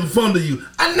and let him fondle you.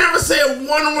 I never said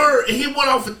one word, and he went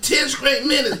off for 10 straight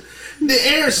minutes. Then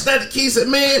Aaron snapped the key and said,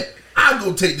 man, I'll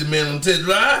go take the man on the test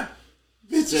drive.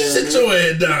 Sit your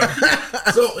head down.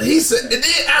 So he said, and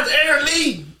then after Aaron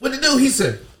leave, what he do? He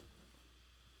said,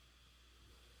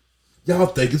 y'all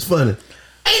think it's funny.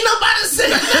 Ain't nobody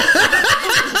saying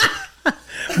that.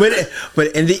 But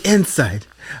in the inside,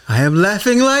 I am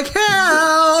laughing like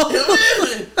hell.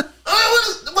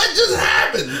 What just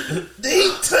happened? Did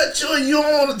he touch you and you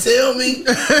don't want to tell me?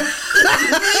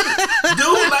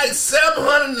 Dude, like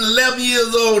 711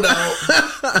 years old, dog.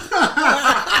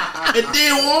 And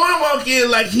then Warren walk in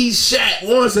like he's Shaq.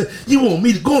 Warren said, you want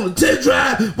me to go on a test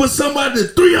drive with somebody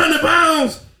that's 300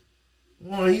 pounds?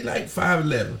 Warren, he like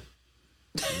 5'11".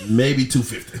 Maybe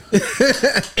 250.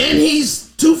 And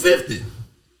he's 250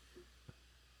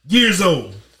 years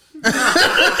old. Man,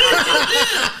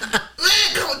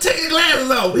 come on, take your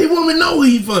glasses off. He want me to know who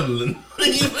he funneling.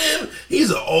 You feel me? He's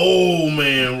an old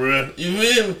man, bro. You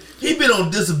feel me? He been on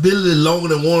disability longer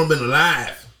than Warren been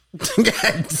alive. God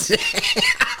damn.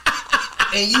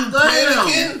 And you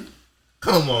panicking?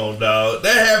 Come on, dog.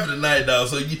 That happened tonight, dog.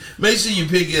 So you make sure you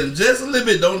pick it just a little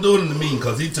bit. Don't do it in the mean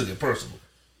because he took it personal.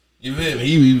 You feel me?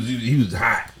 He was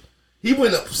hot. He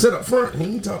went up, sat up front. He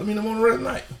didn't talk to me no more the rest of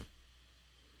the night.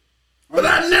 But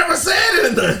I never said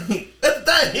anything. That's the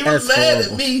thing. He was mad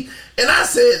at me, and I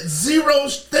said 0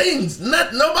 things.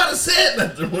 Nobody said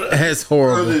nothing. Bro. That's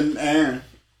horrible. Other than Aaron.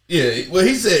 Yeah, well,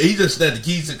 he just snapped the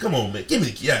key. He said, "Come on, man, give me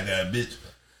the key. I got it, bitch."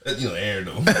 You know, Aaron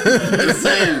though. It's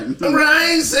Aaron.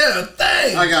 I ain't said a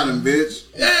thing. I got him, bitch.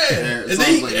 Yeah. Aaron, and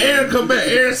then Aaron come back.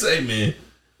 Aaron say, "Man,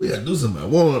 we gotta do something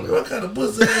about Warren. What kind of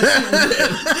pussy ass shit was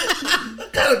that?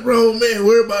 What kind of grown man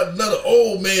worry about another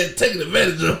old man taking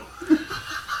advantage of?"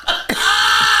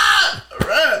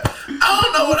 Right. I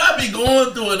don't know what I be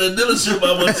going through in the dealership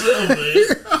by myself, man.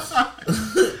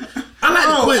 I like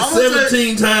to quit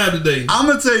 17 times today. I'm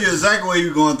gonna tell you exactly what he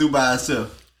be going through by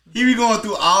himself. He be going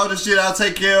through all the shit I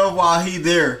take care of while he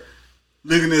there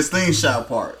looking at slingshot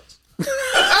parts.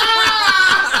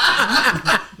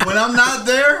 When I'm not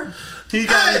there, he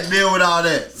gotta deal with all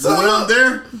that. So when I'm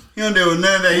there, he don't deal with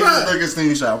none of that. He just look at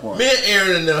slingshot parts. Me and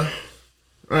Aaron in there.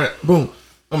 All right, boom.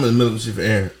 I'm in the middle of shit for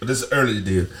Aaron, but this is early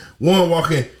deal. One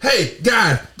walk in, hey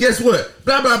guys, guess what?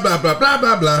 Blah blah blah blah blah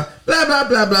blah blah blah blah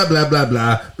blah blah blah blah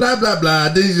blah blah blah blah.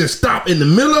 Then he just stop in the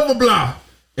middle of a blah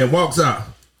and walks out.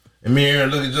 And me and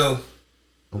Aaron look at Joe.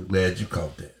 I'm glad you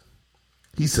caught that.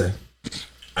 He said,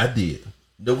 I did.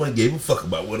 No one gave a fuck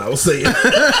about what I was saying.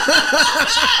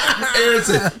 Aaron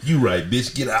said, you right,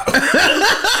 bitch, get out. That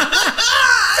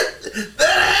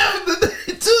happened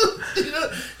today too. You know,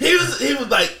 he was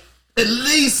like at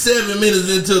least 7 minutes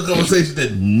into a conversation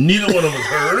that neither one of us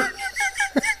heard.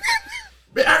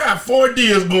 Man, I got 4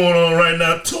 deals going on right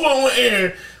now. 2 on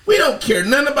Aaron. We don't care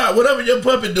nothing about whatever your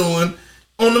puppy doing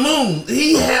on the moon.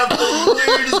 He have the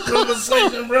weirdest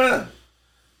conversation, bro.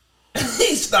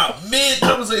 He stopped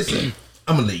mid-conversation.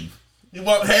 I'm going to leave. He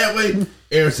walked halfway.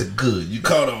 Aaron said, good. You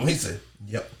caught on. He said,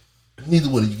 yep. Neither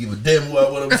one of you give a damn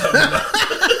about what I'm talking about.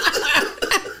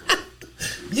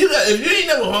 If you ain't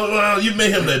never hung around, you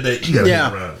met him that day. You got to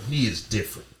hang around him. He is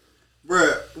different.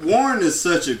 Bruh, Warren is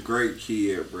such a great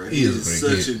kid, bruh. He is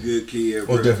such a good kid,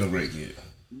 bruh. Oh, definitely a great kid.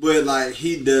 But, like,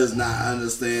 he does not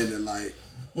understand it, like,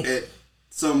 at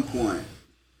some point.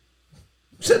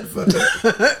 Shut the fuck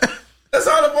up. That's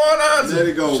all the boy knows. Let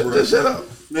it go, bro. Just shut up.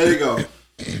 Let it go.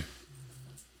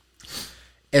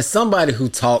 As somebody who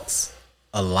talks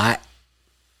a lot,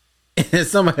 and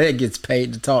as somebody that gets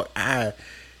paid to talk, I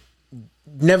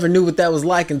never knew what that was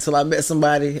like until I met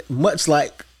somebody much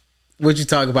like what you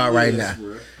talk about right now.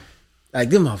 Bro. Like,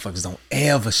 them motherfuckers don't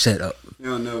ever shut up. They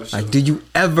don't never shut like, up. do you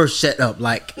ever shut up?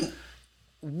 Like,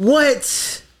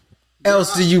 what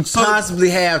else do you possibly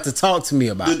have to talk to me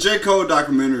about? The J. Cole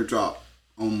documentary dropped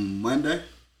on Monday.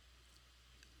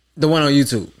 The one on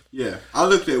YouTube. Yeah. I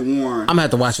looked at Warren. I'm going to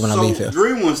have to watch it when I leave here.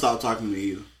 Dream wouldn't stop talking to me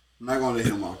either. I'm not going to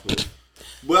let him off Twitter.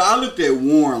 But I looked at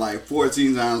Warren like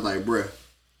 14 times, like, bruh.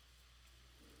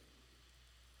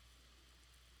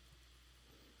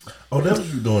 Oh, that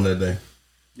was you doing that day?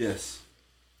 Yes.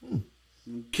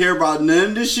 Care about none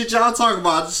of this shit y'all talking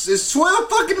about. It's 12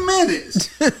 fucking minutes.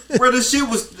 Bro, the shit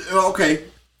was okay.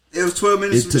 It was 12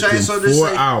 minutes. It took him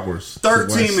 4 hours.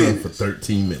 13 minutes for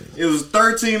 13 minutes. It was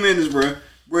 13 minutes, bro.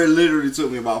 Bro, it literally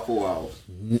took me about 4 hours.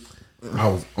 I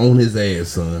was on his ass,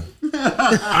 son.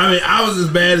 I mean, I was as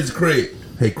bad as Craig.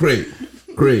 Hey, Craig.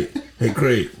 Hey,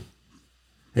 Craig.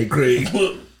 Hey, Craig.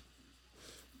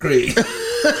 Craig.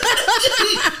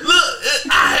 Look,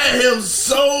 I had him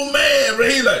so mad, bro.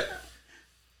 He like,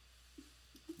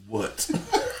 what?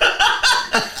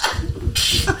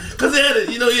 Because he had the,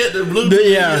 he had the Bluetooth,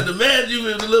 he had the magic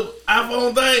with the little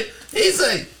iPhone thing. He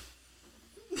say,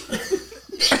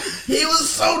 he was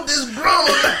so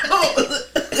disgruntled.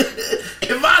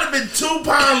 If I'd have been 2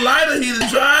 pounds lighter, he'd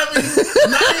have tried me.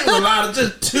 Not even a lot of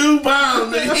just 2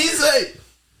 pounds. Nigga. He say,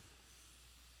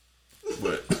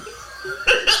 what?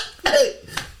 Hey,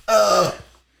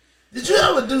 did you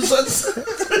ever do such?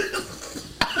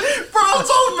 Bro, I'm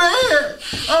so mad.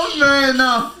 I'm mad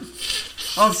now.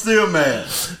 I'm still mad.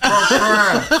 Bro,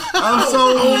 I'm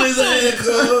so on his ass,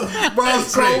 cuz. Bro, I'm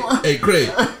so. Hey, Craig.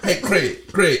 Hey, Craig.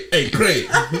 Hey, Craig.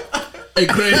 Hey,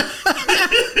 Craig.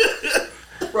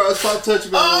 Bro, stop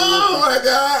touching me. Oh my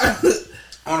God.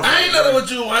 I ain't know what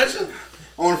you were watching.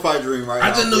 I want to fight Dream right now.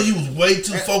 I just know you was way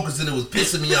too focused and it was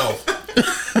pissing me off.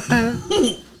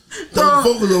 Don't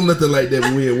focus on nothing like that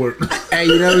when we at work. Hey,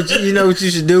 you know what you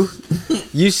should do?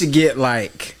 You should get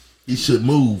like. You should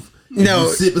move. If you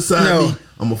sit beside me,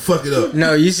 I'm gonna fuck it up.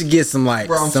 No, you should get some like.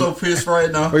 Bro, I'm so pissed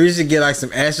right now. Or you should get like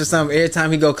some ash or something. Every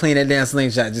time he go clean that damn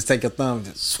slingshot, just take your thumb,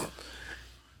 just.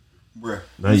 Bruh.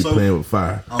 Now you playing with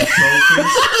fire. I'm so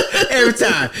pissed. Every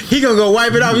time he gonna go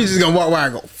wipe it off, he's just gonna walk by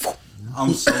and go.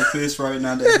 I'm so pissed right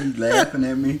now that he laughing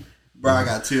at me. Bro, I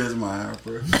got tears in my eyes,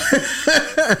 bro.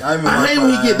 I hate when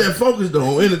he get that focus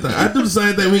though on anything. I do the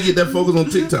same thing when he get that focus on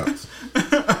TikToks.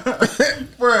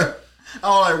 bruh. I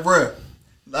was like, bruh.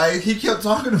 Like, he kept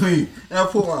talking to me. And I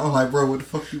put my, I was like, bro, what the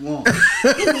fuck you want?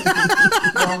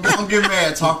 I'm getting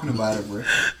mad talking about it, bro.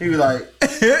 He was like,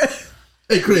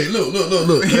 hey, Craig, look.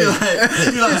 He like,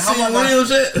 how about real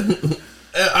shit?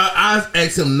 I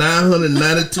asked him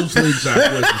 992 slingshot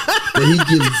questions that he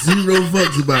gives 0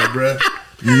 fucks about, bro.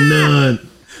 None.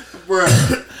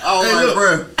 Bruh. I was like,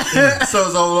 bruh. So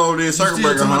it's over there, circle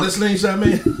breaker, huh? This slingshot,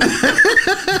 man.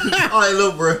 I was like,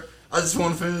 look, bruh. I just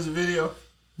want to finish the video.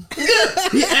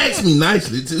 He asked me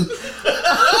nicely too.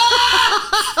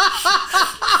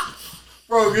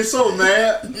 Bro, get so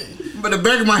mad. But the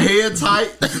back of my head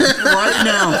tight right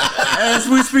now. As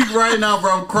we speak right now,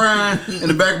 bro, I'm crying and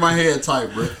the back of my head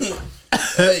tight, bro.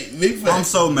 Hey, Nick, I'm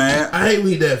so mad. I hate when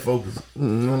he that focused. I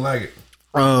don't like it.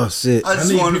 Oh shit! I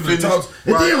just want to finish. And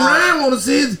then Ryan want to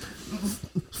see his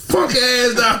funk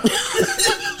ass down.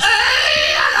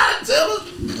 Hey, I gotta tell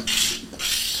him.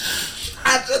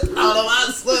 I just thought of my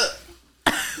son.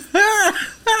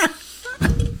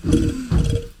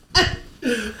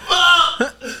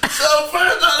 So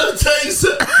first I'm gonna tell you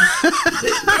something.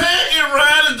 Greg and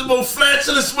Ryan is the most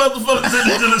flatulent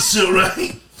motherfuckers in the show,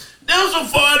 right? Them some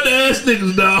foreign ass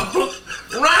niggas, dog.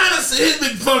 Ryan will see his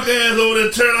big fuck ass over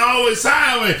there turn always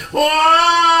sideways.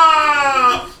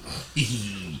 Whoa!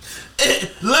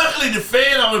 Luckily the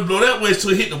fan always blow that way so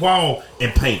it hit the wall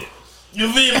and paint it.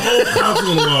 You feel me? Whole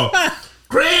console on the wall.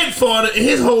 Craig farted and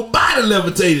his whole body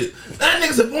levitated. That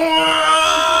nigga said,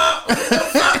 "What?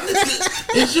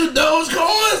 Is you those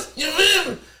coins?" You feel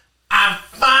me? I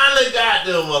finally got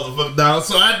them motherfucker dog.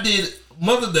 So I did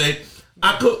Mother's Day.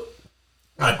 I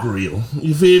grill.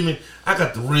 You feel me? I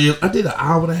got the ribs. I did an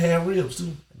hour and a half ribs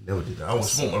too. I never did that. I was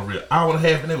smoking my ribs. Hour and a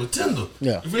half and they were tender.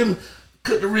 Yeah. You feel me?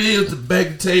 Cook the ribs, the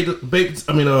baked potato,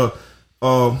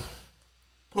 pork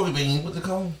bean, what's it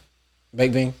called?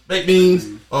 Baked bean. Baked beans,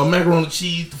 macaroni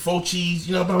cheese, the 4 cheese,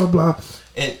 you know, blah, blah, blah.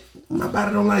 And my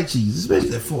body don't like cheese,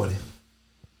 especially at 40.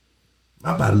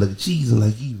 My body look at cheese and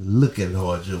like you even look at it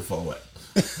hard, you'll fall out.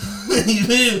 You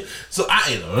feel me? So I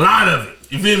ate a lot of it.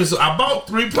 You feel me? So I bought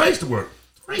 3 plates to work.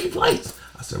 3 plates.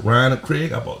 I said, Ryan and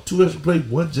Craig, I bought 2 extra plates,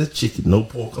 1 just chicken, no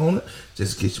pork on it,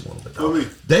 just in case you want to.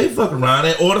 They fucking around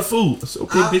and order food. I said,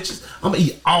 okay, bitches, I'm going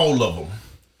to eat all of them.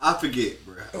 I forget,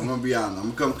 bro. I'm going to be honest.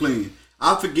 I'm going to come clean.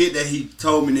 I forget that he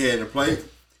told me they had a plate,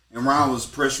 and Ryan was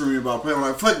pressuring me about a plate. I'm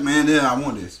like, fuck, man, then I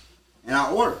want this. And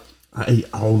I ordered. I ate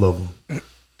all of them.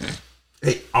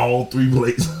 Ate all 3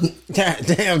 plates. God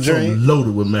damn, Dre. So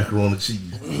loaded with macaroni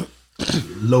cheese.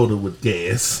 Loaded with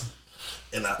gas.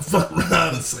 And I fuck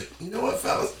around and say, you know what,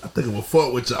 fellas? I think I'm gonna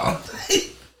fuck with y'all.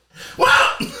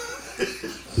 Wow!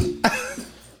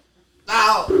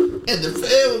 Now, and the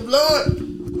fan was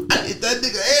blowing. I hit that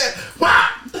nigga ass. Wow!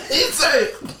 He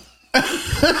say,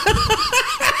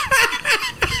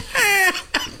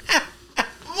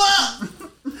 what?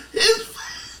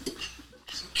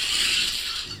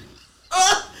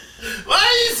 Why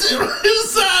you sit right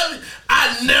beside me?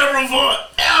 I never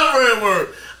fought ever at work.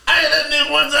 I hit that nigga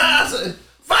one time. I said,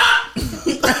 fuck!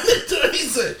 He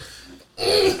said,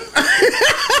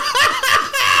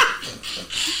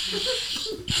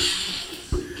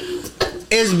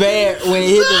 It's bad when it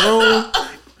hit the room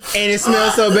and it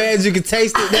smells so bad you can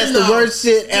taste it. That's the worst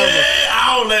shit ever. Yeah,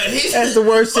 all that. That's the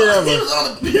worst shit ever. He was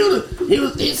on the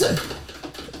computer. He said,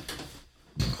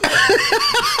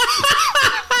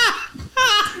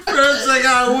 First thing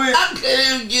I went. I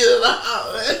can't even get it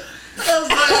out, man.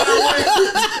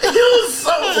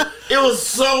 It was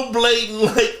so blatant,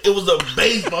 like it was a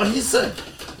baseball. He said,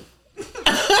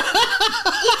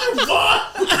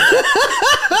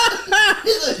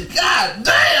 he said, God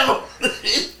damn.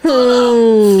 He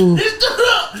stood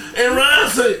up and Ryan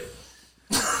said,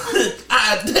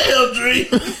 God damn, Dre. He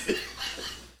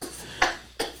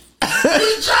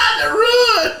tried to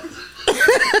run.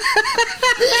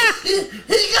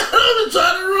 He got up and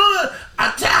tried to run. I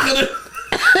tackled him.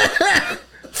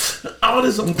 All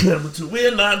this on camera too.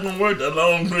 We're not gonna work that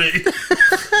long, Greg.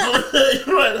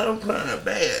 Right, I'm crying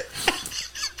bad.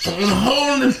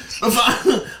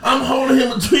 I'm holding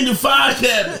him between the fire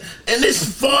cabinet, and this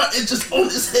fart is just on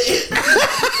his head.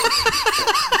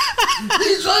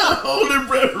 He's trying to hold it,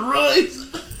 breath, right?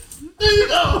 There you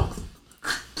go.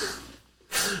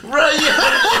 Right,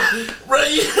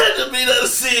 you had to be there to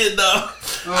see it, dog.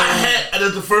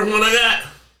 That's the first one I got.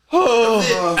 I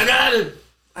got it.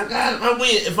 I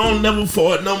win. If I don't never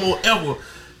fart no more ever.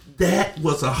 That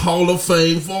was a Hall of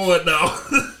Fame fart, dog.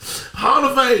 Hall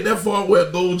of Fame. That fart wear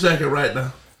a gold jacket right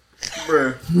now.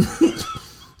 Bruh.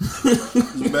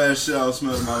 The bad shit I was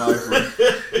smelling in my life, bro.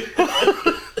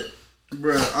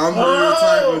 Bruh, I'm real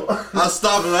type of. I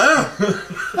stopped and like,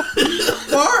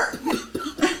 fart.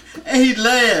 And he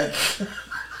laughed.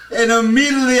 And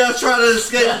immediately I tried to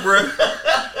escape, bro.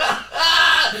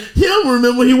 He don't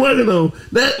remember what he working on.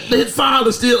 That file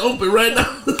is still open right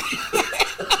now.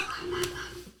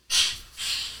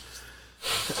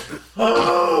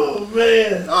 Oh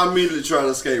man! I immediately tried to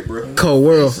escape, bro. Cold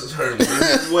world.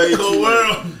 Way too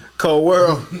late. Cold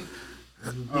world.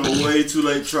 I'm way too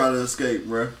late trying to escape,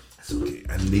 bro. It's okay.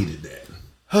 I needed that.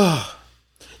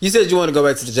 You said you want to go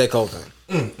back to the J. Cole thing.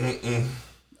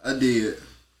 I did.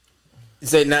 You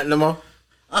say not no more?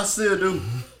 I still do.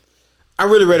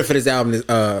 I'm really ready for this album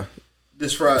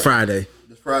This Friday. Friday.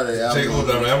 This Friday J. album. Cole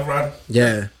down album Friday?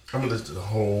 Yeah. I'm gonna listen to the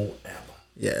whole album.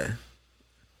 Yeah.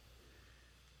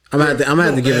 I'm gonna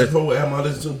have to give it. The whole album I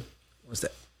listen to. What's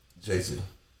that? Jay-Z.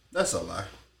 That's a lie.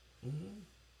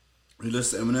 You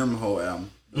listen to Eminem the whole album.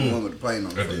 The one with the plane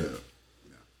on I it. did.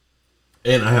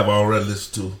 Yeah. And I have already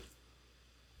listened to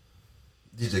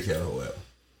DJ Khaled the whole album.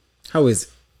 How is it?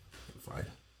 Fire.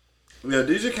 Yeah,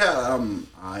 DJ Khaled album,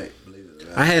 I believe it.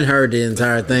 I hadn't heard the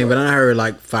entire thing, but I heard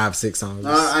like 5-6 songs.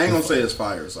 I ain't gonna say it's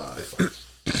fire, it's alright.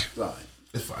 It's alright.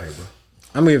 It's fire, bro.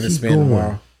 I'm gonna give it a spin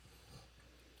tomorrow.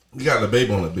 You got the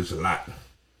baby on that bitch a lot.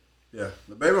 Yeah,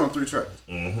 the baby on 3 tracks.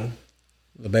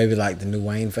 The baby like the new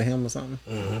Wayne for him or something.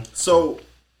 So,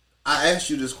 I asked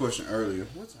you this question earlier.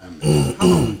 What time is it? How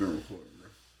long have we been recording,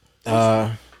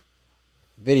 bro?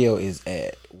 Video is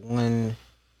at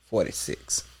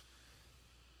 1:46.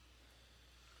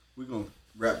 We're gonna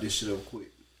wrap this shit up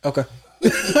quick. Okay.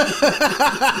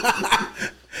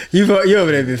 you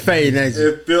over there been fading, ain't you?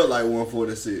 It felt like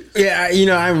 1:46.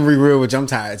 Yeah, I'm real with you. I'm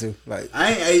tired too. Like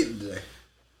I ain't ate today.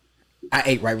 I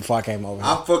ate right before I came over.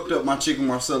 I fucked up my chicken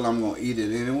Marcella. I'm gonna eat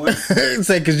it anyway.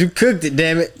 Say because you cooked it,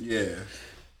 damn it. Yeah.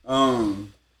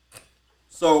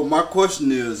 So my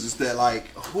question is that like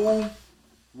who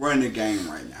run the game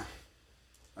right now?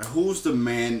 Like who's the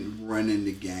man running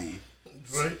the game?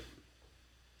 Drake.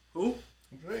 Who?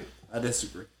 Drake. I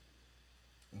disagree.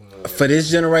 For this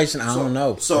generation, I don't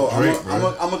know. So Drake, I'm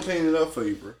gonna clean it up for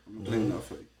you, bro. I'm gonna clean it up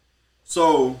for you.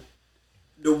 So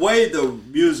the way the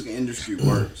music industry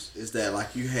works is that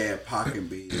like you had Pac and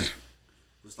Big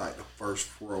was like the first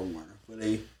forerunner, but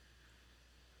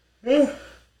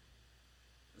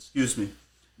excuse me,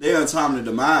 they untimely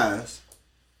demise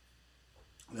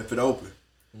left it open.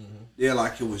 Then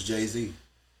like it was Jay-Z,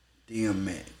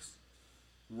 DMX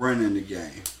running the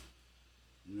game.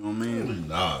 You know what I mean?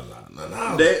 Nah.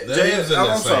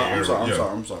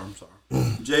 I'm sorry.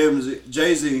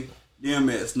 Jay-Z,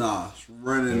 DMX, Nas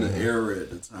running the era at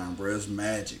the time, bro. It's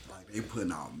magic. Like they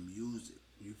putting out music.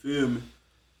 You feel me?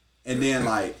 And then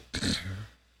like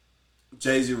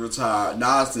Jay-Z retired.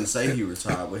 Nas didn't say he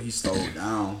retired, but he slowed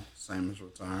down. Same as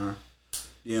retiring.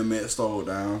 DMX slowed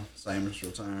down. Same as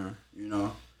retiring. You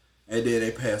know? And then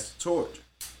they passed the torch.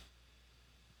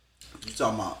 You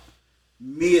talking about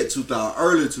mid 2000,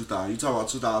 early 2000. You talking about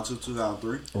 2002,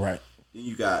 2003. Right. Then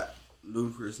you got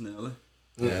Ludacris, Nelly.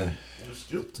 Yeah. You're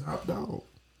still top dog.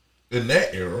 In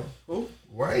that era. Who?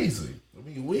 Weezy. I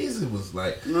mean, Weezy was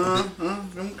like...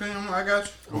 Okay, I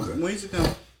got you. Okay. Weezy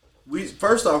come.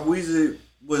 First off, Weezy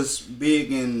was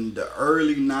big in the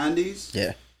early 90s.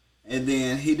 Yeah. And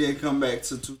then he didn't come back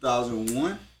to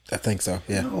 2001. I think so.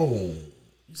 Yeah. No.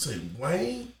 You say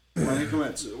Wayne?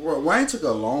 Wayne took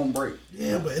a long break.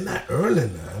 Yeah, but in that early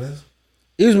 90s.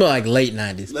 It was more like late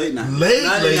 90s. Late 90s.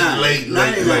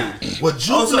 Late. Well,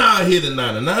 Juvenile hit in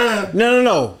 99.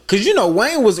 No. Because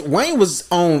Wayne was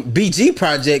on BG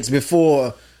projects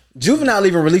before Juvenile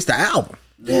even released the album.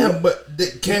 Yeah, but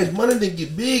the Cash Money didn't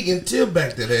get big until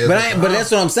back that ass. But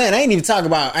that's what I'm saying. I ain't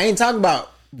talking about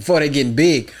before they getting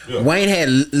big. Yeah. Wayne had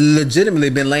legitimately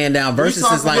been laying down verses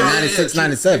since like 96,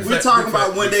 97. We're talking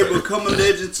about when they become a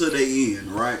legend to the end,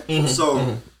 right?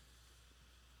 So,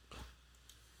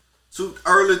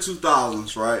 early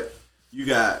 2000s, right? You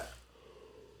got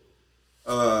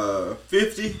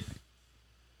 50,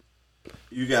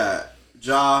 you got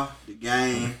Ja, The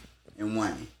Game, and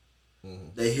Wayne.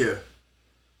 They here.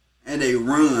 And they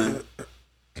run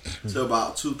to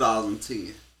about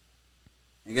 2010.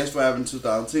 And guess what happened in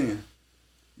 2010?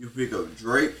 You pick up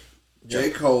Drake,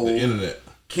 J. Cole, the internet,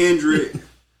 Kendrick,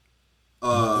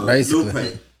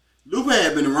 Lupe. Lupe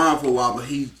had been around for a while, but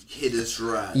he hit his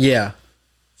stride. Yeah.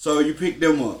 So you pick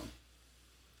them up.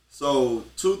 So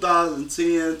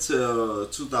 2010 to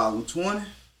 2020,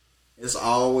 it's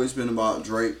always been about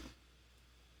Drake,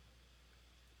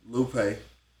 Lupe,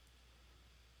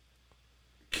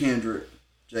 Kendrick,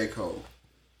 J. Cole.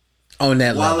 On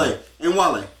that level.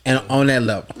 Wale. And on that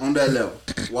level. On that level.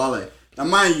 Wale. Now,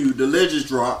 mind you, the Legends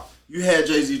dropped. You had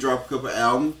Jay-Z drop a couple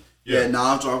albums. You had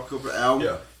Nas drop a couple albums.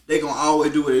 Yeah. they gonna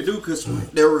always do what they do because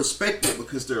they're respected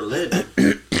because they're a legend,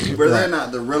 but they're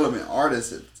not the relevant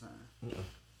artists at the time.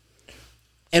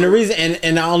 And the reason,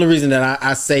 and the only reason that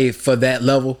I say for that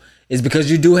level is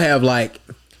because you do have like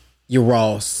your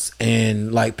Ross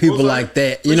and like people like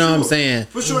that. You know what I'm saying?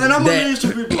 For sure. And I'm gonna leave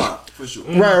some people out for sure.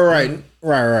 Right.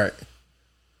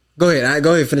 Go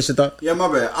ahead. Finish your thought. Yeah, my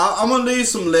bad. I'm gonna leave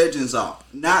some legends out,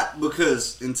 not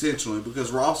because intentionally, because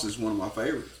Ross is one of my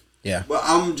favorites. Yeah. But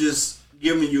I'm just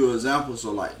giving you examples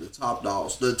of like the top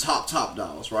dogs, the top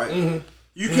dogs, right? Mm-hmm.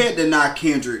 You can't deny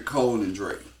Kendrick, Cole, and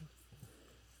Drake.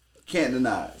 Can't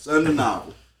deny it. It's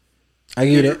undeniable. I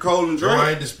get Kendrick, it. Cole, and Drake. No,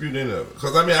 I ain't disputing any of it.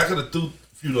 Because, I mean, I could have threw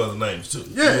a few other names, too.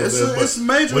 Yeah, you know it's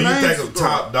major when names. When you think of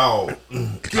top dog,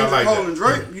 Kendrick, I like Cole, that. and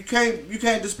Drake, you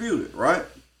can't dispute it, right?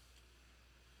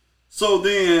 So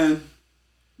then,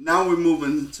 now we're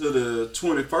moving to the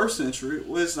 21st century.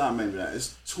 Well, it's not maybe that.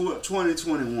 It's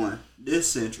 2021.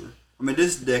 This century. I mean,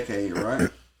 this decade, right?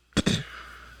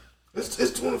 It's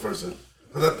 21st century.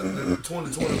 Because I think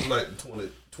 2020 was like the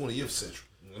 20th century.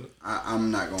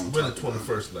 I'm not going to. We're in the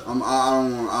 21st now.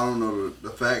 I don't know the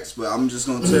facts, but I'm just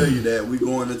going to tell you that we're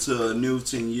going into a new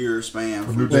 10-year span.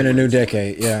 We're in a new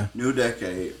decade, yeah. New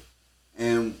decade.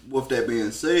 And with that being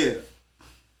said,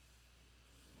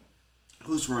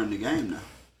 who's running the game now?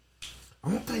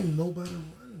 I don't think nobody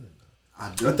running it. I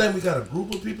think we got a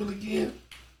group of people again.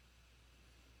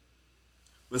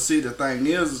 But see, the thing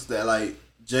is that like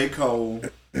J. Cole,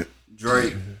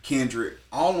 Drake, Kendrick,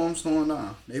 all of them slowing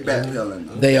down. They backpedaling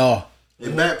now. They are. They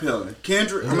backpedaling.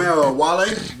 Kendrick, Wale,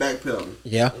 backpedaling.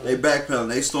 Yeah. They backpedaling.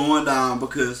 They slowing down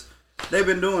because they've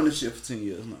been doing this shit for 10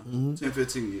 years now. 10,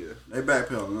 15 years. They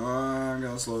backpedaling. Oh, I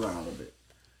gotta slow down a little bit.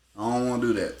 I don't want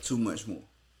to do that too much more.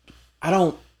 I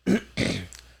don't.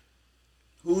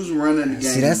 Who's running the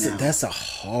game now? That's a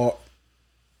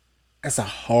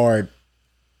hard.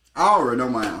 I already know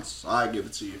my answer. So I'll give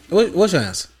it to you. What's your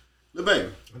answer? The baby.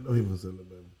 I know he was in the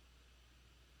baby.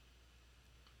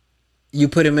 You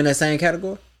put him in that same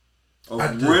category?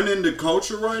 Running the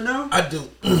culture right now? I do.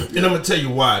 And I'm going to tell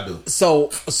you why I do.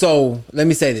 So let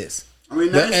me say this. I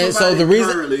mean, the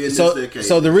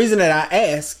reason that I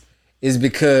ask is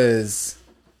because,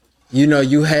 you know,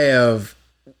 you have,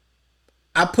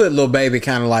 I put Lil Baby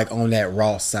kind of like on that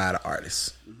raw side of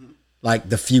artists. Like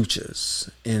the Futures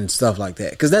and stuff like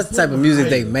that. Because that's the type of music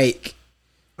they make.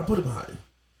 I put him behind.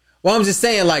 Well, I'm just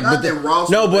saying, like, but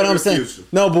what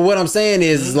I'm saying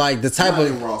is like the type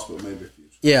of Ross, but maybe Future.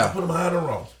 Yeah, I put him behind on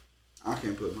Ross. I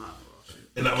can't put him behind Ross.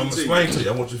 And I'm gonna explain to you.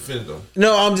 I want you to finish though.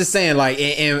 No, I'm just saying, like,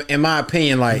 in my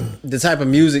opinion, like the type of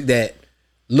music that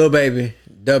Lil Baby,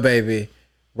 Da Baby,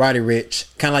 Roddy Ricch,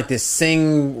 kind of like this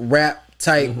sing rap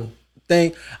type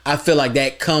thing. I feel like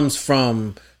that comes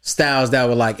from styles that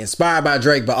were like inspired by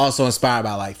Drake, but also inspired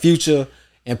by like Future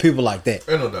and people like that.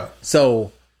 Ain't no doubt.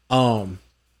 So,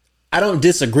 I don't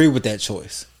disagree with that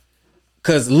choice,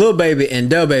 cause Lil Baby and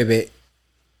Da Baby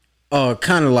are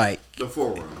kind of like the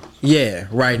forerunner. Yeah,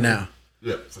 right now.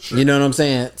 Yeah, for sure. You know what I'm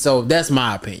saying? So that's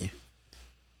my opinion.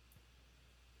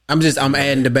 I'm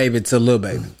adding the baby to Lil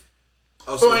Baby.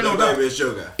 Oh, so ain't no Da doubt. Baby is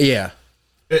your guy. Yeah.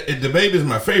 The Baby is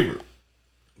my favorite.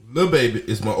 Lil Baby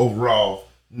is my overall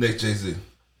next Jay-Z.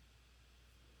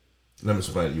 Let me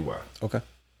explain to you why. Okay.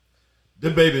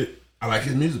 The Baby, I like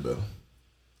his music better.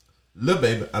 Lil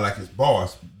Baby, I like his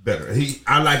bars better.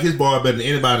 I like his bar better than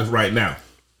anybody's right now.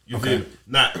 You feel me?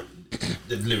 Not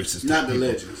the lyricists, not the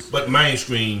legends, but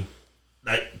mainstream,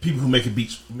 like people who making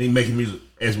beats, making music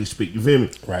as we speak. You feel me?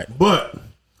 Right. But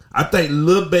I think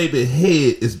Lil Baby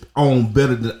head is on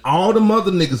better than all them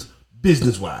other niggas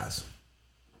business wise.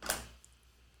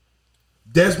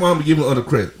 That's why I'm gonna give him other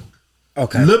credit.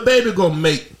 Okay. Lil Baby gonna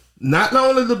make, not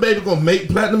only Lil Baby gonna make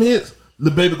platinum hits,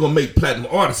 Lil Baby gonna make platinum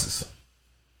artists.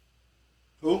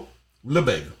 Who? Lil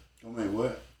Baby. Gonna make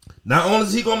what? Not only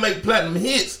is he gonna make platinum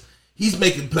hits, he's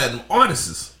making platinum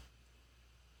artists.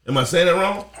 Am I saying that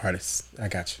wrong? Artists. I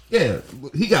got you. Yeah,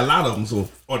 he got a lot of them, so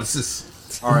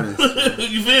artists. Artists.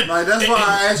 You feel me? Like, that's why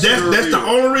I asked you. That's the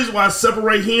only reason why I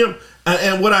separate him.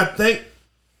 And what I think,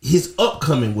 his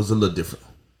upcoming was a little different.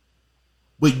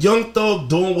 With Young Thug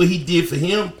doing what he did for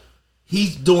him,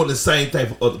 he's doing the same thing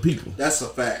for other people. That's a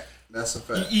fact.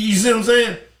 You see what I'm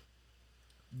saying?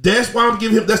 That's why I'm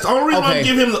giving him. That's the only reason I'm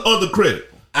giving him the other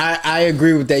credit. I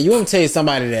agree with that. You want to tell you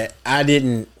somebody that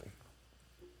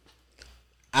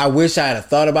I wish I had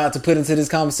thought about to put into this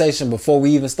conversation before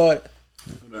we even started?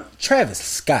 Travis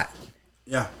Scott.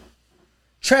 Yeah.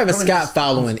 Travis Scott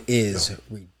following is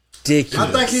ridiculous.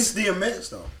 I think he's DMX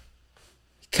though.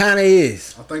 He kind of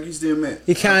is. I think he's DMX.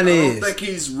 He kind of is. I don't think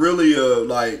he's really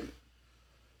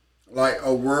like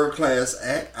a world class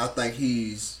act. I think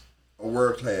he's a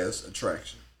world class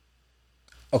attraction.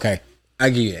 Okay, I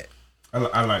give you that.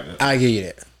 I like that. I give you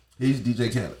that. He's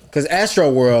DJ Khaled. Because Astro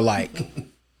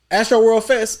World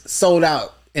Fest sold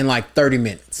out in like 30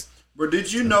 minutes. But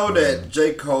did you know that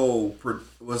J. Cole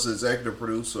was executive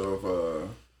producer of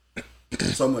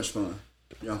So Much Fun,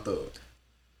 Young Thug?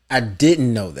 I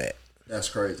didn't know that. That's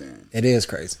crazy. Man. It is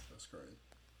crazy. That's crazy.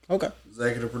 Okay.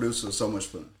 Executive producer of So Much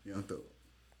Fun, Young Thug.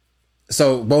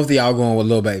 So both of y'all going with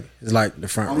Lil Baby. It's like the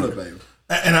front. I'm Lil Baby.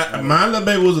 And my Lil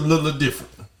Baby was a little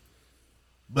different.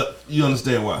 But you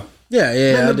understand why. Yeah.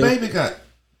 Man, Lil Baby got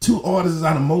 2 artists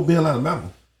out of Mobile,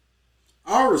 Alabama.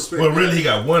 I respect. Well, really, he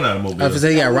got 1 out of Mobile. I was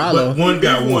say he got Rollo. But one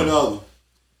got 1.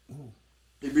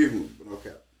 He beat him, but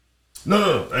okay.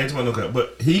 No. I ain't talking about no cap.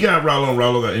 But he got Rollo and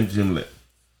Rollo got MGM Lit.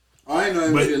 I ain't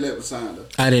know MGM Lit was signed up.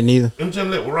 I didn't either. MGM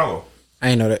Lit with Rollo. I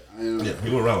ain't know that. Yeah,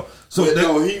 he with Rollo. So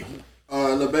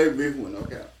Lil Baby beat him with No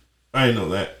Cap. I ain't know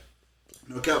that.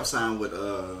 No Cap signed with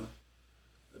a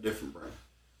different brand.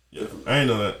 Yeah, I ain't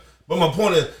know that. But my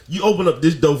point is, you open up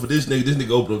this door for this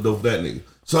nigga open up door for that nigga.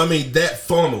 So I mean, that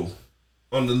funnel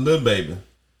on the Lil Baby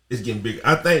is getting bigger.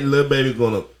 I think Lil Baby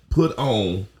gonna put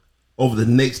on over the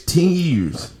next 10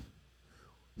 years.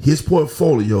 His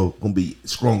portfolio gonna be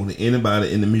stronger than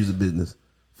anybody in the music business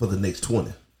for the next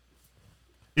 20.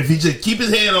 If he just keep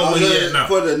his head on where he at now.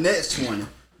 For the next 20.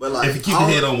 But like, if he keep his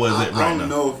head on where he's at right now. I don't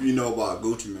know if you know about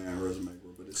Gucci Mane resume,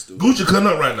 but it's stupid. Gucci cutting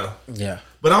up right now. Yeah.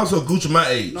 But also Gucci my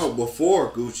age. No,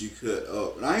 before Gucci cut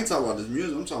up. And I ain't talking about this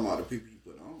music. I'm talking about the people he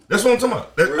put on. That's what I'm talking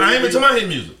about. I ain't even talking about his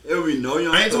music. It'll be no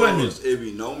Young Thugs. It'll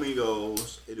be no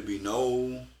Migos. It'll be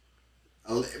no...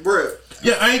 Bruh.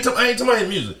 Yeah, I ain't talking about his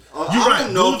music. You right.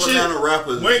 don't know if Atlanta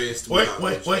rappers exist. Wait.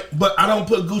 But I don't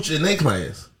put Gucci in their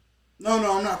class.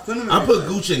 No, I'm not putting them in I put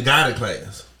Gucci in Gotti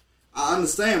class. I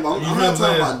understand, but I'm not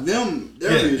talking about them,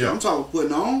 their music. I'm talking about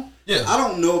putting on. Yeah. I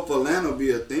don't know if Atlanta will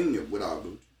be a thing without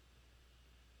Gucci.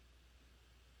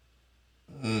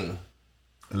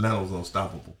 Atlanta was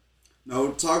unstoppable.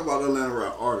 No, talk about Atlanta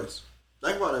rap artists.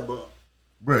 Think about that,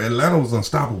 bro. Atlanta was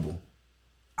unstoppable.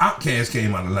 Outkast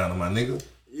came out of Atlanta, my nigga.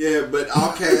 Yeah, but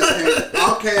Outkast.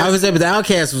 I was there, but the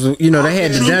Outkast was, they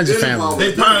had the Dungeon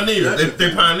Family. They pioneered.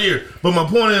 They pioneered. But my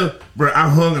point is, bro, I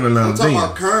hung in Atlanta. I'm talking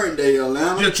about current day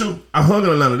Atlanta. Yeah, true. I hung in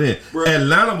Atlanta then. Bro.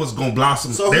 Atlanta was gonna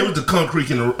blossom. So they was the concrete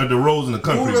and the rose in the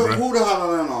concrete, bro. Who the hot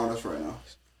Atlanta artist right now?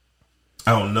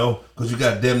 I don't know, because you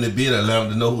got damn near be in Atlanta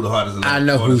to know who the hottest Atlanta. I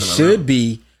know who should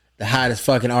be the hottest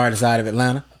fucking artist out of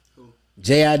Atlanta.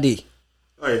 JID.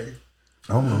 Hey.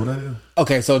 I don't know who that is.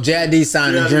 Okay, so JID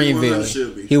signed to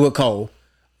Dreamville. He with Cole.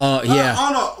 Yeah.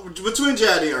 I don't know. Between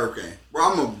JID and Earthgang,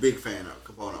 bro, I'm a big fan of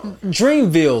Capone.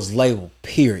 Dreamville's label,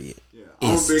 period. Yeah, I'm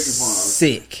a big fan of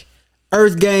sick.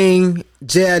 Earthgang,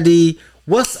 JID.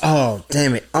 Oh,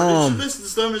 damn it. Did you listen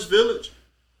to Slummish Village?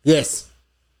 Yes.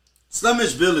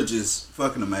 Slummish Village is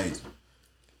fucking amazing.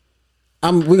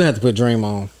 We're gonna have to put Dream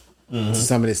on to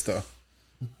some of this stuff.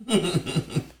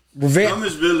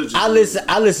 Slummish Village. I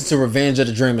listen to Revenge of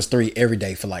the Dreamers 3 every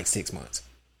day for like 6 months.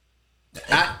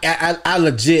 I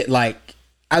legit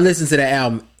I listen to that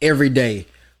album every day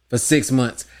for 6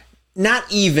 months. Not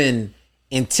even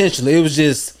intentionally. It was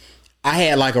just I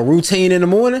had like a routine in the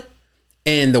morning,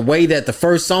 and the way that the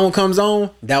first song comes on,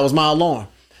 that was my alarm.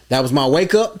 That was my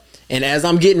wake up. And as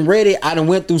I'm getting ready, I done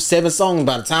went through 7 songs.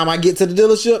 By the time I get to the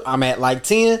dealership, I'm at like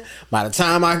 10. By the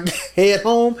time I head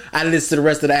home, I listen to the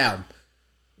rest of the album.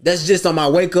 That's just on my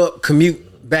wake up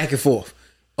commute back and forth.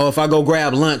 Or if I go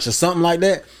grab lunch or something like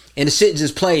that. And the shit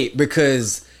just played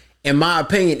because, in my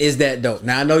opinion, is that dope.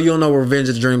 Now, I know you don't know what Revenge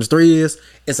of the Dreamers 3 is.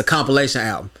 It's a compilation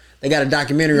album. They got a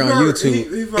documentary on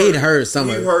YouTube. He'd heard some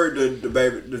of it. He heard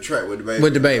the track with the baby.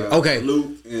 With the baby. Okay.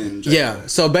 Luke and Jay. Yeah.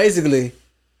 So basically,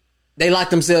 they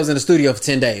locked themselves in the studio for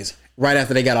 10 days right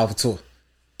after they got off a tour.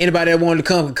 Anybody that wanted to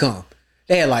come could come.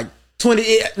 They had like 20,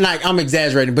 I'm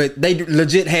exaggerating, but they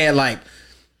legit had like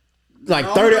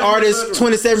 30 artists,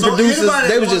 27 producers. Anybody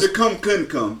they that was wanted just to come couldn't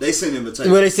come. They sent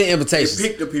invitations. Well, they sent invitations. They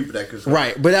picked the people that could come.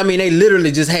 Right. But I mean, they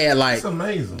literally just had like, that's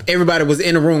amazing. Everybody was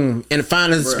in a room and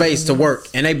finding space to work.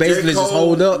 And they basically just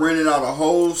hold up. Rented out a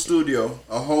whole studio,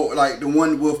 the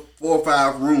one with 4 or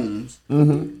 5 rooms,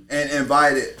 and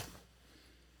invited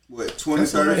 20,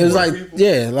 30 It was like,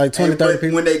 people? like 20, 30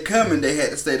 people. When they coming, they had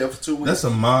to stay there for 2 weeks. That's a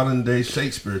modern day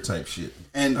Shakespeare type shit.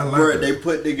 And they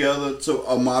put together to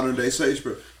a modern day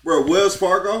Shakespeare. Bro, Wells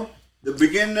Fargo, the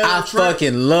beginning of the track,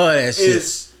 fucking love that shit.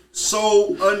 It's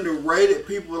so underrated.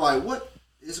 People are like, what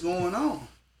is going on?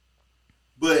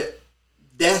 But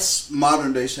that's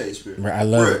modern day Shakespeare. Bro, I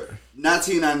love it.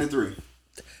 1993.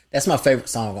 That's my favorite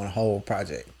song on the whole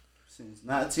project. Since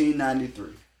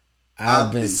 1993.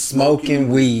 I've been smoking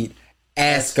weed.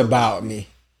 Ask about me.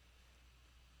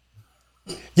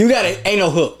 You gotta ain't no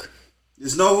hook.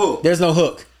 There's no hook. There's no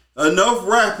hook. Enough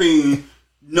rapping.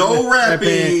 No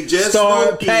rapping. Just start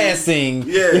smoking. passing.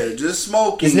 Yeah, just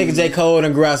smoking. This nigga J. Cole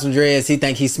done grew out some dreads. He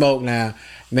think he smoked now.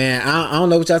 Man, I don't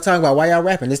know what y'all talking about. Why y'all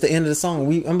rapping? It's the end of the song.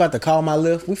 I'm about to call my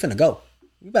lift. We finna go.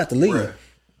 We about to leave. Bruh.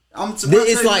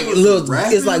 It's like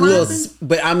little,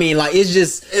 but I mean, like it's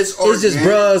just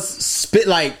bruhs spit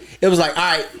like it was like, all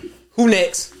right, who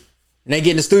next? And they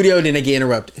get in the studio, then they get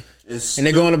interrupted, and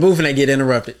they go in the booth and they get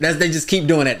interrupted. They just keep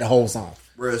doing that the whole song.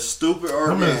 Bruh, stupid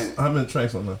organic. How many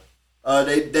tracks on that?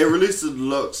 They released the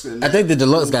deluxe. I think the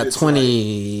deluxe got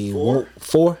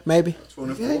 24, maybe.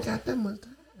 24. You ain't got that much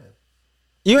time.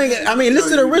 You ain't got. I mean,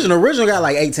 listen to the original. Original got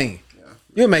like 18. Yeah.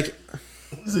 You'll make it.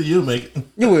 So you'll make it.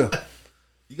 You will.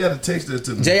 You got to text that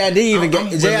to me. JID even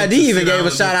gave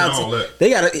a shout out to.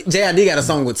 JID got a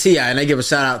song with T.I. and they give a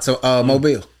shout out to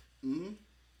Mobile. Mm-hmm.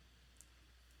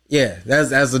 Yeah,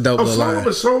 that's a dope little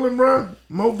line. Soulin', bro.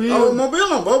 Mobile on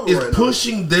Bubble is right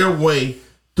pushing their way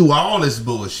through all this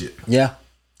bullshit. Yeah.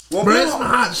 Bro, there's some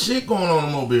hot shit going on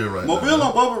in Mobile right now. Mobile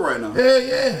on Bubble right now.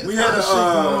 Yeah. We had a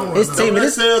team.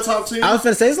 Top 10. I was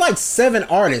finna say it's like 7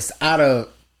 artists out of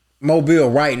Mobile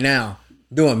right now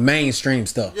doing mainstream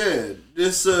stuff. Yeah,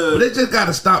 this. But they just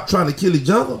gotta stop trying to kill each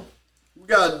other. We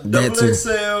got Double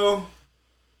XL,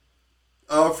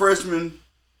 freshman.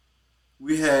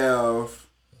 We have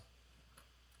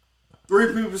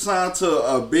 3 people signed to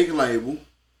a big label.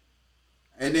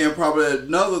 And then probably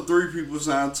another 3 people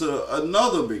signed to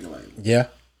another big label. Yeah.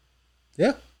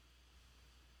 I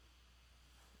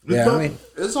mean,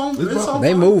 it's on.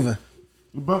 They moving.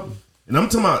 And I'm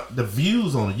talking about the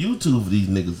views on YouTube of these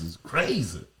niggas is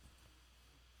crazy.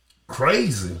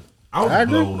 I was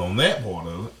blown on that part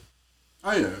of it.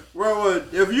 Oh yeah. Well,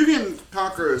 if you can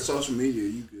conquer social media,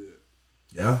 you good.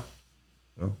 Yeah.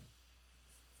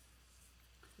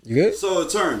 You good? So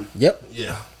turn. Yep.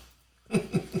 Yeah.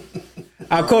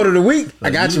 Our quote of the week. I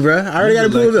got you, bro. I already got to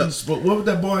pull it up. What was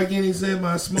that boy again? He said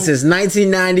my smoke. Since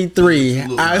 1993,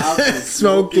 I've been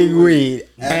smoking weed.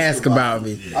 Ask about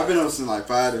me. I've been up since like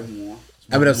 5 in the morning.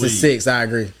 I've been up since 6. I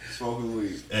agree. Smoking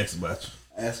weed. Ask about you.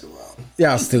 Ask about me.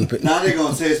 Y'all stupid. Now they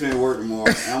gonna text me at work tomorrow.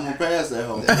 And I'm gonna pass that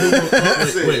whole.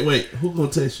 Wait. Who gonna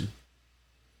text you?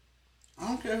 I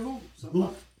don't care who.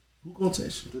 Who gonna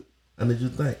text you? I need you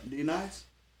to think. D nice.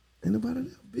 Ain't nobody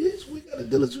there, bitch. We gotta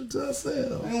diligence to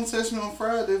ourselves. They gonna text me on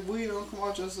Friday if we don't come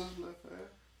out just as left fast.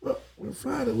 Well, on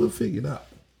Friday we'll figure it out.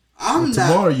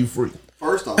 Tomorrow you free.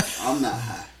 First off, I'm not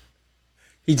high.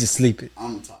 He just sleeping.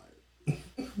 I'm tired.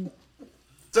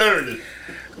 Turn it.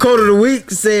 Quote of the week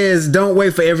says, "Don't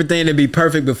wait for everything to be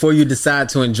perfect before you decide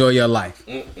to enjoy your life."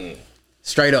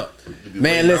 Straight up,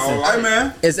 man. Listen, all right,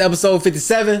 man. It's episode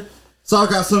 57. So I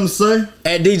got something to say.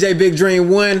 At DJ Big Dream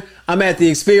 1. I'm at The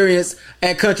Experience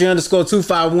at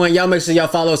country_251. Y'all make sure y'all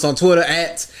follow us on Twitter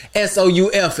at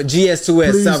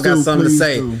SOUFGS2S. So I've got something to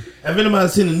say. Have anybody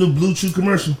seen the new Blue Chew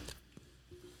commercial?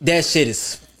 That shit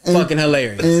is fucking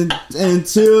hilarious. And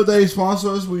until they sponsor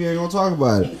us, we ain't gonna talk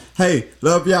about it. Hey,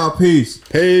 love y'all. Peace.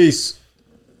 Peace.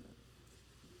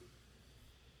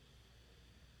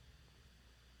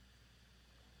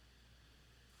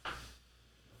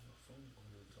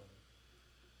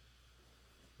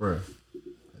 Bruh,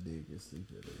 I did get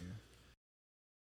sleepy at the end.